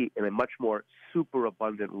it'll be in a much more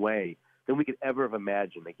superabundant way than we could ever have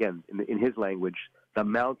imagined. Again, in his language, the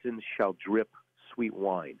mountains shall drip sweet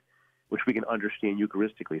wine, which we can understand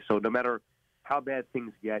Eucharistically. So no matter how bad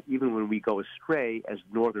things get, even when we go astray, as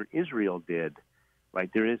northern Israel did,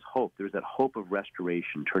 right, there is hope. There's that hope of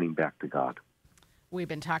restoration, turning back to God. We've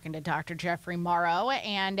been talking to Dr. Jeffrey Morrow,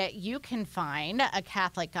 and you can find a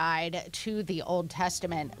Catholic guide to the Old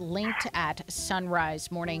Testament linked at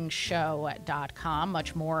sunrisemorningshow.com.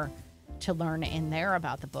 Much more to learn in there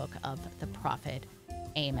about the book of the prophet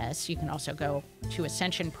Amos. You can also go to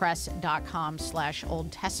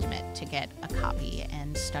ascensionpress.com/Old Testament to get a copy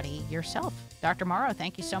and study yourself. Dr. Morrow,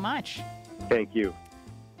 thank you so much. Thank you.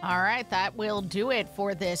 All right, that will do it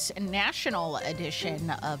for this national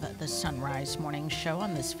edition of the Sunrise Morning Show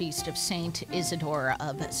on this feast of Saint Isidore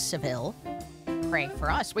of Seville. Pray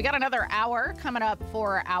for us. We got another hour coming up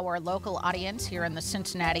for our local audience here in the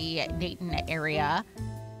Cincinnati-Dayton area,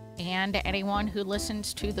 and anyone who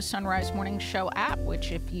listens to the Sunrise Morning Show app,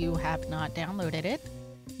 which if you have not downloaded it,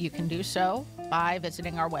 you can do so by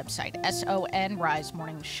visiting our website,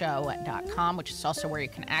 sonrisemorningshow.com, which is also where you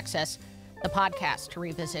can access the podcast to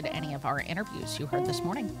revisit any of our interviews you heard this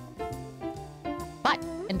morning. But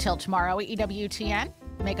until tomorrow, EWTN,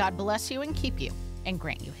 may God bless you and keep you and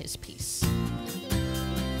grant you his peace.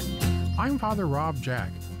 I'm Father Rob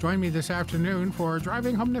Jack. Join me this afternoon for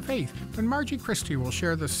Driving Home to Faith, when Margie Christie will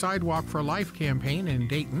share the Sidewalk for Life campaign in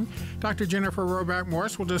Dayton. Dr. Jennifer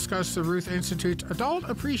Roback-Morse will discuss the Ruth Institute's Adult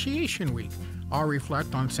Appreciation Week. I'll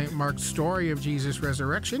reflect on St. Mark's story of Jesus'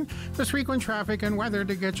 resurrection, with frequent traffic and weather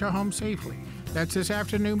to get you home safely. That's this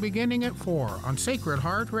afternoon beginning at 4 on Sacred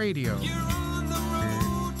Heart Radio. You're on the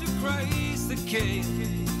road to Christ the King,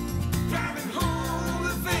 driving home the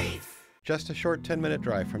faith. Just a short 10-minute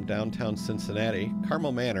drive from downtown Cincinnati,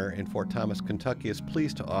 Carmel Manor in Fort Thomas, Kentucky is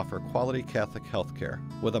pleased to offer quality Catholic health care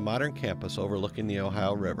with a modern campus overlooking the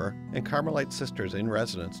Ohio River and Carmelite sisters in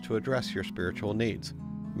residence to address your spiritual needs.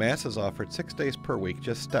 Mass is offered 6 days per week,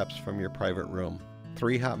 just steps from your private room.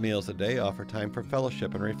 3 hot meals a day offer time for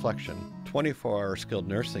fellowship and reflection. 24-hour skilled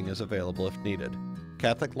nursing is available if needed.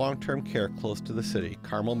 Catholic long-term care close to the city,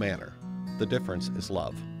 Carmel Manor. The difference is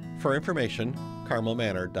love. For information,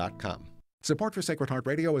 carmelmanor.com. Support for Sacred Heart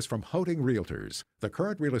Radio is from Hoting Realtors. The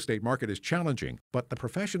current real estate market is challenging, but the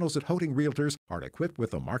professionals at Hoting Realtors are equipped with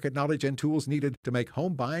the market knowledge and tools needed to make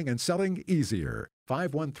home buying and selling easier.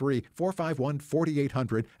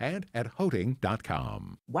 513-451-4800 and at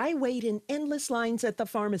Hoting.com. Why wait in endless lines at the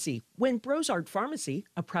pharmacy when Brosart Pharmacy,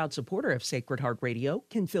 a proud supporter of Sacred Heart Radio,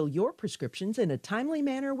 can fill your prescriptions in a timely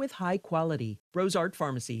manner with high quality? Brosart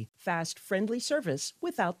Pharmacy, fast, friendly service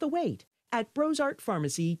without the wait at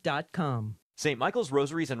brosartpharmacy.com. St. Michael's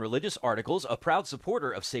Rosaries and Religious Articles, a proud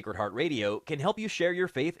supporter of Sacred Heart Radio, can help you share your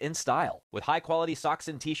faith in style with high-quality socks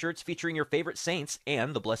and t-shirts featuring your favorite saints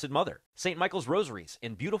and the Blessed Mother. St. Michael's Rosaries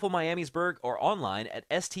in beautiful Miamisburg or online at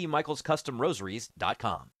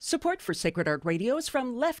stmichaelscustomrosaries.com. Support for Sacred Heart Radio is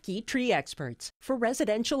from Lefkey Tree Experts. For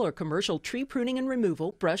residential or commercial tree pruning and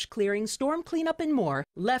removal, brush clearing, storm cleanup, and more,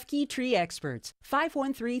 Lefkey Tree Experts.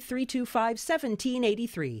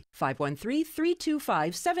 513-325-1783.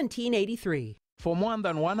 513-325-1783. For more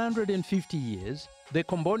than 150 years, the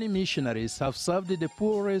Comboni missionaries have served the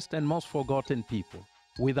poorest and most forgotten people.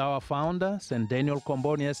 With our founders and Daniel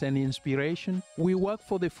Comboni as an inspiration, we work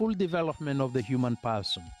for the full development of the human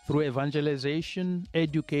person through evangelization,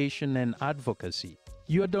 education, and advocacy.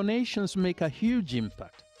 Your donations make a huge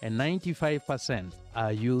impact, and 95%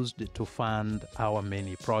 are used to fund our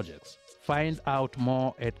many projects. Find out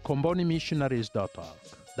more at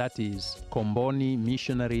combonimissionaries.org. That is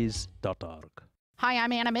combonimissionaries.org. Hi,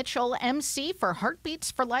 I'm Anna Mitchell, MC for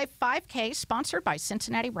Heartbeats for Life 5K, sponsored by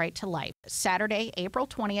Cincinnati Right to Life. Saturday, April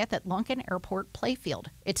 20th at Lunken Airport Playfield.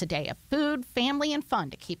 It's a day of food, family, and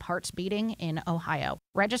fun to keep hearts beating in Ohio.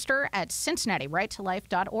 Register at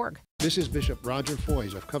cincinnatirighttolife.org. This is Bishop Roger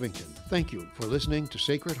Foys of Covington. Thank you for listening to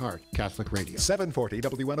Sacred Heart Catholic Radio. 740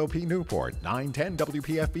 WNOP Newport, 910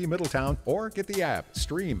 WPFB Middletown, or get the app,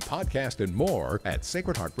 stream, podcast, and more at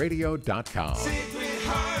sacredheartradio.com. Sacred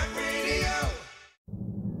Heart Radio.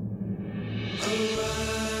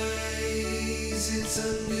 Arise, it's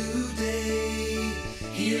a new day.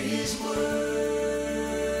 Hear his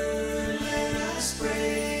word, let us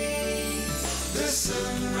pray. The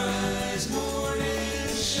sunrise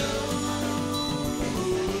morning show.